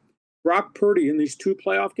playoffs. Brock Purdy in these 2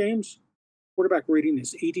 playoff games, quarterback rating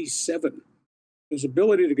is 87. His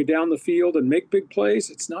ability to get down the field and make big plays,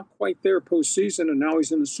 it's not quite there postseason, and now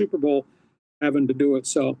he's in the Super Bowl having to do it.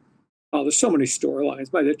 So There's so many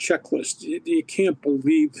storylines by the checklist. You can't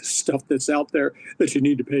believe the stuff that's out there that you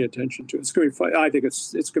need to pay attention to. It's going to be fun. I think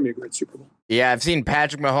it's going to be a great Super Bowl. Yeah, I've seen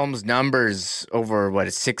Patrick Mahomes' numbers over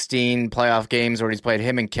 16 playoff games where he's played.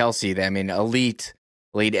 Him and Kelsey. I mean, elite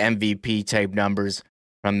MVP type numbers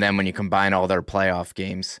from them when you combine all their playoff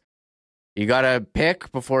games. You got to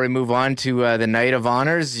pick before we move on to the Night of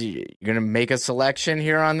Honors. You're going to make a selection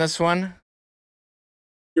here on this one?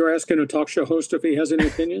 You're asking a talk show host if he has any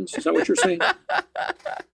opinions? Is that what you're saying?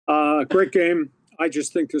 Great game. I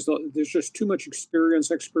just think there's just too much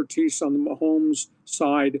experience, expertise on the Mahomes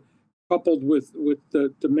side, coupled with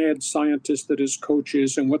the mad scientist that his coach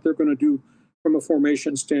is and what they're going to do from a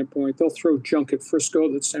formation standpoint. They'll throw junk at Frisco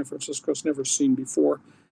that San Francisco's never seen before.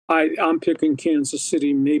 I'm picking Kansas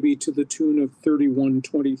City maybe to the tune of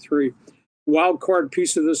 31-23. Wild card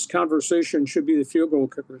piece of this conversation should be the field goal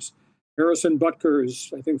kickers. Harrison Butker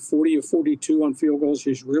is, I think, 40 of 42 on field goals.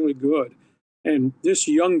 He's really good. And this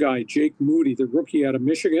young guy, Jake Moody, the rookie out of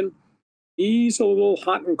Michigan, he's a little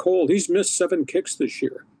hot and cold. He's missed 7 kicks this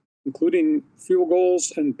year, including field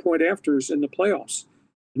goals and point afters in the playoffs.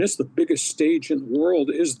 And it's the biggest stage in the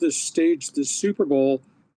world. Is this stage, the Super Bowl,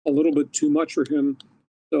 a little bit too much for him?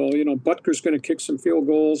 So, Butker's going to kick some field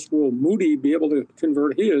goals. Will Moody be able to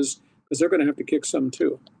convert his? Because they're going to have to kick some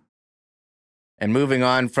too. And moving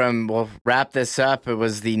on we'll wrap this up. It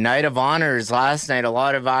was the Night of Honors last night. A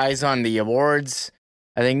lot of eyes on the awards.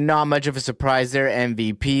 I think not much of a surprise there.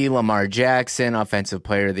 MVP, Lamar Jackson, Offensive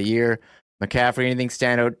Player of the Year. McCaffrey, anything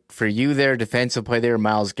stand out for you there? Defensive Player of the Year,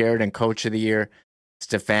 Myles Garrett, and Coach of the Year,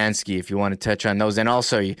 Stefanski, if you want to touch on those. And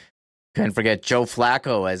also, you couldn't forget Joe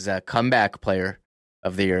Flacco as a comeback player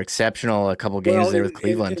of the year. Exceptional a couple games there with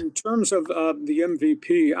Cleveland. In terms of the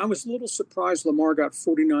MVP, I was a little surprised Lamar got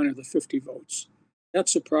 49 of the 50 votes. That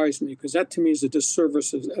surprised me because that to me is a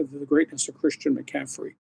disservice of the greatness of Christian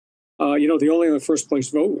McCaffrey. The only first place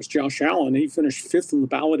vote was Josh Allen. He finished 5th in the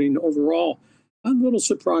balloting overall. I'm a little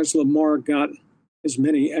surprised Lamar got as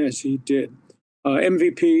many as he did.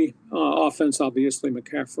 MVP, offense, obviously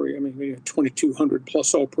McCaffrey. I mean, he had 2,200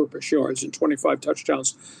 plus all-purpose yards and 25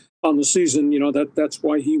 touchdowns on the season. That's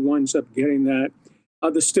why he winds up getting that.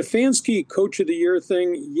 The Stefanski Coach of the Year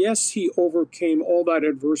thing, yes, he overcame all that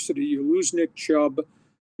adversity. You lose Nick Chubb,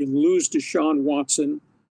 you lose Deshaun Watson.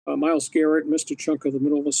 Myles Garrett missed a chunk of the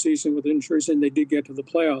middle of the season with injuries, and they did get to the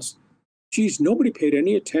playoffs. Geez, nobody paid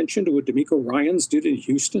any attention to what DeMeco Ryans did in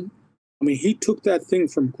Houston. I mean, he took that thing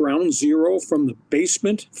from ground zero, from the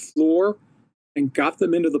basement floor, and got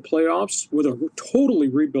them into the playoffs with a totally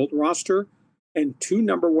rebuilt roster and 2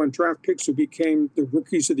 number 1 draft picks who became the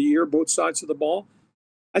rookies of the year, both sides of the ball.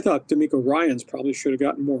 I thought DeMeco Ryans probably should have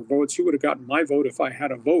gotten more votes. He would have gotten my vote if I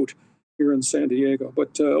had a vote here in San Diego.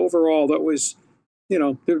 But overall, that was, there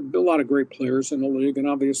are a lot of great players in the league, and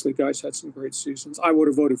obviously guys had some great seasons. I would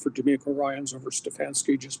have voted for DeMeco Ryans over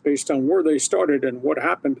Stefanski just based on where they started and what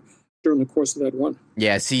happened during the course of that run.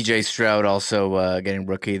 Yeah, C.J. Stroud also getting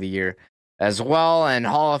Rookie of the Year as well. And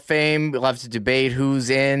Hall of Fame, we'll have to debate who's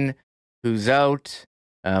in, who's out.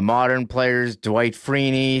 Modern players, Dwight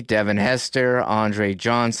Freeney, Devin Hester, Andre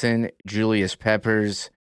Johnson, Julius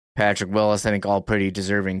Peppers, Patrick Willis, I think all pretty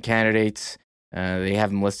deserving candidates. They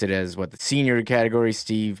have them listed as the senior category,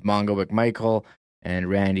 Steve Mongo McMichael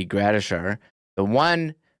and Randy Gradishar. The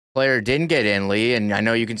one player didn't get in, Lee, and I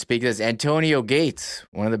know you can speak to this, Antonio Gates,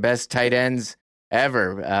 one of the best tight ends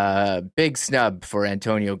ever. Big snub for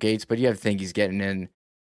Antonio Gates, but you have to think he's getting in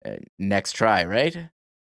next try, right?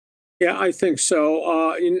 Yeah, I think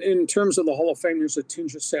so. In terms of the Hall of Fame, there's a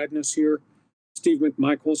tinge of sadness here. Steve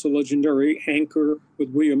McMichael's a legendary anchor with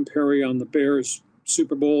William Perry on the Bears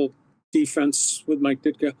Super Bowl defense with Mike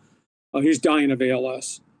Ditka. He's dying of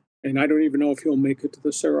ALS, and I don't even know if he'll make it to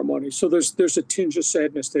the ceremony. So there's a tinge of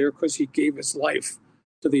sadness there because he gave his life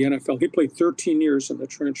to the NFL. He played 13 years in the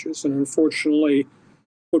trenches, and unfortunately,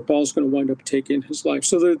 football's going to wind up taking his life.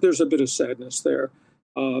 So there's a bit of sadness there.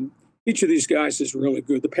 Each of these guys is really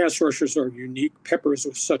good. The pass rushers are unique. Peppers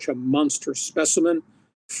was such a monster specimen.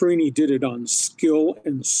 Freeney did it on skill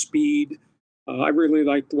and speed. I really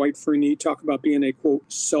liked Dwight Freeney. Talk about being a,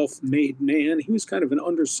 quote, self-made man. He was kind of an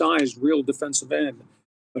undersized, real defensive end.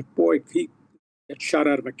 But, boy, he got shot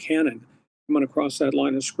out of a cannon coming across that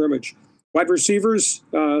line of scrimmage. Wide receivers,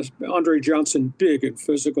 Andre Johnson, big and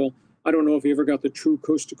physical. I don't know if he ever got the true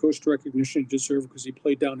coast-to-coast recognition he deserved because he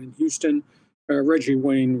played down in Houston. Reggie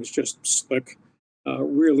Wayne was just slick,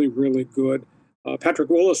 really, really good. Patrick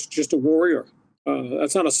Willis, just a warrior.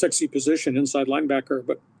 That's not a sexy position, inside linebacker,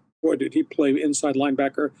 but boy, did he play inside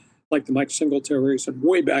linebacker like the Mike Singletaries and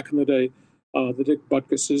way back in the day, the Dick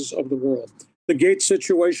Butkuses of the world. The Gates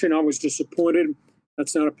situation, I was disappointed.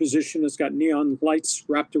 That's not a position that's got neon lights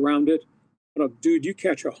wrapped around it. But, dude, you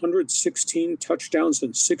catch 116 touchdowns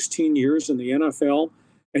in 16 years in the NFL,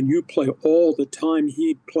 and you play all the time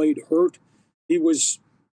he played hurt. He was,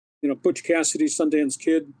 Butch Cassidy, Sundance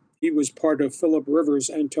Kid. He was part of Phillip Rivers,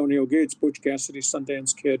 Antonio Gates, Butch Cassidy,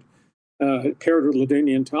 Sundance Kid, paired with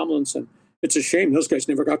LaDainian Tomlinson. It's a shame those guys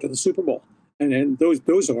never got to the Super Bowl. And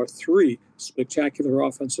those are three spectacular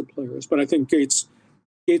offensive players. But I think Gates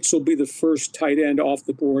will be the first tight end off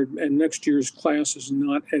the board, and next year's class is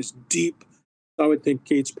not as deep. I would think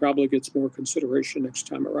Gates probably gets more consideration next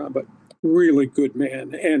time around, but really good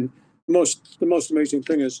man. And the most amazing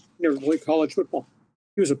thing is he never played college football.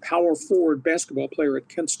 He was a power forward basketball player at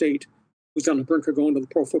Kent State, who's on the brink of going to the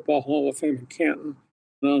Pro Football Hall of Fame in Canton.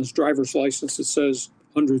 And on his driver's license, it says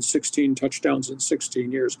 116 touchdowns in 16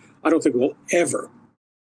 years. I don't think we'll ever,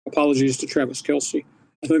 apologies to Travis Kelce,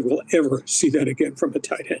 I don't think we'll ever see that again from a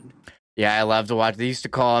tight end. Yeah, I love to watch. They used to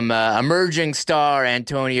call him emerging star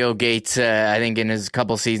Antonio Gates, I think in his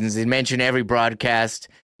couple seasons. He mentioned every broadcast.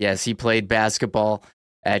 Yes, he played basketball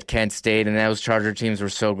at Kent State, and those Charger teams were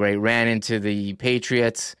so great. Ran into the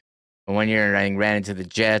Patriots. One year, I think, ran into the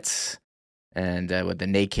Jets. And with the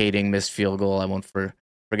Nate Kading missed field goal, I won't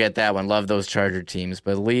forget that one. Love those Charger teams.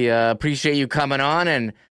 But Lee, appreciate you coming on,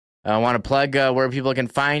 and I want to plug where people can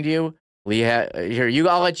find you. Lee,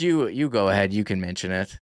 I'll let you go ahead. You can mention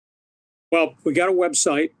it. Well, we got a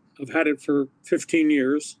website. I've had it for 15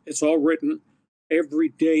 years. It's all written every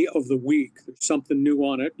day of the week. There's something new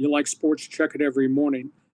on it. You like sports, check it every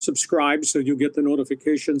morning. Subscribe so you'll get the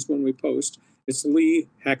notifications when we post. It's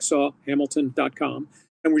LeeHacksawHamilton.com.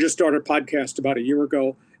 And we just started a podcast about a year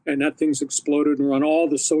ago, and that thing's exploded. We're on all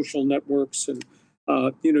the social networks, and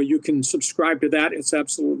you can subscribe to that. It's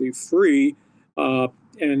absolutely free,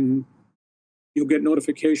 and you'll get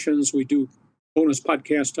notifications. We do bonus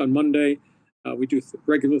podcast on Monday. We do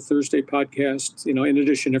regular Thursday podcasts, in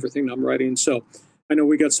addition to everything I'm writing. So I know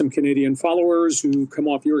we got some Canadian followers who come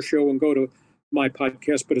off your show and go to my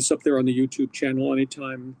podcast, but it's up there on the YouTube channel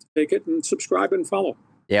anytime. Take it and subscribe and follow.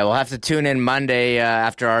 Yeah, we'll have to tune in Monday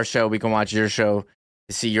after our show. We can watch your show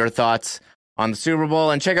to see your thoughts on the Super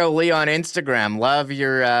Bowl, and check out Lee on Instagram. Love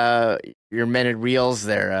your minute reels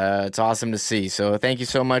there. It's awesome to see. So thank you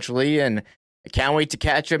so much, Lee, and I can't wait to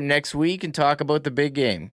catch up next week and talk about the big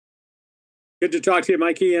game. Good to talk to you,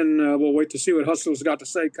 Mikey, and we'll wait to see what Hustler's got to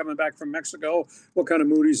say coming back from Mexico, what kind of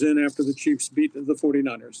mood he's in after the Chiefs beat the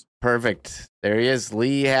 49ers. Perfect. There he is,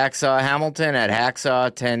 Lee Hacksaw Hamilton at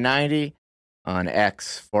Hacksaw1090 on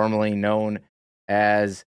X, formerly known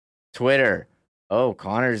as Twitter. Oh,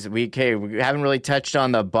 Connors, we haven't really touched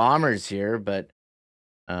on the Bombers here, but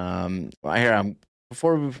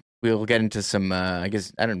before we'll get into some,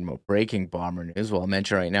 breaking Bomber news. Well, I'll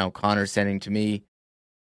mention right now, Connor sending to me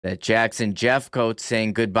that Jackson Jeffcoat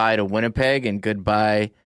saying goodbye to Winnipeg and goodbye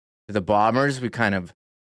to the Bombers. We kind of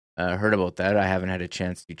heard about that. I haven't had a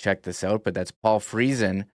chance to check this out, but that's Paul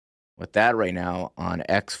Friesen with that right now on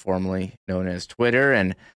X, formerly known as Twitter.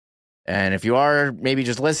 And if you are maybe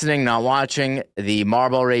just listening, not watching, the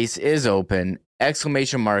marble race is open. !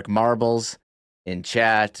 Marbles in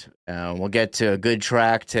chat. We'll get to a good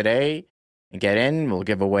track today and get in. We'll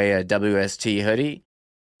give away a WST hoodie.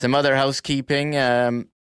 Some other housekeeping.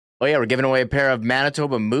 We're giving away a pair of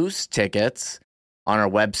Manitoba Moose tickets on our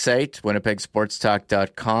website,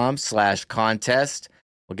 winnipegsportstalk.com/contest.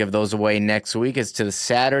 We'll give those away next week. It's to the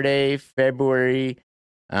Saturday, February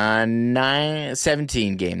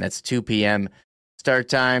 17 game. That's 2 p.m. start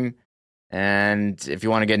time. And if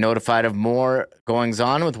you want to get notified of more goings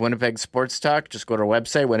on with Winnipeg Sports Talk, just go to our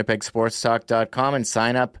website, winnipegsportstalk.com, and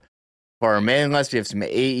sign up for our mailing list. We have some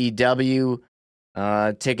AEW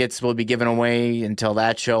tickets we'll be giving away until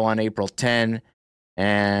that show on April 10.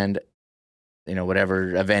 And,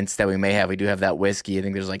 whatever events that we may have. We do have that whiskey. I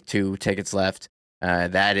think there's like 2 tickets left.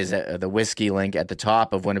 That is the whiskey link at the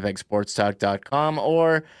top of winnipegsportstalk.com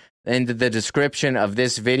or in the description of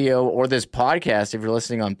this video or this podcast if you're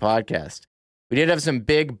listening on podcast. We did have some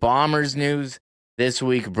big Bombers news this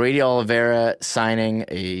week. Brady Oliveira signing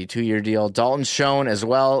a 2-year deal. Dalton Schoen as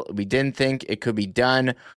well. We didn't think it could be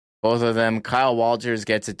done. Both of them. Kyle Walters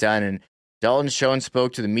gets it done. And Dalton Schoen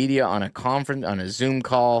spoke to the media on a Zoom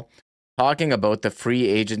call talking about the free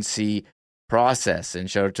agency process.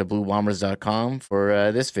 And shout out to BlueBombers.com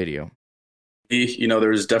for this video.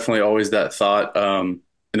 There's definitely always that thought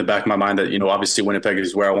in the back of my mind that, obviously Winnipeg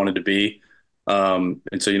is where I wanted to be. And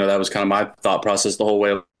so, that was kind of my thought process the whole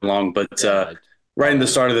way along. But right in the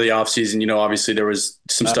start of the offseason, obviously there was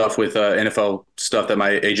some stuff with NFL stuff that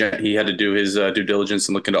my agent, he had to do his due diligence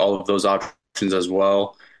and look into all of those options as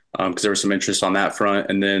well, because there was some interest on that front.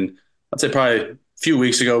 And then I'd say probably few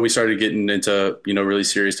weeks ago, we started getting into, really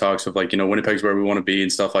serious talks of like, Winnipeg's where we want to be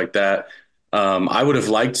and stuff like that. I would have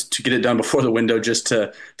liked to get it done before the window just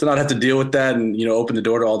to not have to deal with that and, open the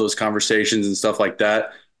door to all those conversations and stuff like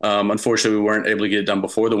that. Unfortunately, we weren't able to get it done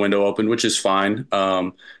before the window opened, which is fine.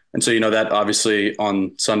 And so, that obviously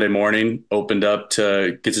on Sunday morning opened up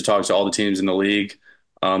to get to talk to all the teams in the league.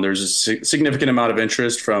 There's a significant amount of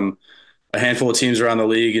interest from a handful of teams around the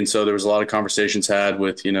league. And so there was a lot of conversations had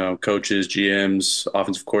with, coaches, GMs,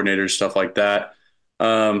 offensive coordinators, stuff like that.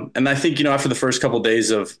 And I think, after the first couple of days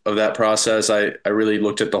of that process, I really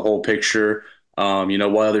looked at the whole picture,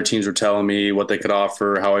 what other teams were telling me, what they could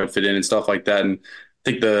offer, how I would fit in and stuff like that. And I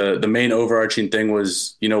think the main overarching thing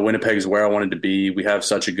was, Winnipeg is where I wanted to be. We have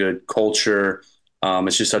such a good culture.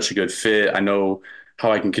 It's just such a good fit. I know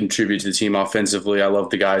how I can contribute to the team offensively. I love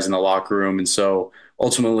the guys in the locker room. And so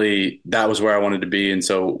ultimately that was where I wanted to be. And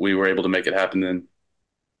so we were able to make it happen then.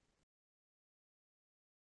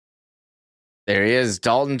 There he is,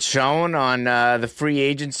 Dalton Schoen on the free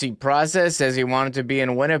agency process, says he wanted to be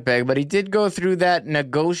in Winnipeg, but he did go through that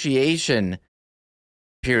negotiation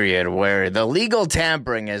period where the legal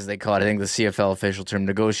tampering, as they call it, I think the CFL official term,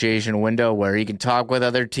 negotiation window, where he can talk with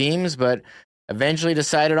other teams, but eventually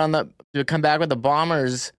decided to come back with the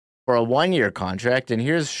Bombers for a 1-year contract. And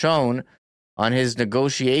here's Schoen on his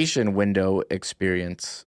negotiation window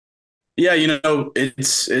experience. Yeah,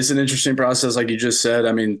 it's an interesting process, like you just said.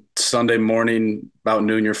 I mean, Sunday morning, about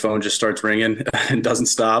noon, your phone just starts ringing and doesn't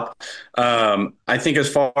stop. I think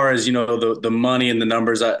as far as, the money and the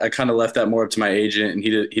numbers, I kind of left that more up to my agent, and he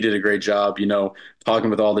did a great job, talking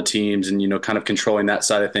with all the teams and, kind of controlling that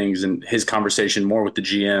side of things, and his conversation more with the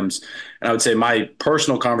GMs. And I would say my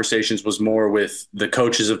personal conversations was more with the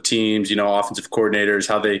coaches of teams, offensive coordinators,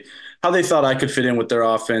 how they thought I could fit in with their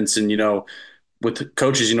offense, and, with the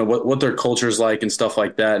coaches, what their culture is like and stuff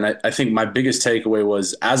like that. And I think my biggest takeaway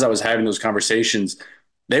was, as I was having those conversations,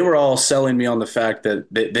 they were all selling me on the fact that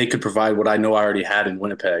they could provide what I know I already had in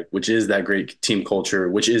Winnipeg, which is that great team culture,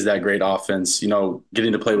 which is that great offense,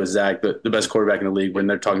 getting to play with Zach, the best quarterback in the league, when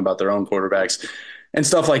they're talking about their own quarterbacks and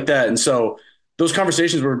stuff like that. And so those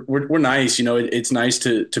conversations were nice. It's nice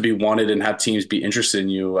to be wanted and have teams be interested in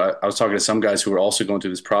you. I was talking to some guys who were also going through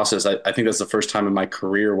this process. I think that's the first time in my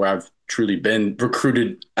career where I've truly been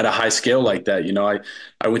recruited at a high scale like that.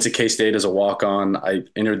 I went to K-State as a walk-on. I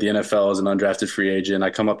entered the NFL as an undrafted free agent. I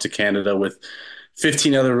come up to Canada with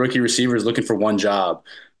 15 other rookie receivers looking for one job.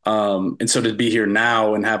 And so to be here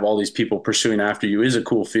now and have all these people pursuing after you is a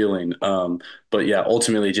cool feeling. But yeah,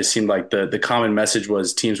 ultimately it just seemed like the common message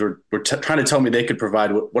was teams were trying to tell me they could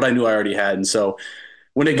provide what I knew I already had. And so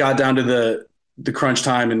when it got down to the crunch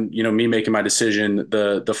time and, me making my decision,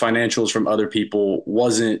 the financials from other people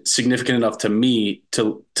wasn't significant enough to me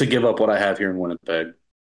to give up what I have here in Winnipeg.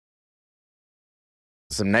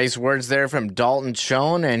 Some nice words there from Dalton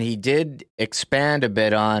Schoen, and he did expand a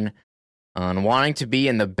bit on wanting to be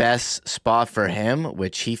in the best spot for him,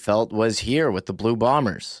 which he felt was here with the Blue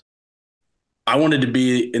Bombers. I wanted to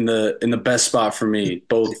be in the best spot for me,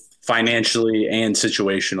 both financially and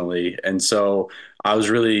situationally. And so I was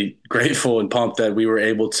really grateful and pumped that we were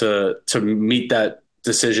able to meet that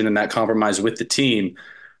decision and that compromise with the team.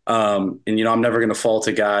 And, I'm never going to fault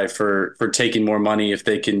a guy for taking more money if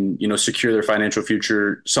they can, secure their financial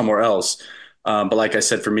future somewhere else. But like I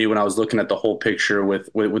said, for me, when I was looking at the whole picture with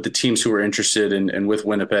the teams who were interested and with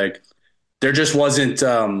Winnipeg, there just wasn't,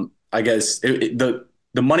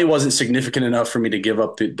 the money wasn't significant enough for me to give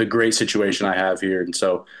up the great situation I have here. And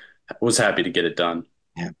so I was happy to get it done.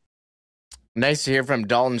 Yeah. Nice to hear from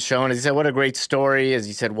Dalton Schoen. As he said, what a great story. As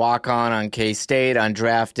he said, walk on K-State,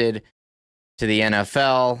 undrafted to the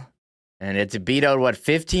NFL. And it's beat out,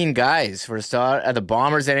 15 guys for a start at the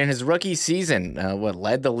Bombers, and in his rookie season,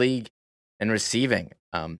 led the league in receiving.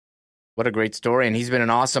 What a great story. And he's been an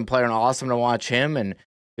awesome player and awesome to watch him. And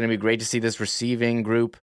it's going to be great to see this receiving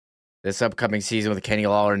group this upcoming season with Kenny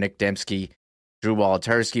Lawler, Nick Dembski, Drew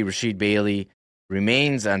Wolodarski, Rasheed Bailey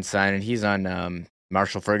remains unsigned. And he's on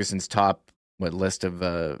Marshall Ferguson's top list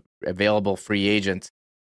of available free agents.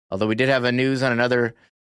 Although we did have a news on another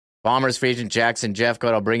Bombers free agent, Jackson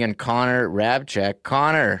Jeffcoat. I'll bring in Connor Rabchak.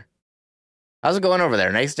 Connor, how's it going over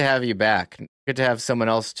there? Nice to have you back. Good to have someone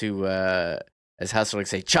else to, as Hustler would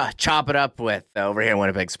say, chop it up with over here in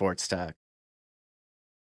Winnipeg Sports Talk.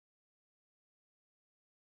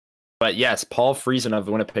 But yes, Paul Friesen of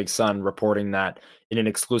the Winnipeg Sun reporting that in an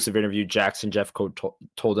exclusive interview, Jackson Jeffcoat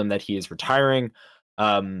told him that he is retiring.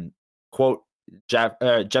 Quote,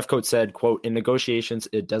 Jeffcoat said, quote, "In negotiations,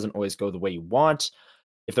 it doesn't always go the way you want.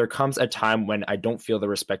 If there comes a time when I don't feel the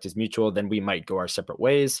respect is mutual, then we might go our separate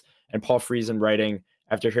ways." And Paul Friesen writing,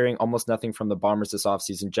 After hearing almost nothing from the Bombers this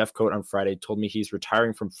offseason, Jeff Coat on Friday told me he's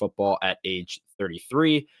retiring from football at age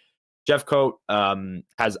 33. Jeff Coat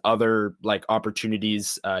has other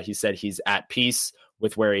opportunities. He said he's at peace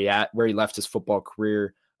with where he left his football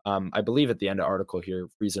career. I believe at the end of the article here,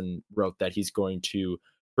 Friesen wrote that he's going to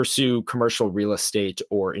pursue commercial real estate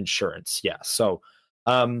or insurance. Yeah. So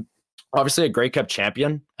obviously a Grey Cup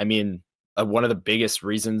champion. I mean, one of the biggest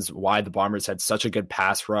reasons why the Bombers had such a good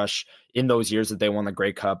pass rush in those years that they won the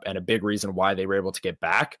Grey Cup, and a big reason why they were able to get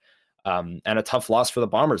back. And a tough loss for the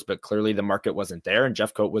Bombers, but clearly the market wasn't there, and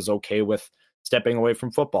Jeff Coat was okay with stepping away from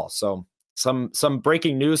football. So some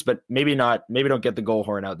breaking news, but maybe not. Maybe don't get the goal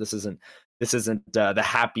horn out. This isn't the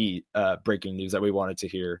happy breaking news that we wanted to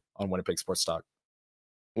hear on Winnipeg Sports Talk.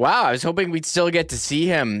 Wow, I was hoping we'd still get to see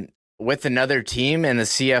him with another team in the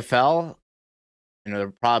CFL. You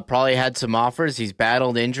know, probably had some offers. He's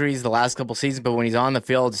battled injuries the last couple seasons, but when he's on the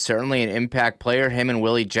field, certainly an impact player. Him and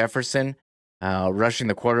Willie Jefferson rushing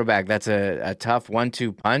the quarterback. That's a tough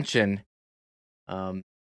 1-2 punch. And Paul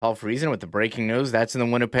Friesen with the breaking news. That's in the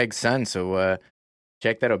Winnipeg Sun. So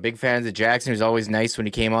check that out. Big fans of Jackson. He was always nice when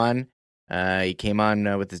he came on. He came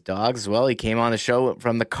on with his dogs as well. He came on the show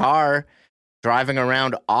from the car driving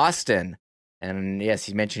around Austin. And yes,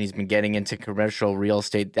 he mentioned he's been getting into commercial real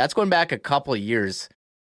estate. That's going back a couple of years.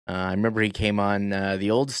 I remember he came on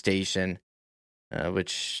the old station,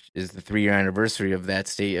 which is the 3-year anniversary of that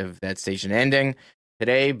station ending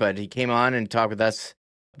today. But he came on and talked with us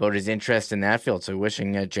about his interest in that field. So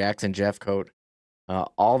wishing Jackson Jeff Coat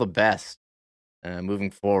all the best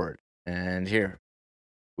moving forward. And here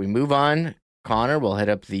we move on. Connor will hit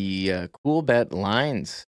up the cool bet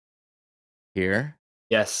lines here.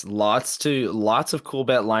 Yes, lots of cool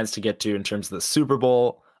bet lines to get to in terms of the Super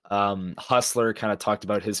Bowl. Hustler kind of talked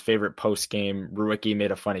about his favorite post game. Ruicki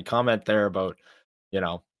made a funny comment there about,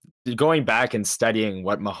 going back and studying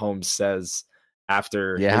what Mahomes says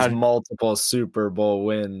after his multiple Super Bowl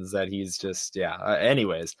wins, that he's just,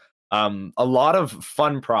 anyways, a lot of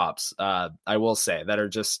fun props, I will say, that are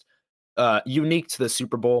just unique to the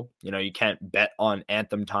Super Bowl. You can't bet on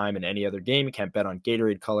anthem time in any other game. You can't bet on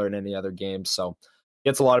Gatorade color in any other game. So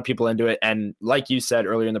gets a lot of people into it. And like you said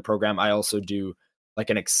earlier in the program, I also do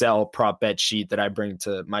an Excel prop bet sheet that I bring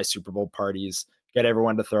to my Super Bowl parties, get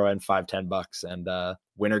everyone to throw in $5-10 and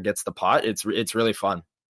winner gets the pot. It's really fun.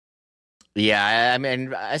 Yeah. I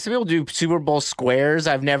mean, some people do Super Bowl squares.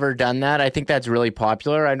 I've never done that. I think that's really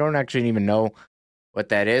popular. I don't actually even know what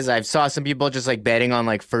that is. I've saw some people just betting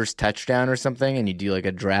on first touchdown or something, and you do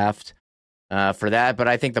a draft for that. But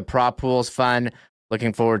I think the prop pool is fun.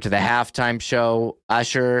 Looking forward to the halftime show.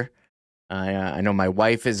 Usher. I know my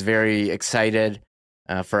wife is very excited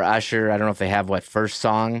for Usher. I don't know if they have first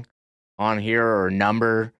song on here or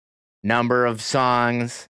number of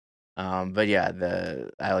songs. But yeah,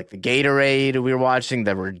 I like the Gatorade we were watching.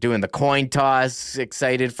 That we're doing the coin toss.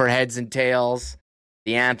 Excited for heads and tails.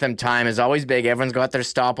 The anthem time is always big. Everyone's got their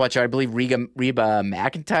stopwatch. I believe Reba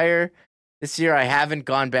McEntire this year. I haven't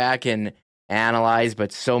gone back and analyze,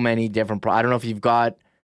 but so many different I don't know if you've got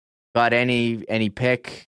any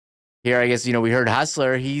pick here. I guess we heard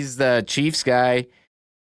Hustler, he's the Chiefs guy.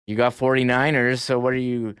 You got 49ers, so what do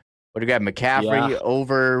you got? McCaffrey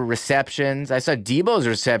over receptions. I saw Debo's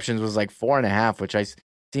receptions was 4.5, which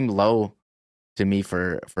seemed low to me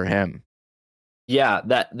for him. Yeah,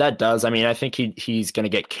 that does. I mean, I think he's going to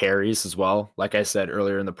get carries as well. Like I said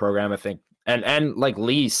earlier in the program, I think and like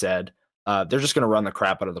Lee said, they're just going to run the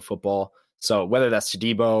crap out of the football. So whether that's to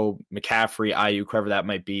Debo, McCaffrey, Ayuk, whoever that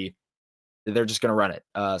might be, they're just going to run it.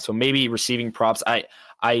 So maybe receiving props.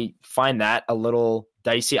 I find that a little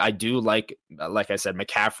dicey. I do like I said,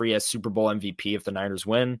 McCaffrey as Super Bowl MVP if the Niners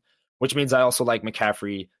win, which means I also like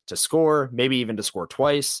McCaffrey to score, maybe even to score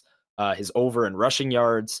twice, his over in rushing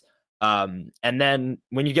yards. And then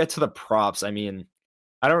when you get to the props, I mean,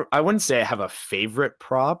 I wouldn't say I have a favorite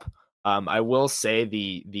prop. I will say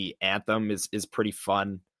the anthem is pretty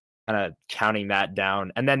fun. Kind of counting that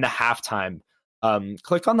down. And then the halftime,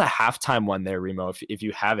 click on the halftime one there, Remo, if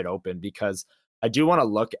you have it open, because I do want to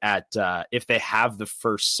look at if they have the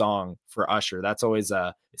first song for Usher. That's always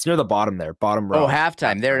it's near the bottom there, bottom row. Oh,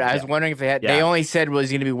 halftime there. I was wondering if they had. Yeah. They only said was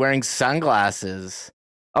going to be wearing sunglasses.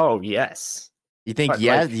 Oh yes. You think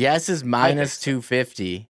yes is minus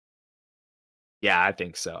 250? Yeah, I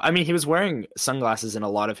think so. I mean, he was wearing sunglasses in a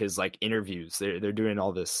lot of his interviews. They're doing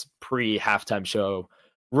all this pre-halftime show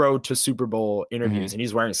road to Super Bowl interviews, and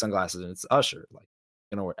he's wearing sunglasses, and it's Usher.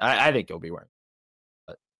 I think he'll be wearing.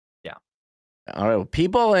 But yeah. All right.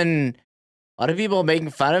 Well, a lot of people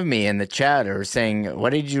making fun of me in the chat are saying,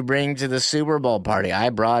 "What did you bring to the Super Bowl party?" I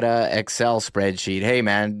brought a Excel spreadsheet. Hey,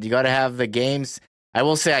 man, you got to have the games. I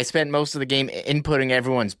will say I spent most of the game inputting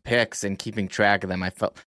everyone's picks and keeping track of them.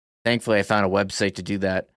 Thankfully, I found a website to do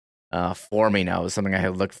that for me now. It was something I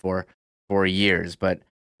had looked for years. But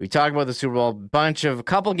we talked about the Super Bowl, a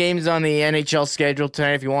couple games on the NHL schedule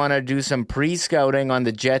tonight. If you want to do some pre-scouting on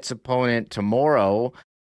the Jets' opponent tomorrow,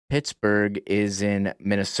 Pittsburgh is in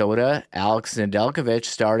Minnesota. Alex Nedeljkovic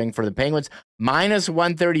starting for the Penguins,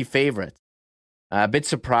 -130 favorites. A bit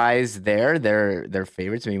surprised there. They're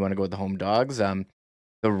favorites when you want to go with the home dogs.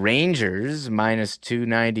 The Rangers,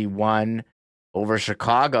 -291 over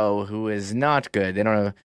Chicago, who is not good. They don't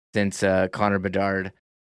know since Connor Bedard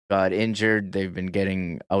got injured. They've been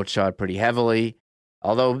getting outshot pretty heavily.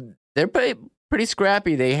 Although they're pretty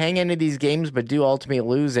scrappy. They hang into these games but do ultimately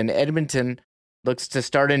lose. And Edmonton looks to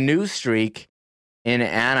start a new streak in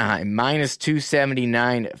Anaheim,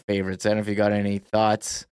 -279 favorites. I don't know if you got any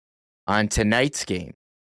thoughts on tonight's game.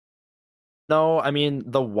 No, I mean,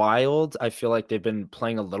 the Wild, I feel like they've been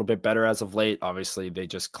playing a little bit better as of late. Obviously, they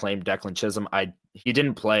just claimed Declan Chisholm. He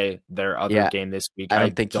didn't play their other game this week. I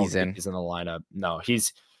don't think he's in the lineup. No, he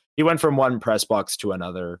went from one press box to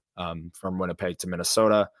another, from Winnipeg to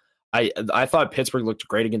Minnesota. I thought Pittsburgh looked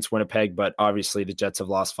great against Winnipeg, but obviously the Jets have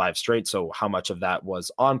lost 5 straight. So how much of that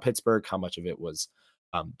was on Pittsburgh? How much of it was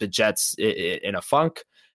the Jets in a funk?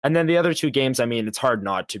 And then the other 2 games, I mean, it's hard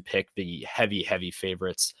not to pick the heavy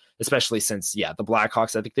favorites, especially since, the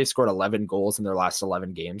Blackhawks, I think they scored 11 goals in their last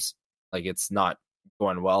 11 games. Like, it's not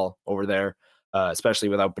going well over there, especially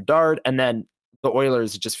without Bedard. And then the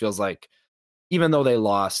Oilers, it just feels like, even though they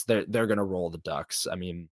lost, they're going to roll the Ducks. I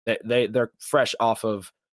mean, they're fresh off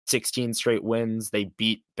of 16 straight wins. They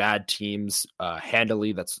beat bad teams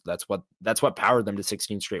handily. That's what powered them to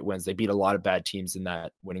 16 straight wins. They beat a lot of bad teams in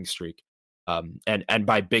that winning streak. And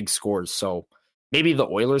by big scores. So maybe the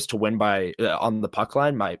Oilers to win by on the puck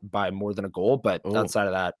line by more than a goal, but outside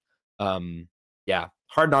of that,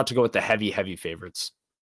 hard not to go with the heavy favorites.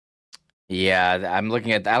 Yeah, I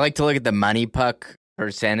like to look at the money puck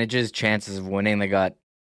percentages, chances of winning. They got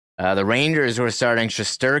the Rangers who are starting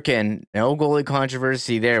Shesterkin, no goalie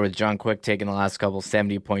controversy there with John Quick taking the last couple,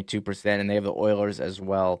 70.2%, and they have the Oilers as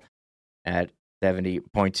well at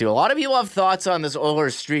 70.2. A lot of people have thoughts on this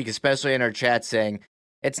Oilers streak, especially in our chat, saying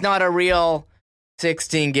it's not a real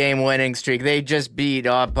 16-game winning streak. They just beat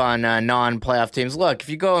up on non-playoff teams. Look, if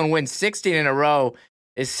you go and win 16 in a row,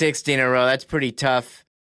 is 16 in a row. That's pretty tough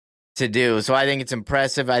to do. So I think it's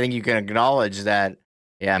impressive. I think you can acknowledge that,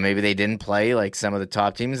 maybe they didn't play like some of the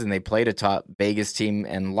top teams, and they played a top Vegas team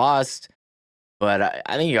and lost. But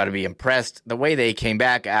I think you got to be impressed the way they came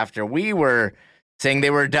back after we were saying they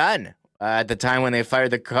were done at the time when they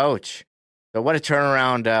fired the coach. So what a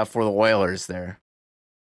turnaround for the Oilers there.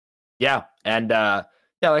 Yeah, and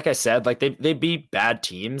like I said, like they beat bad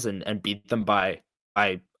teams and beat them by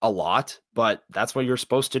a lot, but that's what you're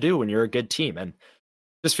supposed to do when you're a good team. And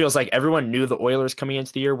it just feels like everyone knew the Oilers coming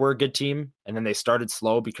into the year were a good team, and then they started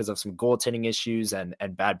slow because of some goaltending issues and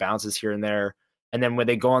bad bounces here and there. And then when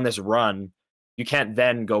they go on this run, you can't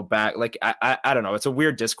then go back. Like I don't know, it's a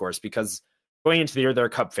weird discourse because going into the year they're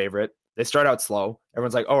a cup favorite. They start out slow.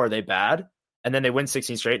 Everyone's like, oh, are they bad? And then they win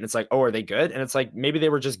 16 straight, and it's like, oh, are they good? And it's like, maybe they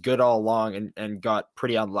were just good all along and got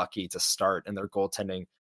pretty unlucky to start in their goaltending.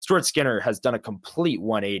 Stuart Skinner has done a complete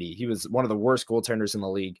 180. He was one of the worst goaltenders in the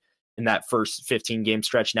league in that first 15-game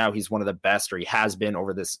stretch. Now he's one of the best, or he has been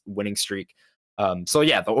over this winning streak.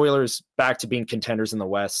 The Oilers back to being contenders in the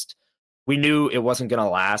West. We knew it wasn't going to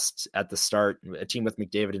last at the start. A team with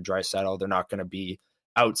McDavid and Draisaitl, they're not going to be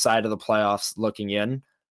outside of the playoffs looking in.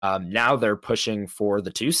 Now they're pushing for the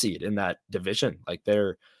 2 seed in that division. Like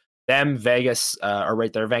Vegas are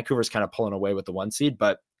right there. Vancouver's kind of pulling away with the 1 seed,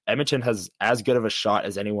 but Edmonton has as good of a shot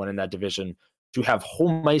as anyone in that division to have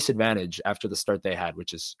home ice advantage after the start they had,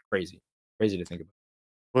 which is crazy to think about.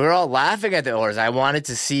 We were all laughing at the Oilers. I wanted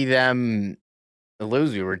to see them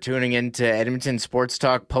lose. We were tuning into Edmonton Sports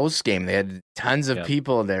Talk post game. They had tons of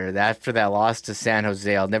people there after that loss to San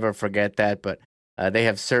Jose. I'll never forget that, but they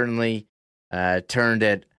have certainly turned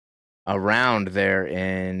it around there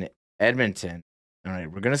in Edmonton. All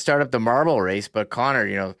right, we're going to start up the marble race, but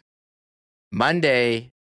Connor,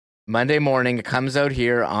 Monday morning, it comes out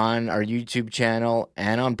here on our YouTube channel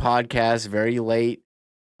and on podcast very late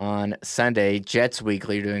on Sunday. Jets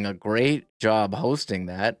Weekly, you're doing a great job hosting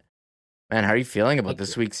that. Man, how are you feeling about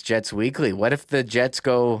this week's Jets Weekly? What if the Jets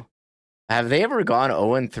have they ever gone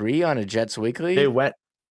 0-3 on a Jets Weekly? They went.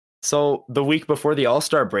 So the week before the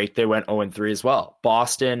All-Star break, they went 0-3 as well.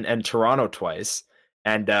 Boston and Toronto twice.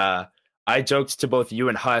 And I joked to both you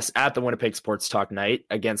and Huss at the Winnipeg Sports Talk night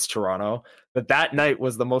against Toronto, but that night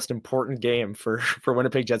was the most important game for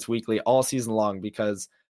Winnipeg Jets Weekly all season long because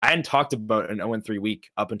I hadn't talked about an 0-3 week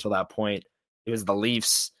up until that point. It was the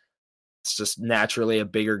Leafs. It's just naturally a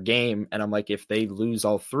bigger game. And I'm like, if they lose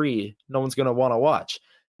all three, no one's going to want to watch.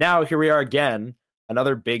 Now, here we are again,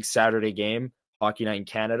 another big Saturday game, Hockey Night in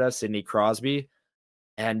Canada, Sidney Crosby.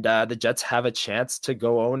 And the Jets have a chance to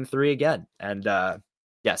go 0-3 again. And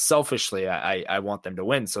selfishly, I want them to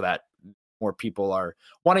win so that more people are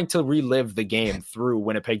wanting to relive the game through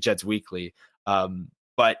Winnipeg Jets Weekly.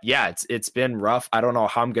 But yeah, it's been rough. I don't know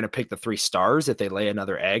how I'm going to pick the 3 stars if they lay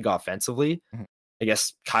another egg offensively. Mm-hmm. I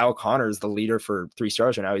guess Kyle Connor is the leader for 3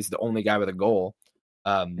 stars right now. He's the only guy with a goal.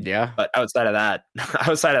 But outside of that,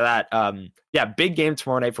 big game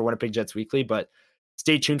tomorrow night for Winnipeg Jets Weekly. But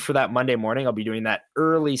stay tuned for that Monday morning. I'll be doing that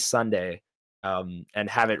early Sunday and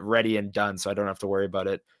have it ready and done, so I don't have to worry about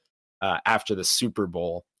it after the Super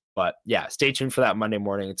Bowl. But yeah, stay tuned for that Monday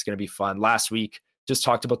morning. It's going to be fun. Last week, just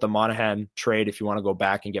talked about the Monahan trade if you want to go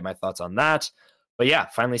back and get my thoughts on that. But yeah,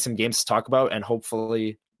 finally some games to talk about and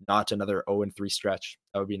hopefully not another 0-3 stretch.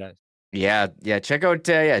 That would be nice. Yeah. Check out,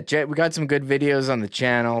 we got some good videos on the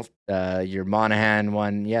channel. Your Monahan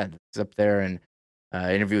one, it's up there. And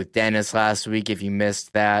interview with Dennis last week if you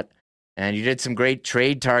missed that. And you did some great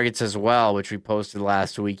trade targets as well, which we posted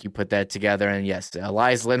last week. You put that together. And yes,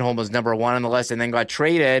 Elias Lindholm was number 1 on the list and then got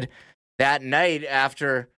traded that night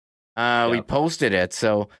after we posted it.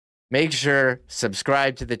 So make sure,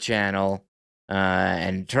 subscribe to the channel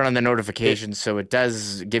and turn on the notifications so it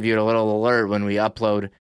does give you a little alert when we upload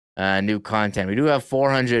new content. We do have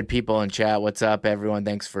 400 people in chat. What's up, everyone?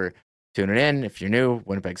 Thanks for tuning in. If you're new,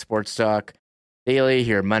 Winnipeg Sports Talk Daily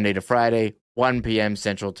here Monday to Friday, 1 p.m.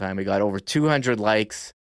 Central Time. We got over 200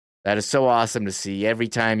 likes. That is so awesome to see. Every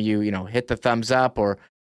time you hit the thumbs up, or if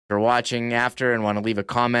you're watching after and want to leave a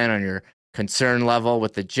comment on your concern level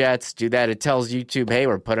with the Jets, do that. It tells YouTube, hey,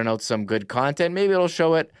 we're putting out some good content. Maybe it'll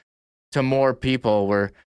show it to more people. We're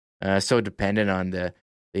so dependent on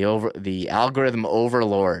the algorithm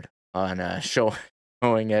overlord on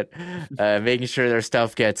showing it, making sure their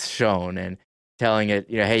stuff gets shown and telling it,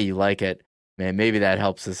 hey, you like it. Man, maybe that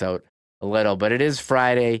helps us out a little. But it is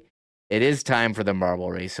Friday. It is time for the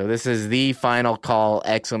marble race. So this is the final call, !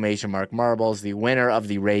 Marbles. The winner of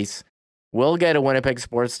the race will get a Winnipeg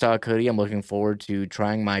Sports Talk hoodie. I'm looking forward to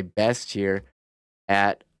trying my best here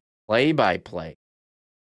at play-by-play.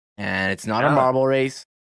 And it's not a marble race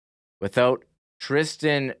without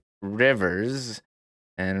Tristan Rivers.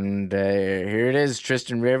 And here it is,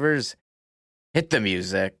 Tristan Rivers. Hit the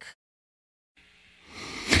music.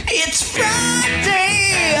 It's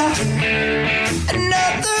Friday,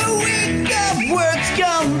 another week of words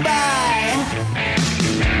gone by.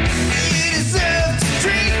 You deserve to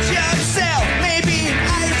treat yourself, maybe an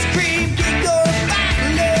ice cream cake or a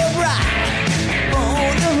bottle of rye.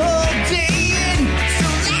 Oh, the whole day in, so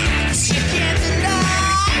lax you can't deny.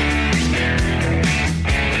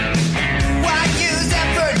 Why use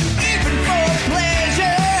effort even for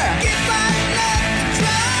pleasure? Give my love a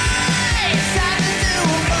try. It's time to do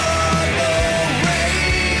a marble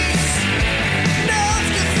race. No one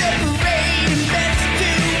can separate invents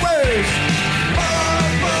 2 words.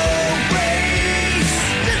 Marble race.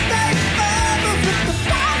 Just like marbles with the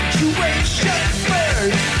punctuation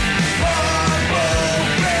first. Marble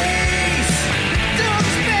race. Don't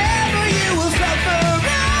spare you will suffer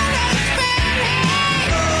unexpected.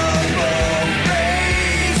 Marble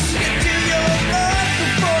race. Get to your mark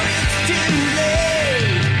before it's too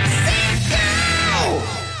late. Set go!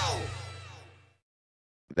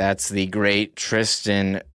 That's the great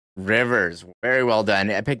Tristan Rivers. Very well done.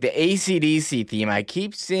 I picked the AC/DC theme. I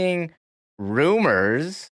keep seeing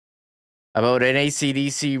rumors about an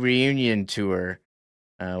AC/DC reunion tour.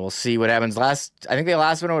 We'll see what happens. I think the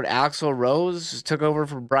last one with Axl Rose took over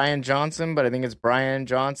for Brian Johnson, but I think it's Brian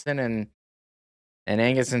Johnson and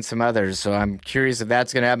Angus and some others. So I'm curious if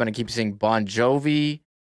that's going to happen. I keep seeing Bon Jovi,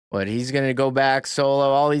 he's going to go back solo.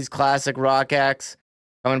 All these classic rock acts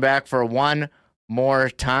coming back for one more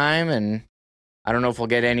time, and I don't know if we'll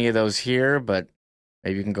get any of those here, but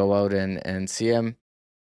maybe you can go out and see them.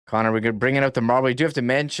 Connor, we're bringing up the marble. We do have to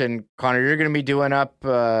mention, Connor, you're going to be doing up,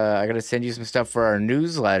 I got to send you some stuff for our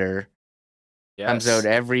newsletter. Yes. Comes out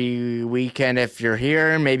every weekend. If you're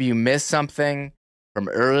here, maybe you missed something from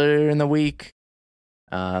earlier in the week.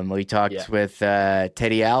 We talked with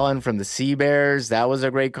Teddy Allen from the Sea Bears. That was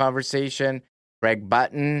a great conversation. Greg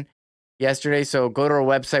Button yesterday. So go to our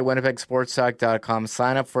website, winnipegsportstalk.com,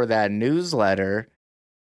 sign up for that newsletter,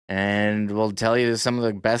 and we'll tell you some of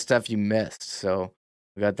the best stuff you missed. So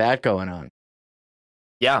we got that going on.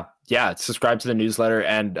 Yeah. Subscribe to the newsletter.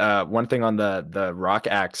 And one thing on the rock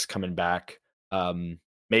acts coming back,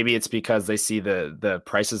 maybe it's because they see the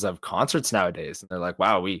prices of concerts nowadays, and they're like,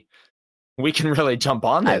 wow, we can really jump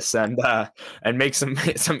on this and make some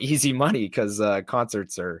easy money, because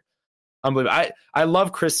concerts are unbelievable. I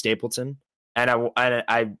love Chris Stapleton, and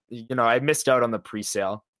I missed out on the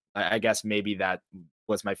pre-sale. I guess maybe that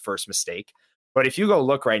was my first mistake. But if you go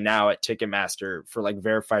look right now at Ticketmaster for like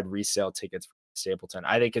verified resale tickets for Stapleton,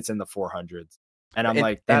 I think it's in the 400s. And I'm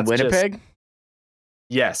like, that's in Winnipeg?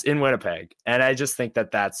 Yes, in Winnipeg. And I just think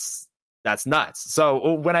that's nuts.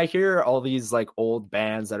 So when I hear all these like old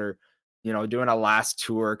bands that are, doing a last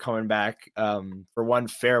tour, coming back for one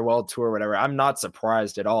farewell tour or whatever, I'm not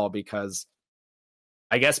surprised at all, because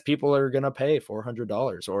I guess people are going to pay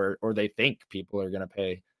 $400 or they think people are going to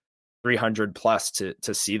pay $300 plus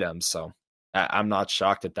to see them. So I'm not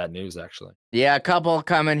shocked at that news, actually. Yeah, a couple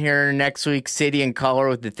coming here next week. City and Color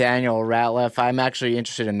with Nathaniel Ratliff. I'm actually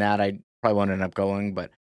interested in that. I probably won't end up going,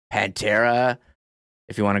 but Pantera,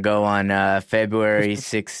 if you want to go on February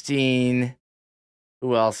 16.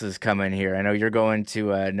 Who else is coming here? I know you're going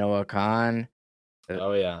to Noah Khan.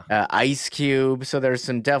 Oh, yeah. Ice Cube. So there's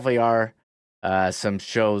definitely are some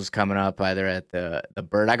shows coming up either at the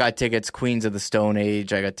Bird. I got tickets, Queens of the Stone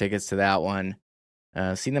Age. I got tickets to that one.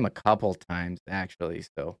 Seen them a couple times, actually.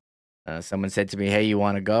 So someone said to me, hey, you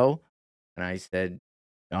want to go? And I said,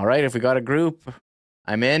 all right, if we got a group,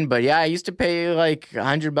 I'm in. But yeah, I used to pay like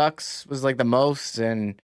 $100 was like the most.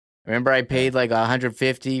 And I remember I paid like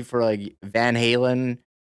 $150 for like Van Halen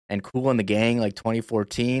and Kool and the Gang, like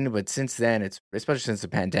 2014. But since then, especially since the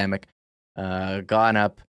pandemic, gone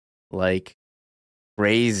up like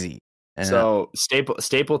crazy. So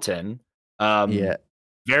Stapleton, yeah.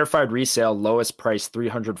 Verified resale, lowest price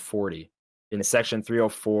 $340 in section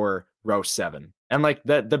 304, row 7. And like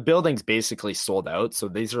the building's basically sold out. So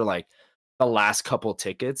these are like the last couple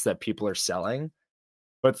tickets that people are selling.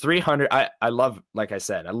 But $300, I love, like I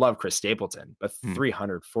said, I love Chris Stapleton, but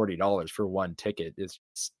 $340 for one ticket is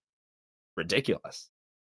just ridiculous.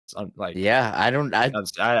 Yeah, I don't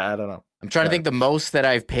know. I'm trying to think the most that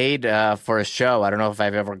I've paid for a show. I don't know if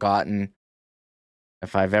I've ever gotten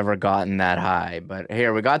that high. But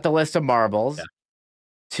here, we got the list of marbles. Yeah.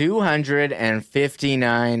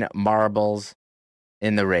 259 marbles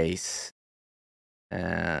in the race.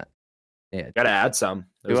 Yeah, gotta add some.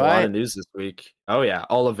 There's a lot of news this week. Oh yeah,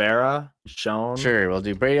 Oliveira, Schoen. Sure, we'll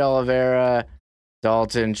do Brady Oliveira,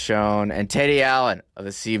 Dalton, Schoen, and Teddy Allen of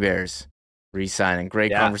the Sea Bears re-signing.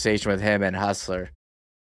 Great conversation with him and Hustler.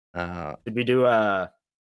 Did we do a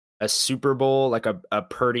Super Bowl, like a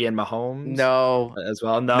Purdy and Mahomes? No, as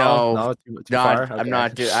well. No, too far. Okay. I'm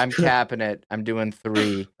not. I'm capping it. I'm doing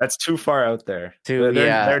 3. That's too far out there.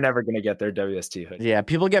 They're never gonna get their WST hoodie. Yeah,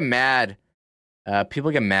 people get mad. People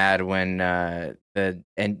get mad when the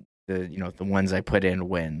ones I put in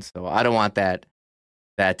win. So I don't want that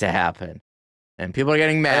to happen. And people are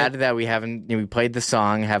getting mad that we played the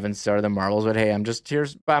song, haven't started the marbles. But hey, I'm just here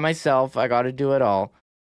by myself. I got to do it all.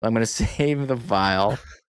 I'm gonna save the file.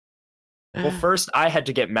 Well, first I had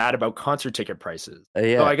to get mad about concert ticket prices.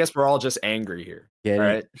 So I guess we're all just angry here. Yeah,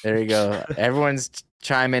 right? There you go. Everyone's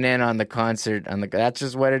chiming in on the concert. That's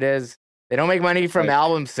just what it is. They don't make money from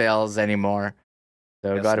album sales anymore.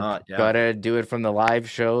 So gotta do it from the live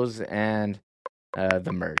shows and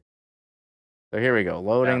the merch. So here we go.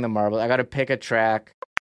 Loading the marble. I gotta pick a track.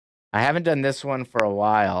 I haven't done this one for a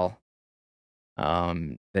while.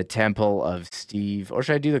 The Temple of Steve, or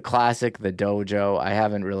should I do the classic, the Dojo? I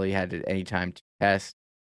haven't really had any time to test.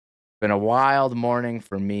 It's been a wild morning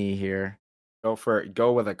for me here. Go for it.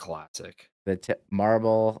 Go with a classic. The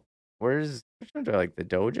marble. Which one do I like? The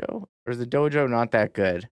Dojo? Or is the Dojo not that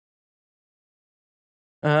good?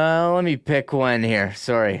 Let me pick one here.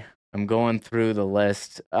 Sorry, I'm going through the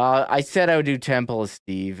list. I said I would do Temple of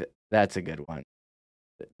Steve. That's a good one.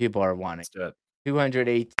 People are wanting. Let's do it.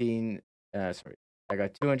 218. Sorry, I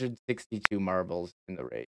got 262 marbles in the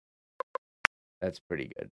race. That's pretty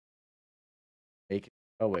good. Wait.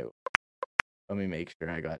 Let me make sure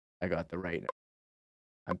I got the right.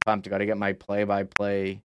 I'm pumped. Got to get my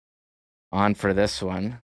play-by-play on for this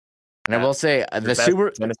one. And I will say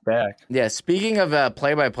Yeah, speaking of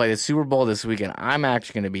play-by-play, the Super Bowl this weekend, I'm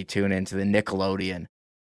actually going to be tuning into the Nickelodeon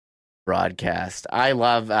broadcast. I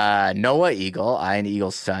love Noah Eagle. Ian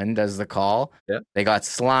Eagle's son does the call. Yeah. They got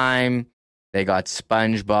Slime. They got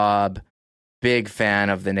SpongeBob. Big fan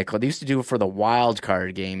of the Nickelodeon. They used to do it for the wild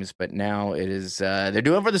card games, but now it is they're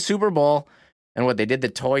doing it for the Super Bowl. And what they did the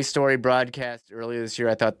Toy Story broadcast earlier this year,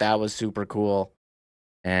 I thought that was super cool.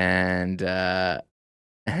 And now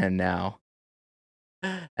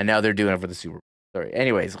they're doing it for the Super Bowl. Sorry.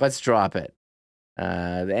 Anyways, let's drop it.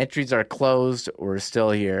 The entries are closed. We're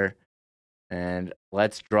still here. And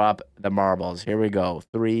let's drop the marbles. Here we go.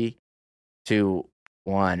 3, 2,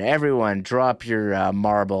 1. Everyone, drop your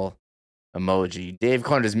marble emoji. Dave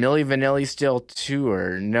Clone, does Milli Vanilli still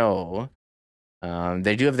tour? No.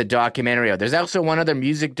 They do have the documentary out. There's also one other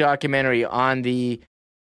music documentary on the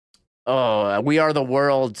We Are the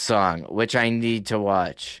World song, which I need to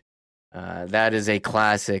watch. That is a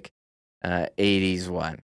classic 80s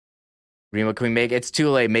one. Remo, can we make it's too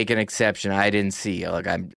late, make an exception. I didn't see. Like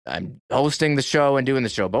I'm hosting the show and doing the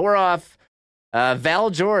show, but we're off. Val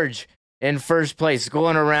George in first place,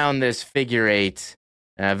 going around this figure eight.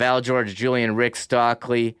 Val George, Julian, Rick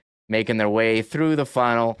Stockley making their way through the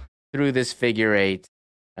funnel, through this figure eight.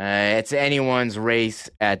 It's anyone's race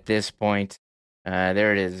at this point.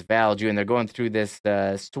 There it is, Val Julian. They're going through this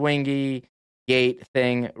swingy gate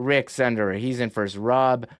thing. Rick's under. He's in first.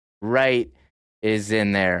 Rob Wright is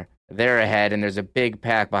in there. They're ahead, and there's a big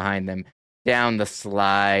pack behind them down the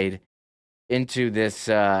slide into this,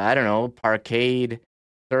 parkade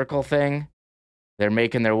circle thing. They're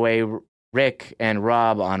making their way. Rick and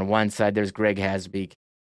Rob on one side. There's Greg Hasbeek.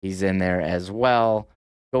 He's in there as well,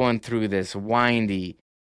 going through this windy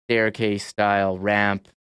staircase-style ramp.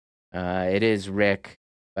 It is Rick,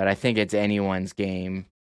 but I think it's anyone's game.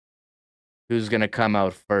 Who's going to come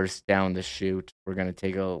out first down the chute? We're going to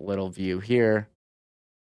take a little view here.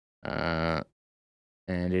 And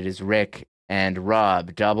it is Rick and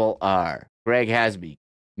Rob, double R. Greg Hasbeek,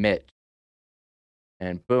 Mitch.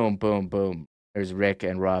 And boom, boom, boom. There's Rick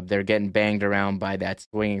and Rob. They're getting banged around by that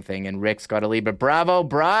swinging thing, and Rick's got a lead. But bravo,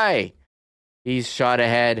 Bry! He's shot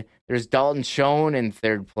ahead. There's Dalton Schoen in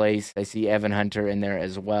third place. I see Evan Hunter in there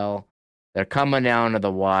as well. They're coming down to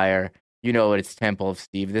the wire. You know it's Temple of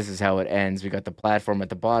Steve. This is how it ends. We got the platform at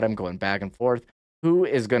the bottom going back and forth. Who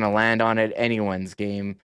is going to land on it? Anyone's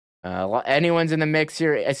game. Anyone's in the mix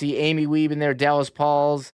here. I see Amy Weeb in there, Dallas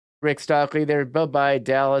Pauls, Rick Stockley there. Bye-bye,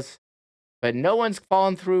 Dallas. But no one's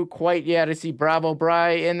fallen through quite yet. I see Bravo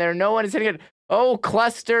Bry in there. No one is hitting it. Oh,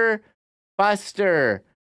 Cluster Fuster.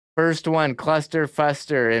 First one, Cluster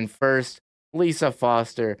Fuster in first. Lisa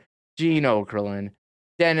Foster, Gene Okerlund,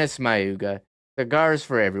 Dennis Mayuga, Cigars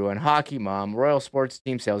for Everyone, Hockey Mom, Royal Sports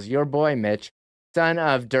Team Sales, your boy Mitch, son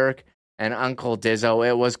of Dirk, and Uncle Dizzo.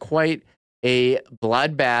 It was quite a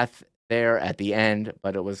bloodbath there at the end,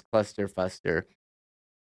 but it was Cluster Fuster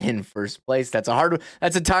in first place. That's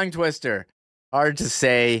a tongue twister. Hard to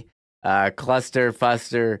say. Cluster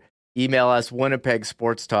Fuster. Email us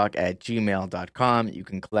winnipegsportstalk@gmail.com. You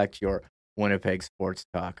can collect your Winnipeg Sports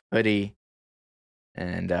Talk hoodie,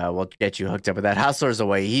 and we'll get you hooked up with that. Hustler's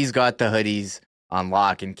away. He's got the hoodies on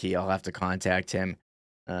lock and key. I'll have to contact him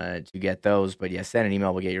to get those. But yeah, send an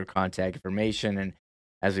email. We'll get your contact information. And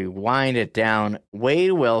as we wind it down,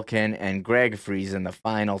 Wade Wilkin and Greg Friesen, the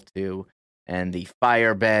final two, and the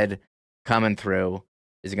firebed coming through.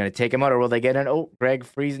 Is it going to take him out, or will they get in? Oh, Greg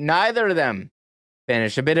Friesen. Neither of them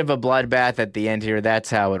finish. A bit of a bloodbath at the end here.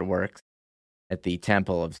 That's how it works at the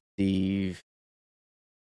Temple of Steve.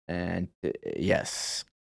 And yes,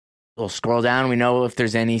 we'll scroll down. We know if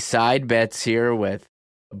there's any side bets here with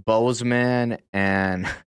Bozeman and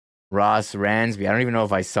Ross Ransby. I don't even know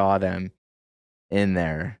if I saw them in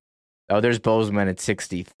there. Oh, there's Bozeman at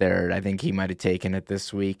 63rd. I think he might have taken it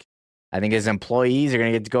this week. I think his employees are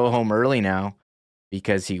going to get to go home early now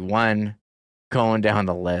because he won going down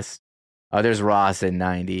the list. Oh, there's Ross at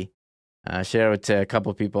 90. Shout out to a couple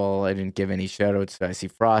of people. I didn't give any shout outs. I see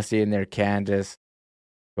Frosty in there, Candace.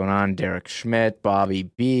 Going on, Derek Schmidt, Bobby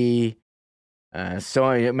B.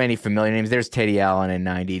 So many familiar names. There's Teddy Allen in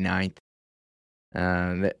 99th.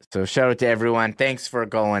 So shout out to everyone. Thanks for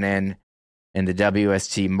going in the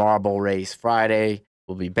WST Marble Race Friday.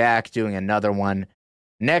 We'll be back doing another one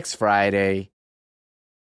next Friday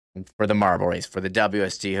for the Marble Race, for the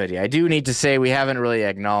WST hoodie. I do need to say we haven't really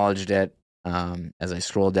acknowledged it as I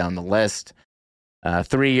scroll down the list.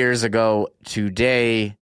 3 years ago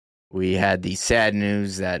today, we had the sad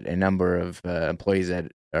news that a number of employees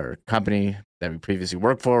at our company that we previously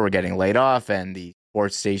worked for were getting laid off, and the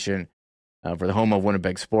sports station for the home of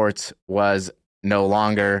Winnipeg sports was no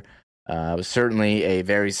longer. It was certainly a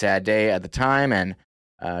very sad day at the time, and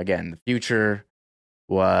again, the future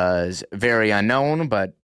was very unknown,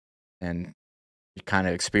 and we kind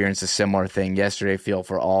of experienced a similar thing yesterday. Feel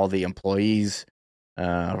for all the employees,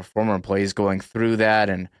 former employees going through that,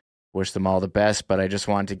 and wish them all the best. But I just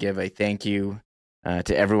wanted to give a thank you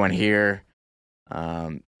to everyone here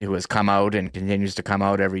who has come out and continues to come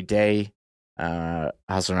out every day.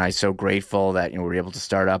 Hustler and I are so grateful that we're able to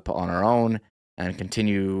start up on our own and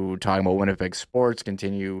continue talking about Winnipeg sports,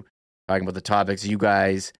 continue talking about the topics you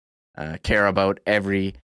guys care about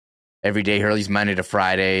every everyday Hurleys Monday to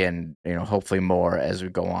Friday, and hopefully more as we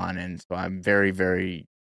go on. And so I'm very, very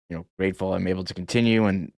grateful I'm able to continue,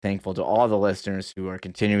 and thankful to all the listeners who are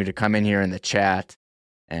continuing to come in here in the chat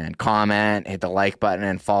and comment, hit the like button,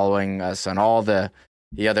 and following us on all the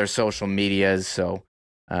other social medias. So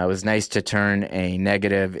it was nice to turn a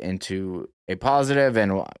negative into a positive.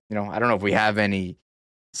 And I don't know if we have any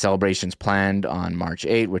celebrations planned on March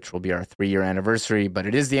 8th, which will be our 3-year anniversary, but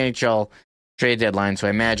it is the NHL trade deadline, so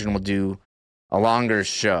I imagine we'll do a longer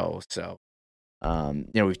show. So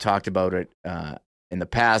we've talked about it in the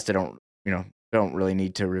past. I don't really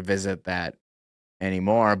need to revisit that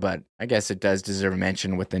anymore, but I guess it does deserve a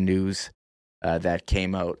mention with the news that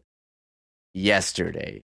came out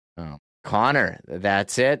yesterday. Connor,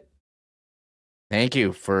 that's it. Thank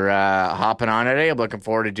you for hopping on today. I'm looking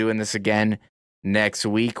forward to doing this again next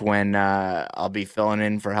week when I'll be filling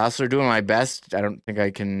in for Hustler, doing my best. I don't think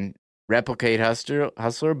I can replicate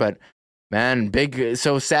Hustler, but man, big.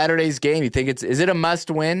 So Saturday's game, you think is it a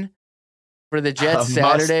must win for the Jets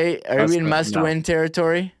Saturday? Are we in must win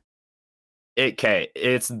territory?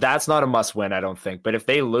 That's not a must win, I don't think. But if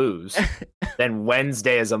they lose, then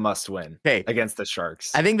Wednesday is a must win against the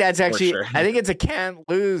Sharks. I think that's actually. Sure. I think it's a can't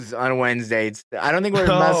lose on Wednesday. I don't think we're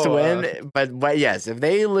must win, but yes, if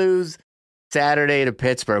they lose Saturday to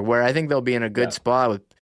Pittsburgh, where I think they'll be in a good spot with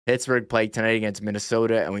Pittsburgh play tonight against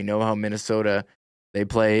Minnesota, and we know how Minnesota they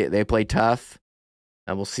play tough.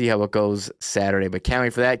 And we'll see how it goes Saturday. But can't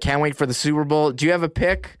wait for that. Can't wait for the Super Bowl. Do you have a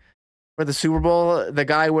pick for the Super Bowl? The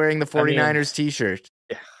guy wearing the 49ers t-shirt.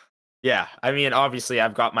 Yeah. I mean, obviously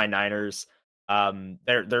I've got my Niners.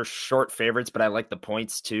 They're short favorites, but I like the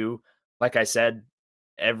points too. Like I said,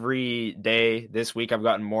 every day this week I've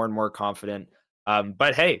gotten more and more confident.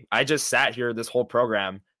 But hey, I just sat here this whole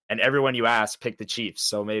program and everyone you asked picked the Chiefs.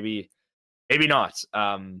 So maybe not.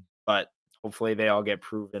 But hopefully they all get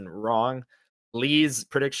proven wrong. Lee's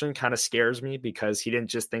prediction kind of scares me because he didn't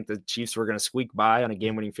just think the Chiefs were going to squeak by on a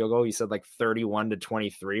game-winning field goal. He said like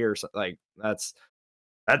 31-23 or something. Like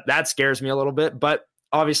that scares me a little bit. But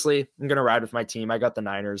obviously, I'm going to ride with my team. I got the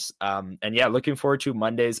Niners. And yeah, looking forward to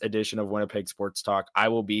Monday's edition of Winnipeg Sports Talk. I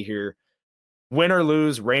will be here, win or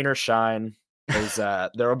lose, rain or shine. There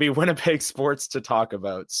will be Winnipeg sports to talk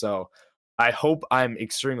about. So I hope I'm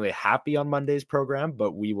extremely happy on Monday's program,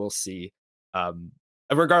 but we will see.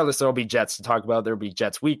 Regardless, there will be Jets to talk about. There will be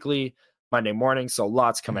Jets Weekly Monday morning, so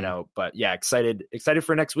lots coming out. But yeah, excited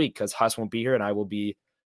for next week because Huss won't be here, and I will be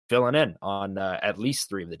filling in on at least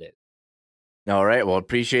 3 of the days. All right. Well,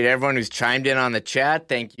 appreciate everyone who's chimed in on the chat.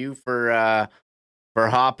 Thank you for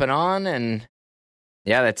hopping on, and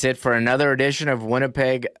yeah, that's it for another edition of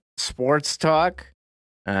Winnipeg Sports Talk.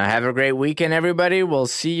 Have a great weekend, everybody. We'll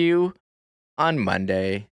see you on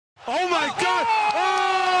Monday. Oh my God!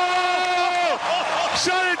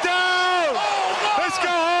 Shut it down! Let's go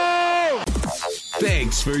home!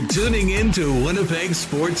 Thanks for tuning in to Winnipeg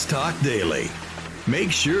Sports Talk Daily.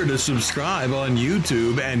 Make sure to subscribe on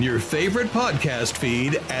YouTube and your favorite podcast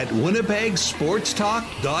feed at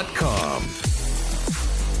winnipegsportstalk.com.